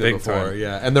yeah, I've seen it before. Time.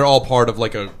 Yeah, and they're all part of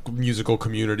like a musical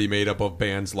community made up of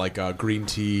bands like Green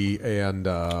Tea and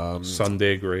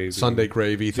Sunday Gravy.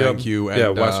 Thank you.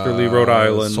 And, Westerly, Rhode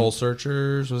Island. Soul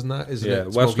Searchers, wasn't that? Isn't it?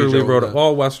 Westerly,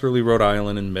 Rhode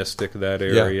Island and Mystic, that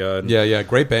area. Yeah.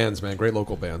 Great bands, man. Great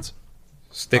local bands.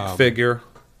 Stick Figure.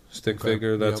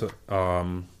 That's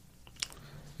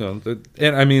you know,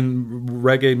 and I mean,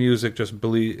 reggae music just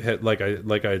like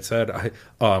I had said.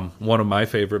 One of my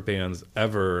favorite bands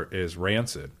ever is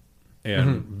Rancid,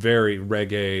 and very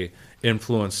reggae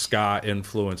influenced, ska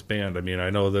influenced band. I mean,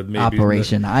 I know that maybe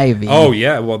Operation Ivy. Oh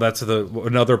yeah, well that's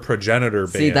another progenitor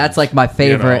band. See, that's like my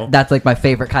favorite. You know? That's like my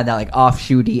favorate kind of like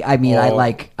offshooty. I mean, I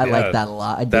like that a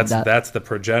lot. That's the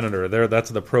progenitor there. That's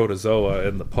the protozoa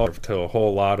and the punk to a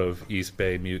whole lot of East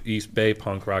Bay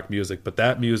punk rock music. But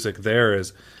that music there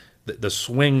is the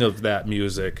swing of that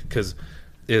music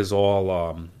is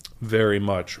all very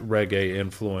much reggae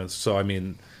influenced. So I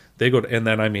mean, they go to, and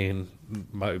then I mean,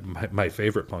 my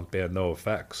favorite punk band, No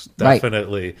Effects,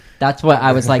 definitely. Right. That's what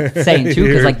I was like saying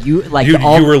too, because you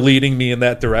were leading me in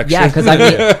that direction. Yeah, because I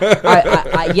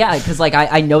mean, because like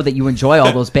I know that you enjoy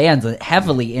all those bands that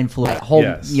heavily influence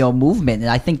the whole movement,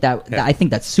 and I think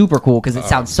that's super cool because it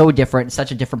sounds so different,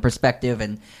 such a different perspective,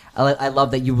 and I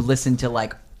love that you listen to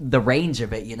like the range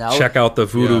of it, you know. Check out the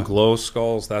Voodoo Glow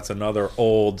Skulls. That's another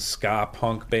old ska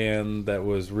punk band that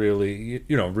was really,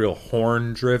 you know, real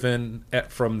horn driven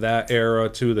from that era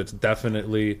too. That's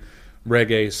definitely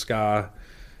reggae ska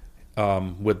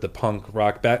with the punk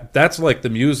rock. That's like the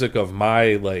music of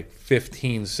my like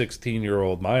 15,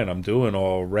 16-year-old mind. I'm doing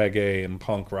all reggae and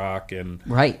punk rock and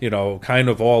you know, kind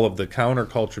of all of the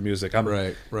counterculture music. I'm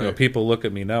right. You know, people look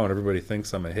at me now and everybody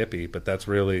thinks I'm a hippie, but that's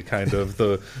really kind of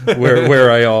the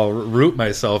where I all root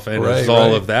myself in is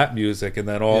all of that music, and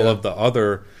then all of the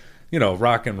other, you know,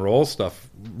 rock and roll stuff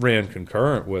ran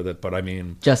concurrent with it. But I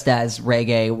mean, just as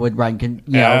reggae would run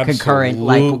concurrent,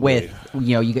 like with,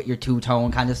 you know, you get your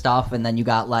two-tone kind of stuff, and then you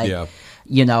got like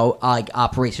you know, like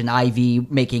Operation Ivy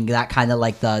making that kind of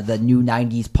like the new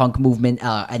 90s punk movement,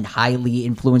 and highly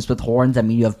influenced with horns. I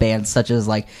mean, you have bands such as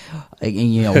like,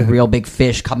 you know, Real Big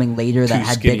Fish coming later that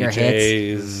had bigger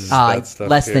hits.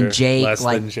 Less Than Jake,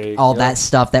 all that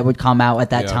stuff that would come out at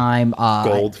that time.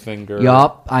 Goldfinger.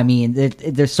 Yup. I mean,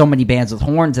 there's so many bands with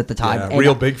horns at the time. Yeah.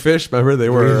 Real Big Fish, remember they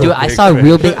were. Dude, I saw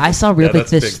Real Big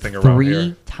Fish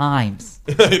 3 times.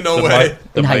 No way.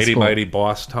 The Mighty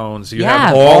Boss Tones. You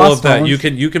have all of that.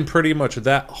 You can pretty much,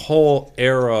 that whole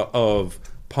era of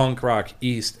punk rock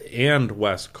East and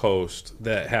West Coast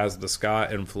that has the ska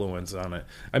influence on it.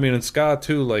 I mean, in ska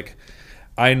too, like,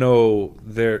 I know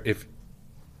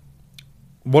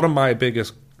one of my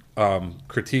biggest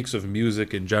critiques of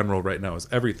music in general right now is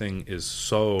everything is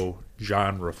so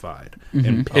genreified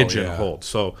and pigeonholed.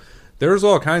 So there's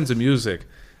all kinds of music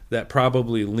that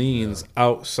probably leans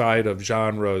outside of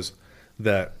genres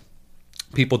that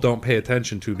people don't pay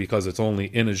attention to because it's only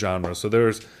in a genre. So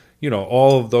there's, you know,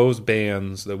 all of those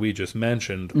bands that we just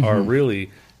mentioned are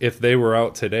really, if they were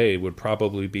out today, would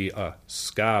probably be a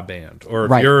ska band. Or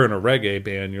if you're in a reggae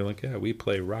band, you're like, yeah, we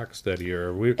play Rocksteady,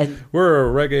 or we're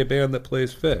a reggae band that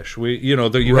plays Fish. You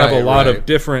have a lot of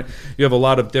different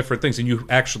things, and you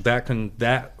actually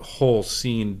that whole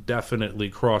scene definitely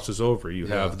crosses over. You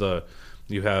have the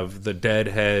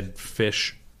Deadhead,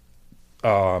 Fish,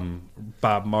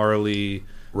 Bob Marley,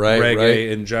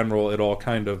 reggae in general. It all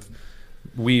kind of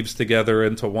weaves together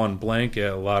into one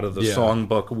blanket. A lot of the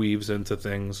songbook weaves into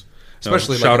things.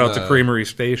 Especially shout like out to Creamery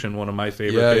Station, one of my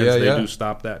favorite bands. They do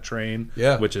Stop That Train,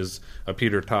 which is a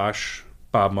Peter Tosh,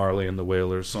 Bob Marley and the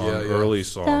Wailers song, early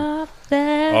song. Stop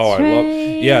that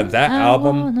train, I love that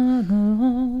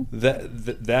album.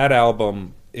 That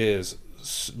album is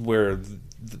where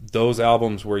those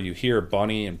albums where you hear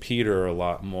Bunny and Peter a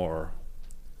lot more.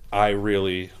 I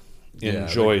really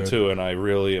enjoy too, and I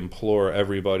really implore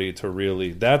everybody to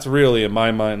really. That's really, in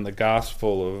my mind, the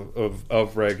gospel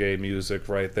of reggae music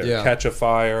right there. Yeah. Catch a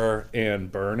Fire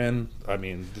and Burnin'. I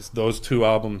mean, those two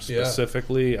albums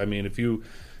specifically. I mean, if you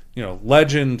know,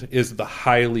 Legend is the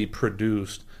highly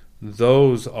produced.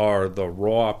 Those are the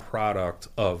raw product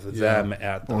of them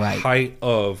at the height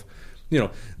of. You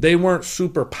know, they weren't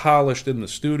super polished in the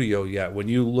studio yet. When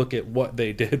you look at what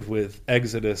they did with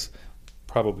Exodus,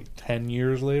 probably 10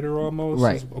 years later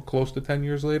almost, close to 10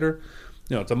 years later,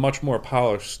 you know, it's a much more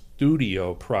polished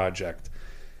studio project.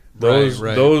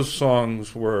 Those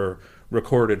songs were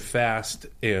recorded fast,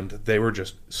 and they were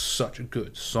just such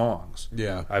good songs.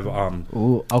 Yeah. I've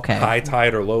okay. High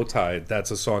Tide or Low Tide,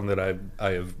 that's a song that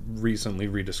I have recently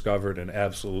rediscovered and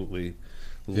absolutely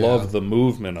love the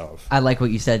movement of. I like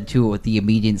what you said too with the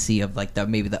immediacy of like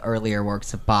maybe the earlier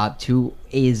works of Bob too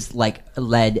is like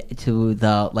led to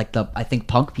the I think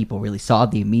punk people really saw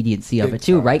the immediacy of it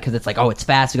too, right? Because it's like, oh, it's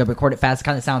fast, you gotta record it fast. It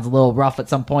kind of sounds a little rough at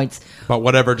some points, but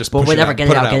whatever, just but push whatever, it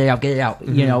out, get it out.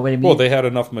 You know what I mean? Well, they had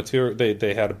enough material.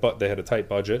 They had a tight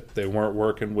budget. They weren't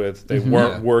working with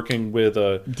working with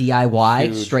a DIY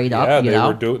huge, straight up.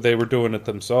 They were doing it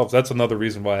themselves. That's another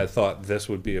reason why I thought this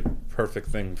would be a perfect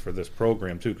thing for this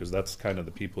program too, because that's kind of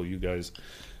the people you guys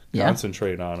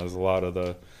concentrate on. Is a lot of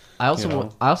the. I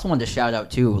also wanted to shout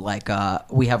out too, like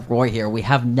we have Roy here. We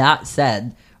have not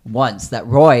said once that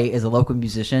Roy is a local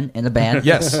musician in the band.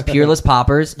 Yes. Peerless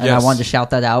Poppers, and I wanted to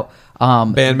shout that out.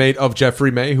 Bandmate of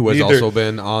Jeffrey May, who has also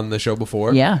been on the show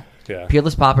before. Yeah.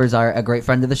 Peerless Poppers are a great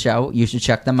friend of the show. You should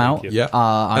check them out. Yeah,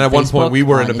 on and at one point Facebook, we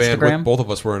were in a Instagram. band. With, both of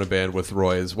us were in a band with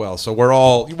Roy as well. So we're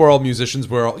all musicians.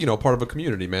 We're all part of a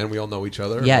community, man. We all know each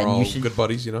other. Yeah, we're all you should good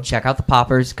buddies. You know, check out the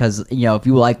Poppers because if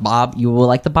you like Bob, you will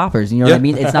like the Poppers. You know what I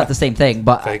mean? It's not the same thing,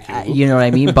 but Thank you. You know what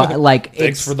I mean. But like,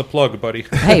 thanks for the plug, buddy.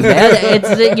 Hey man, it's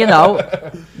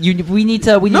we need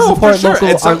to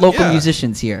support our local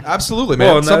musicians here. Absolutely,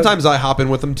 man. Well, sometimes I hop in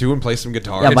with them too and play some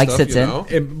guitar. Yeah, and Mike stuff, sits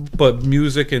in. But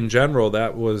music in general,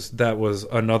 that was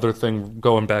another thing.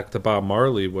 Going back to Bob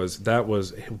Marley, that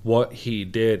was what he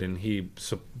did, and he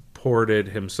supported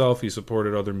himself. He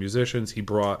supported other musicians. He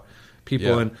brought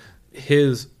people in.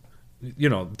 His,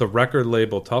 the record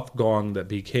label Tough Gong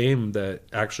that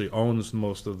actually owns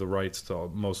most of the rights to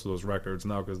most of those records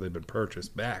now because they've been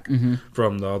purchased back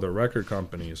from the other record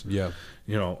companies. Yeah,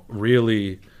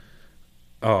 really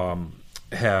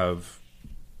have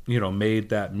made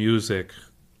that music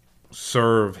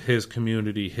serve his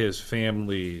community, his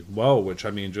family well, which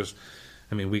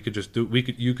you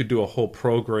could do a whole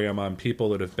program on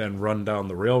people that have been run down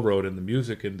the railroad in the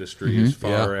music industry as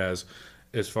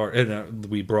far and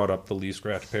we brought up the Lee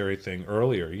Scratch Perry thing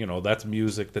earlier. That's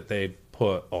music that they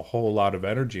put a whole lot of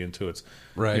energy into. It's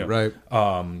right.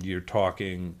 You're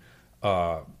talking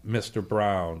Mr.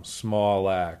 Brown, Small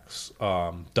Axe,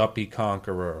 Duppy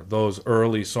Conqueror, those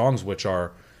early songs which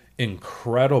are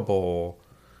incredible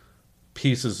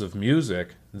pieces of music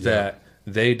that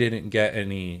they didn't get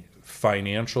any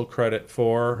financial credit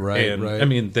for. Right. I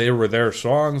mean, they were their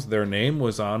songs, their name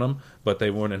was on them, but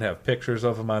they wouldn't have pictures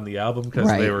of them on the album because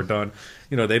they were done.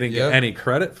 They didn't get any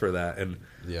credit for that. And,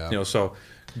 so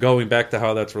going back to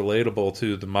how that's relatable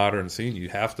to the modern scene, you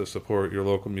have to support your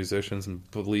local musicians and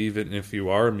believe it. And if you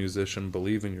are a musician,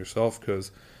 believe in yourself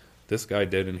because this guy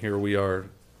did, and here we are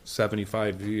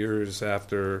 75 years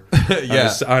after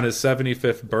on his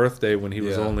 75th birthday when he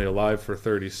was only alive for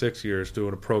 36 years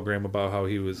doing a program about how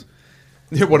he was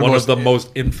one of the most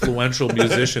influential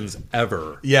musicians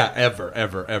ever. Yeah, ever.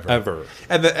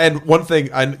 And one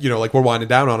thing, we're winding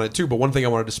down on it too, but one thing I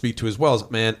wanted to speak to as well is,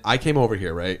 man, I came over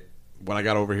here, right, when I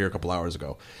got over here a couple hours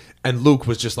ago, and Luke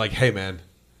was just like, hey, man,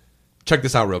 check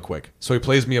this out real quick. So he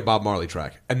plays me a Bob Marley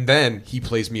track, and then he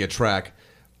plays me a track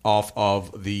off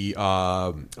of the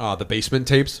Basement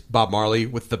tapes, Bob Marley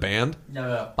with the band.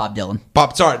 No. Bob Dylan.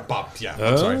 I'm sorry.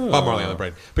 Bob Marley on the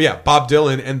brain. But yeah, Bob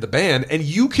Dylan and the band. And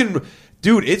you can,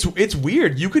 dude, it's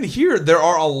weird. You can hear there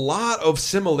are a lot of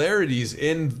similarities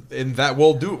in that.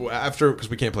 We'll do after,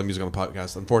 because we can't play music on the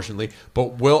podcast, unfortunately.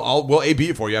 But we'll AB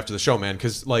it for you after the show, man.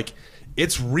 Because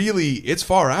it's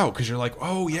far out. Because you're like,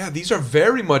 oh yeah, these are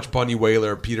very much Bunny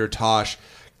Wailer, Peter Tosh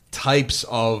types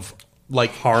of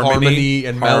like harmony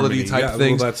and melody type yeah,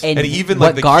 things, well, and even what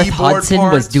like the Garth keyboard Hudson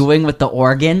parts. was doing with the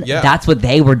organ, Yeah. that's what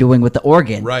they were doing with the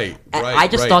organ. Right, I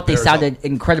just thought they sounded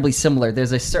incredibly similar.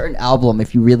 There's a certain album,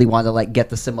 if you really want to like get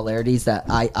the similarities, that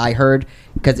I heard,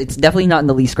 because it's definitely not in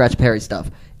the Lee Scratch Perry stuff.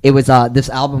 It was this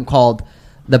album called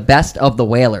The Best of the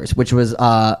Wailers, which was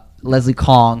Leslie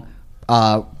Kong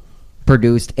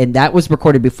produced, and that was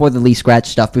recorded before the Lee Scratch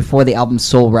stuff, before the album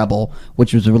Soul Rebel,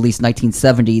 which was released in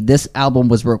 1970. This album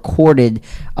was recorded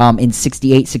in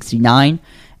 68, 69,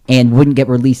 and wouldn't get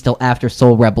released till after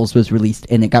Soul Rebels was released,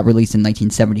 and it got released in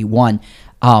 1971.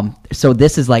 So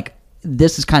this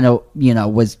is kind of,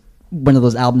 was one of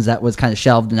those albums that was kind of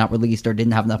shelved and not released, or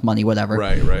didn't have enough money, whatever.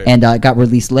 Right. And it got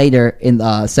released later in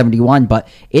 71, but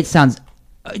it sounds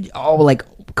all like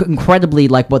incredibly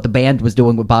like what the band was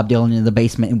doing with Bob Dylan in the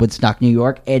basement in Woodstock, New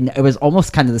York, and it was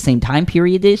almost kind of the same time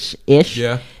period ish.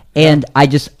 Yeah. And I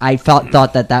thought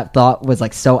that thought was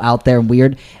like so out there and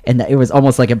weird, and that it was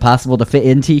almost like impossible to fit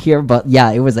into here. But yeah,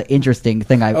 it was an interesting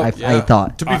thing. I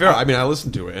thought. To be fair, I mean, I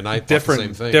listened to it and I thought the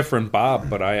same thing. Different Bob,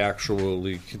 but I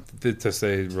actually, to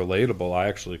say relatable, I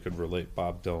actually could relate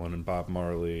Bob Dylan and Bob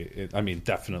Marley.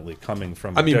 Definitely coming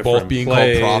from. I mean, both different being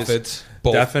plays, called prophets.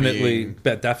 Both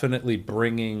definitely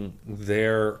bringing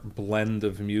their blend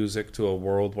of music to a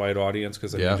worldwide audience.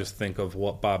 Because just think of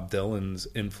what Bob Dylan's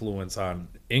influence on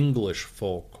English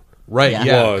folk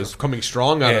was coming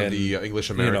strong out of the English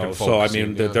American folk. So I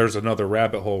mean, there's another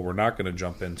rabbit hole we're not going to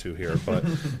jump into here, but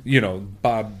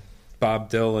Bob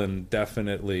Dylan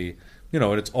definitely,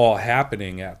 and it's all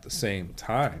happening at the same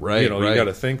time. Right. You got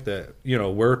to think that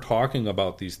we're talking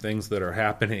about these things that are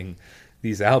happening.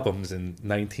 These albums in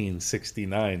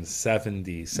 1969,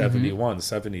 70, 71,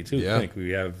 72. Yeah. I think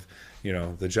we have.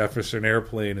 The Jefferson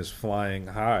Airplane is flying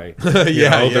high. You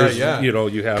have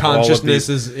consciousness all of these,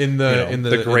 is in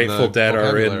the Grateful Dead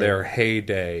are in vocabulary. their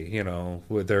heyday.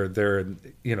 They're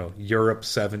Europe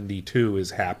 '72 is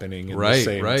happening in the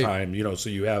same time. So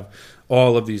you have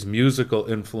all of these musical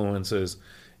influences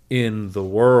in the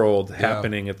world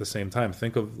happening at the same time.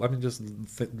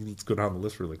 Let's go down the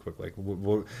list really quick. Like,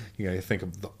 you think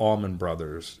of the Allman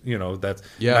Brothers. That's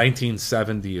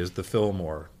 1970 is the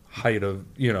Fillmore. Height of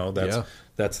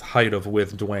that's height of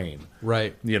with Dwayne,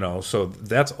 right? So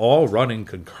that's all running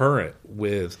concurrent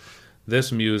with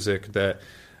this music. That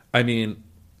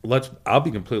I'll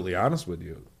be completely honest with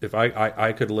you. If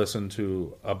I could listen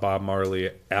to a Bob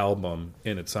Marley album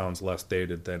and it sounds less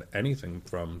dated than anything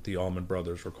from the Allman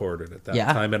Brothers recorded at that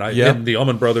time, and the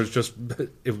Allman Brothers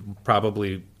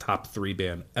probably top 3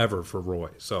 band ever for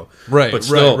Roy. So but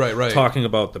still talking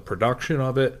about the production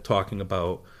of it, talking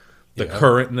about the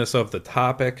currentness of the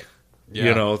topic,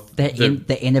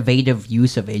 the innovative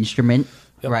use of instrument,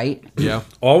 right? Yeah,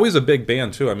 always a big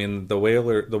band too. I mean, the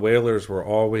Wailers were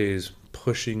always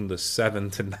pushing the 7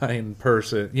 to 9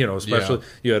 person. Especially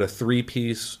you had a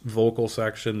 3-piece vocal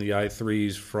section. The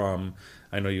I3s from.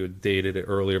 I know you had dated it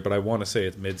earlier, but I want to say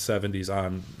it's mid-70s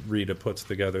on. Rita puts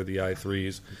together the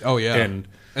I3s. Oh, yeah. And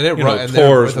it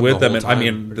tours with them. The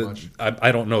And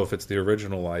I don't know if it's the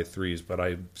original I3s, but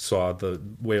I saw the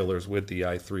Wailers with the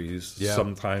I3s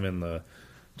sometime in the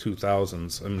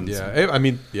 2000s.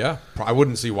 I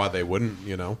wouldn't see why they wouldn't,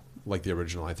 like the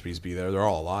original I3s be there. They're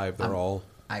all alive. They're all...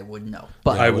 I wouldn't know,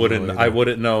 but I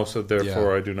wouldn't know. So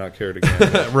therefore, I do not care to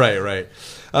get right.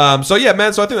 So yeah,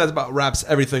 man. So I think that about wraps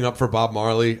everything up for Bob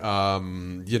Marley.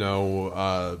 Love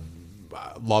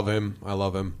him. I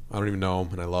love him. I don't even know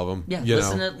him, and I love him. Yeah,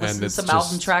 listen to some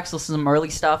album tracks. Listen to some early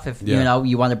stuff. If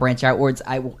you want to branch outwards,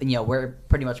 we're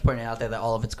pretty much putting it out there that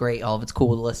all of it's great, all of it's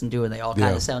cool to listen to, and they all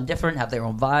kind of sound different, have their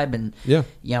own vibe, and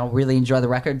really enjoy the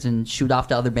records and shoot off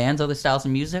to other bands, other styles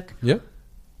of music. Yeah,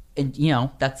 and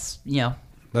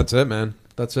that's it, man.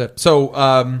 That's it.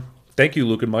 So, thank you,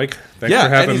 Luke and Mike. Thanks for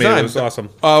having me. It was awesome.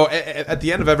 Oh, at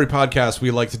the end of every podcast,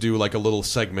 we like to do like a little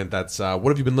segment that's what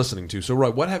have you been listening to? So, Roy,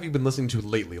 what have you been listening to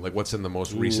lately? Like, what's in the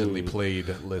most recently played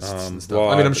lists and stuff? Well,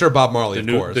 I'm sure Bob Marley, of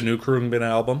course. The new Khruangbin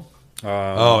album.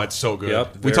 It's so good.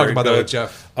 Yep, we talked about that with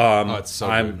Jeff. It's so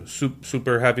I'm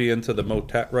super heavy into the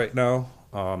Motet right now.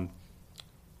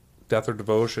 Death or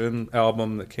Devotion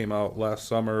album that came out last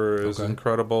summer is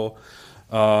incredible.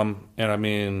 And I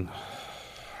mean,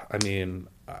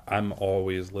 I'm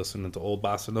always listening to old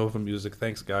bossa nova music.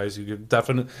 Thanks, guys. You give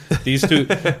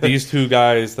these two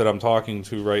guys that I'm talking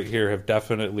to right here have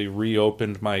definitely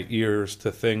reopened my ears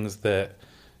to things that,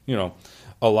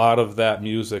 a lot of that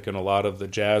music and a lot of the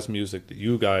jazz music that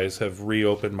you guys have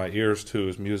reopened my ears to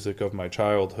is music of my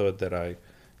childhood that I,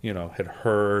 had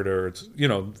heard, or it's,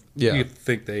 you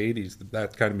think the 80s,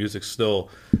 that kind of music's still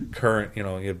current. You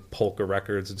had polka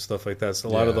records and stuff like that. So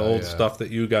a lot of the old stuff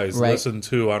that you guys listen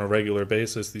to on a regular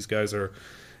basis, these guys are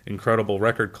incredible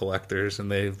record collectors,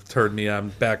 and they've turned me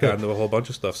back onto a whole bunch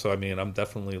of stuff. So I mean, I'm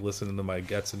definitely listening to my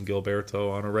Getz and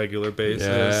Gilberto on a regular basis.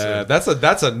 Yeah, that's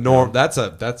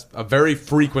a very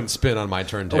frequent spin on my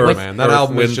turntable, man. That Earth,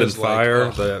 album Wind is just and Fire,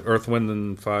 like, the Earth, Wind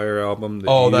and Fire album.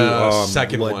 The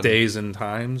second one, Days and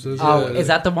Times. Is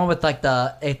that the one with like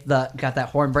the got that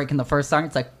horn break in the first song?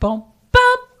 It's like boom,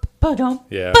 bum, ba-dum,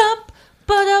 yeah. bum.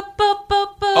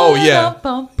 Oh yeah,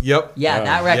 yep. Yeah,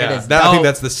 that record is. I think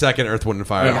that's the second Earth, Wind and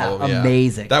Fire album. Yeah.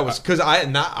 Amazing. That was because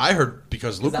I heard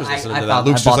because Luke was listening to that. I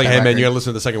Luke's just like, hey man, you record. gotta listen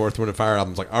to the second Earth, Wind and Fire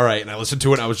album. I was like, all right, and I listened to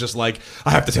it, and I was just like,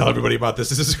 I have to tell everybody about this.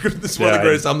 This is one of the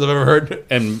greatest albums I've ever heard.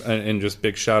 And just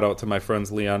big shout out to my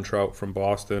friends Leon Trout from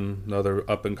Boston, another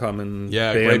up and coming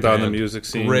great band on the music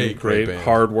scene. Great band.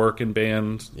 Hard working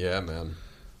band. Yeah, man.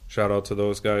 Shout out to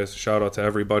those guys. Shout out to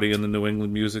everybody in the New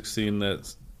England music scene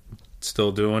that's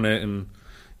still doing it, and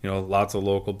lots of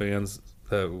local bands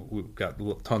that we've got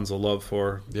tons of love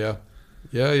for. Yeah.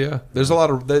 There's a lot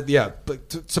of but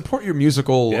to support your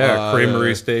musical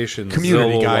Creamery Station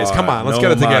community, Zillow, guys. Come on, let's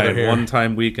get it together here. One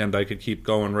Time Weekend, I could keep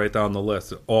going right down the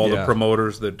list. All the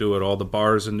promoters that do it, all the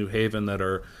bars in New Haven that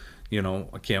are,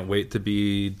 I can't wait to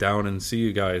be down and see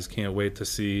you guys. Can't wait to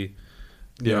see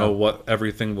what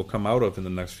everything will come out of in the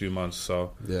next few months.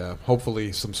 So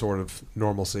hopefully some sort of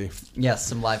normalcy. Yes,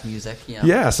 some live music.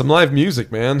 Yeah, some live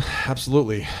music, man.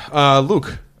 Absolutely.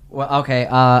 Luke. Well, okay.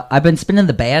 I've been spinning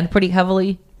the band pretty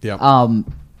heavily. Yeah.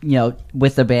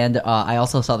 With the band, I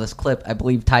also saw this clip, I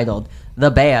believe, titled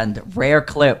 "The Band." Rare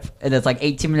clip, and it's like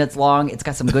 18 minutes long. It's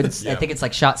got some good. I think it's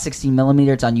like shot 16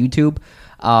 millimeters on YouTube.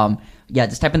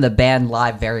 Just type in "The Band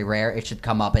Live Very Rare." It should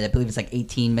come up, and I believe it's like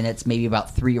 18 minutes, maybe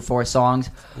about 3 or 4 songs.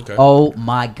 Okay. Oh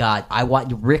my god, I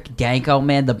watched Rick Danko,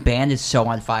 man. The band is so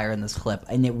on fire in this clip,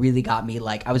 and it really got me.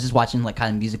 Like, I was just watching like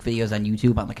kind of music videos on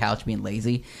YouTube on the couch, being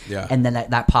lazy. Yeah. And then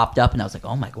that popped up, and I was like,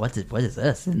 oh my god, what is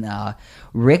this? And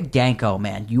Rick Danko,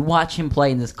 man, you watch him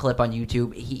play in this clip on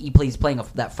YouTube. He's playing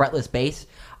that fretless bass.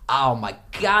 Oh my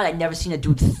god! I've never seen a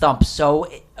dude thump so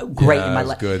great in my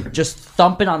life. Good. Just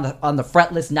thumping on the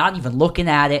fretless, not even looking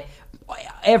at it.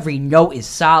 Every note is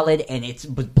solid, and it's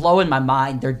blowing my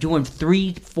mind. They're doing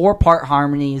 3-4 part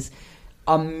harmonies.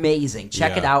 Amazing.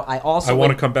 Check it out. I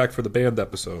want to come back for the band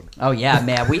episode. Oh yeah,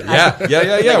 man. We will. Guys,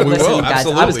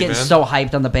 absolutely, I was getting man. so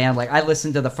hyped on the band. Like, I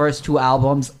listened to the first 2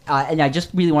 albums, and I just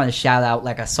really want to shout out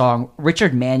like a song.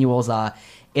 Richard Manuel's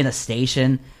 "In a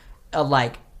Station."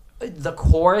 The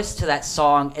chorus to that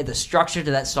song and the structure to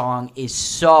that song is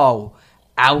so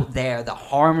out there. The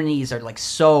harmonies are like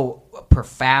so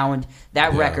profound.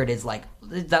 That record is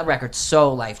that record's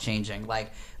so life changing.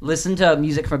 Like, listen to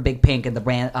music from Big Pink and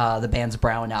the band's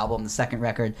Brown album, the second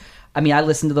record. I mean, I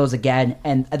listened to those again,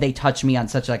 and they touch me on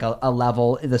such like a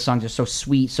level. The songs are so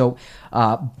sweet, so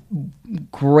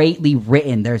greatly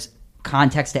written. There's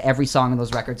context to every song in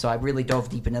those records, so I really dove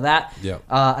deep into that. Yeah.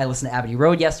 I listened to Abbey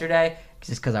Road yesterday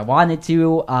just because I wanted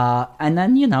to, and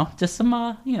then just some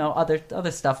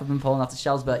other stuff I've been pulling off the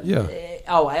shelves. But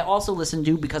I also listened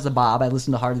to, because of Bob, I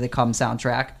listened to Harder They Come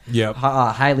soundtrack. Yep.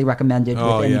 Highly recommended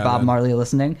with any Bob Marley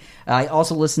listening. I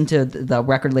also listened to the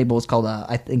record label is called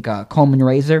I think Coleman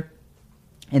Razor,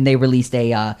 and they released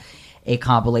a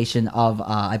compilation of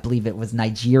I believe it was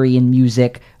Nigerian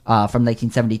music from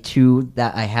 1972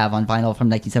 that I have on vinyl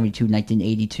from 1972,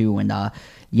 1982, and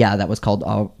that was called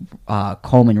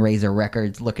Coleman Razor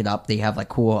Records. Look it up. They have like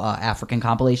cool African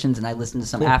compilations, and I listened to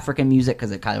some African music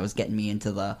because it kind of was getting me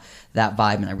into that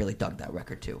vibe, and I really dug that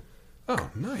record too. Oh,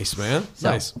 nice, man.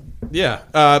 Nice. Yeah.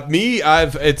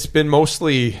 It's been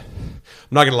mostly, I'm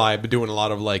not going to lie, I've been doing a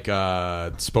lot of like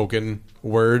spoken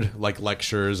word, like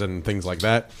lectures and things like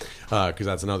that, because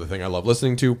that's another thing I love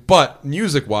listening to. But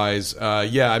music-wise,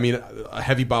 I mean,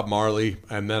 heavy Bob Marley,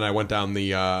 and then I went down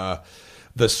the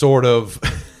sort of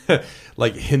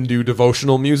like Hindu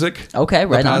devotional music. Okay,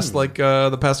 right on.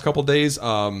 The past couple days,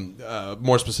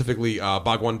 more specifically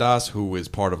Bhagwan Das, who is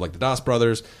part of like the Das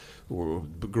Brothers, a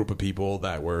group of people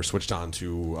that were switched on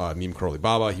to Neem Karoli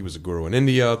Baba. He was a guru in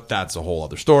India. That's a whole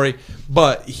other story.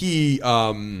 But he,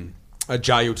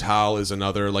 Jayu Tal is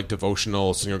another like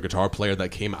devotional singer guitar player that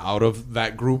came out of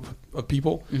that group of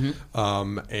people.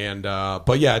 Mm-hmm.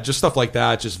 But yeah, just stuff like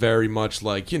that. Just very much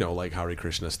like, like Hare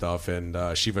Krishna stuff and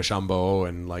Shiva Shambho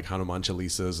and like Hanuman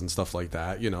Chalisas and stuff like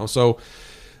that. So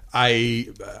I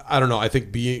don't know. I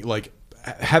think being like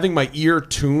having my ear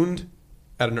tuned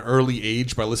at an early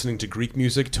age by listening to Greek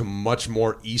music to much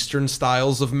more Eastern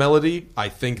styles of melody, I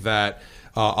think that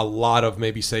a lot of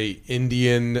maybe say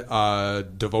Indian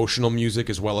devotional music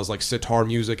as well as like sitar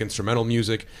music, instrumental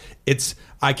music.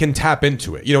 I can tap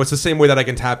into it. It's the same way that I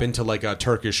can tap into like a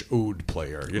Turkish oud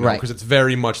player, Right. because it's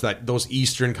very much those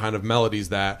Eastern kind of melodies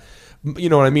that, you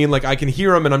know what I mean? Like I can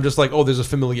hear them and I'm just like, oh, there's a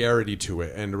familiarity to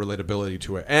it and a relatability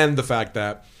to it. And the fact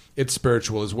that it's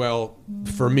spiritual as well.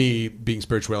 For me, being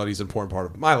spirituality is an important part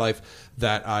of my life,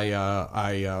 that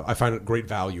I find great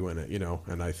value in it,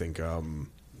 and I think,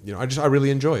 I really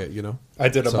enjoy it, I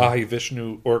did a Mahi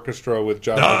Vishnu orchestra with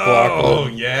John Oh,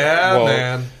 McLaughlin. yeah,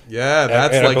 man. Yeah,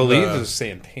 that's and like I believe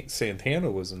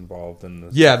Santana was involved in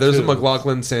this. Yeah, there's a too.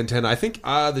 McLaughlin Santana. I think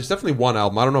there's definitely one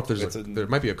album. I don't know if there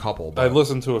might be a couple. But I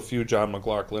listened to a few John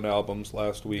McLaughlin albums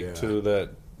last week Yeah. too.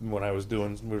 That when I was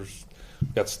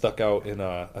got stuck out in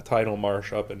a tidal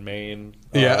marsh up in Maine,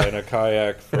 Yeah. in a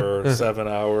kayak for 7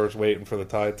 hours waiting for the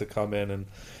tide to come in, and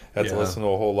had to Yeah. listen to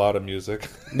a whole lot of music.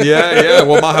 yeah.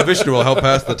 Well, Mahavishnu will help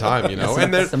pass the time, and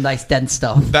there's Some nice dense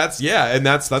stuff. that's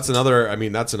another. I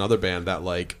mean, that's another band that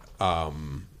like,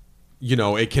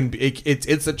 it can be.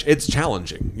 It's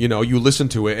challenging. You listen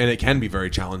to it and it can be very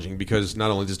challenging because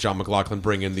not only does John McLaughlin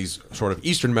bring in these sort of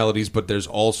Eastern melodies, but there's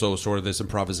also sort of this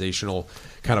improvisational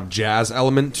kind of jazz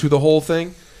element to the whole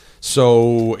thing.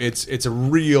 So it's a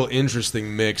real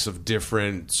interesting mix of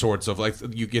different sorts of, like,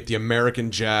 you get the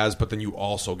American jazz, but then you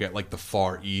also get like the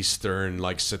Far Eastern,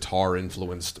 like sitar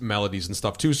influenced melodies and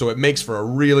stuff too. So it makes for a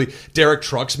really, Derek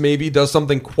Trucks maybe does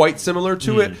something quite similar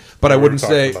to it, but I We were wouldn't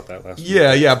talking say about that last week.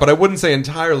 yeah, but I wouldn't say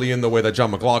entirely in the way that John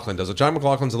McLaughlin does it. John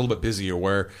McLaughlin's a little bit busier,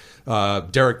 where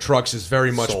Derek Trucks is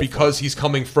very much, because he's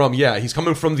coming from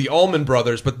the Allman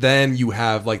Brothers, but then you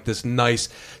have like this nice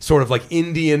sort of like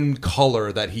Indian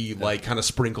color that he like kind of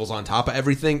sprinkles on top of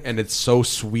everything, and it's so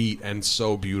sweet and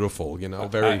so beautiful,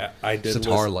 very I did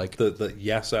sitar listen like. the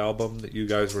Yes album that you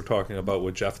guys were talking about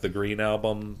with Jeff the Green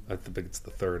album. I think it's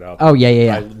the third album. Oh,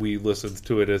 yeah. We listened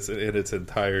to it in its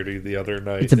entirety the other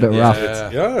night. It's a bit and rough.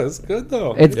 It's good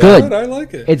though. It's good. I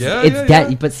like it. It's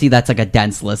but see, that's like a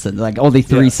dense listen. Like only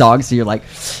 3 songs, so you're like,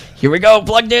 here we go,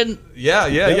 plugged in. Yeah.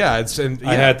 It's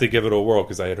I had to give it a whirl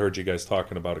because I had heard you guys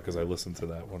talking about it because I listened to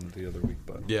that one the other week.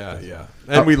 But yeah,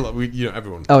 and we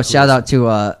everyone. Oh, shout out to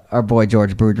our boy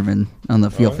George Bruderman on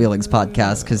the Feel Feelings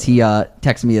podcast, because he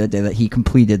texted me the other day that he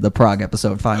completed the Prague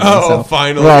episode finally. Oh, so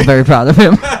finally. We're all very proud of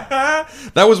him.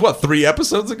 That was what, 3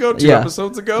 episodes ago, 2 Yeah.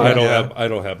 episodes ago. I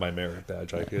don't have my merit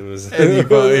badge. It was yeah.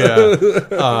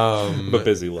 a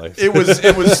busy life. It was.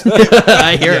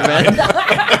 I hear it, man.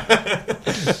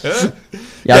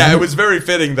 Yeah, it was very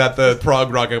fitting that the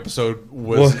prog rock episode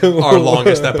was our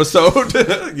longest episode,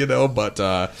 But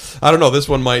I don't know. This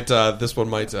one might be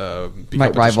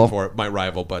competition rival for it. Might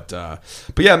rival, but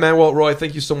yeah, man. Well, Roy,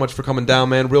 thank you so much for coming down,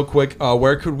 man. Real quick,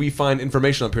 where could we find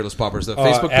information on Peerless Poppers? The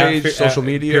Facebook page, social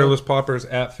media, Peerless Poppers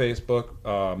at Facebook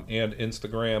and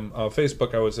Instagram.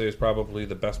 Facebook, I would say, is probably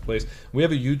the best place. We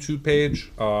have a YouTube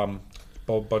page.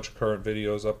 A bunch of current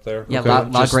videos up there. Yeah, a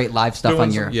lot of great live stuff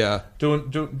on your.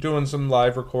 Doing some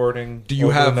live recording. Do you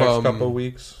over have the next couple of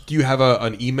weeks? Do you have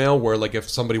an email where, like, if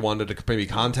somebody wanted to maybe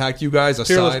contact you guys,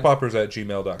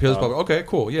 PeerlessPoppers@gmail.com. Peerless Poppers. Okay,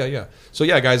 cool. Yeah. So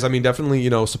yeah, guys. I mean, definitely,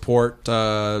 support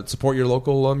your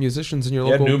local musicians in your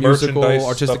local new musical merchandise,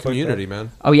 artistic stuff like community, that.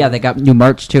 man. Oh yeah, they got new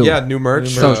merch too. Yeah, new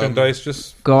merch. New merchandise.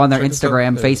 Just Go on their check us out.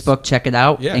 Instagram, Facebook, check it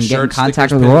out, Yeah, and get in shirts, contact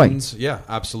stickers, with Roy. pins. Yeah,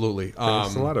 absolutely.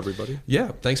 Thanks a lot, everybody.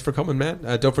 Yeah, thanks for coming, man.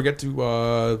 Don't forget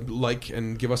to like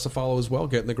and give us a follow as well.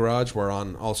 Get in the Garage. We're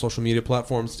on all social media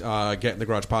platforms. Get in the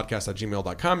Garage podcast at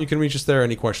gmail.com. You can reach us there.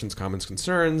 Any questions, comments,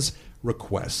 concerns,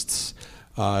 requests.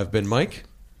 I've been Mike.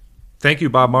 Thank you,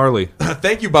 Bob Marley.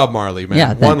 Thank you, Bob Marley, man. Yeah,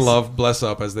 One thanks. love, bless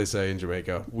up, as they say in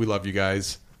Jamaica. We love you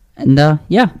guys. And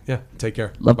yeah, Yeah, take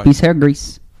care. love, Bye. peace, hair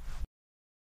grease.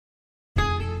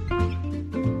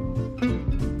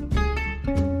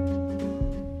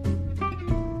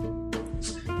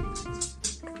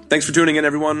 Thanks for tuning in,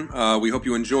 everyone. We hope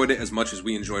you enjoyed it as much as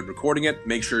we enjoyed recording it.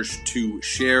 Make sure to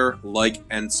share, like,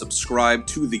 and subscribe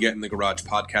to the Get in the Garage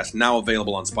podcast, now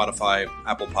available on Spotify,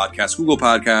 Apple Podcasts, Google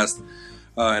Podcasts,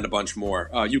 and a bunch more.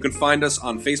 You can find us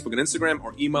on Facebook and Instagram,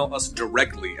 or email us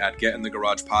directly at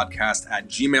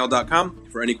getinthegaragepodcast@gmail.com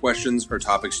for any questions or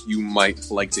topics you might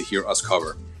like to hear us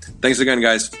cover. Thanks again,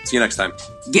 guys. See you next time.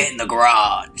 Get in the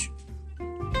garage.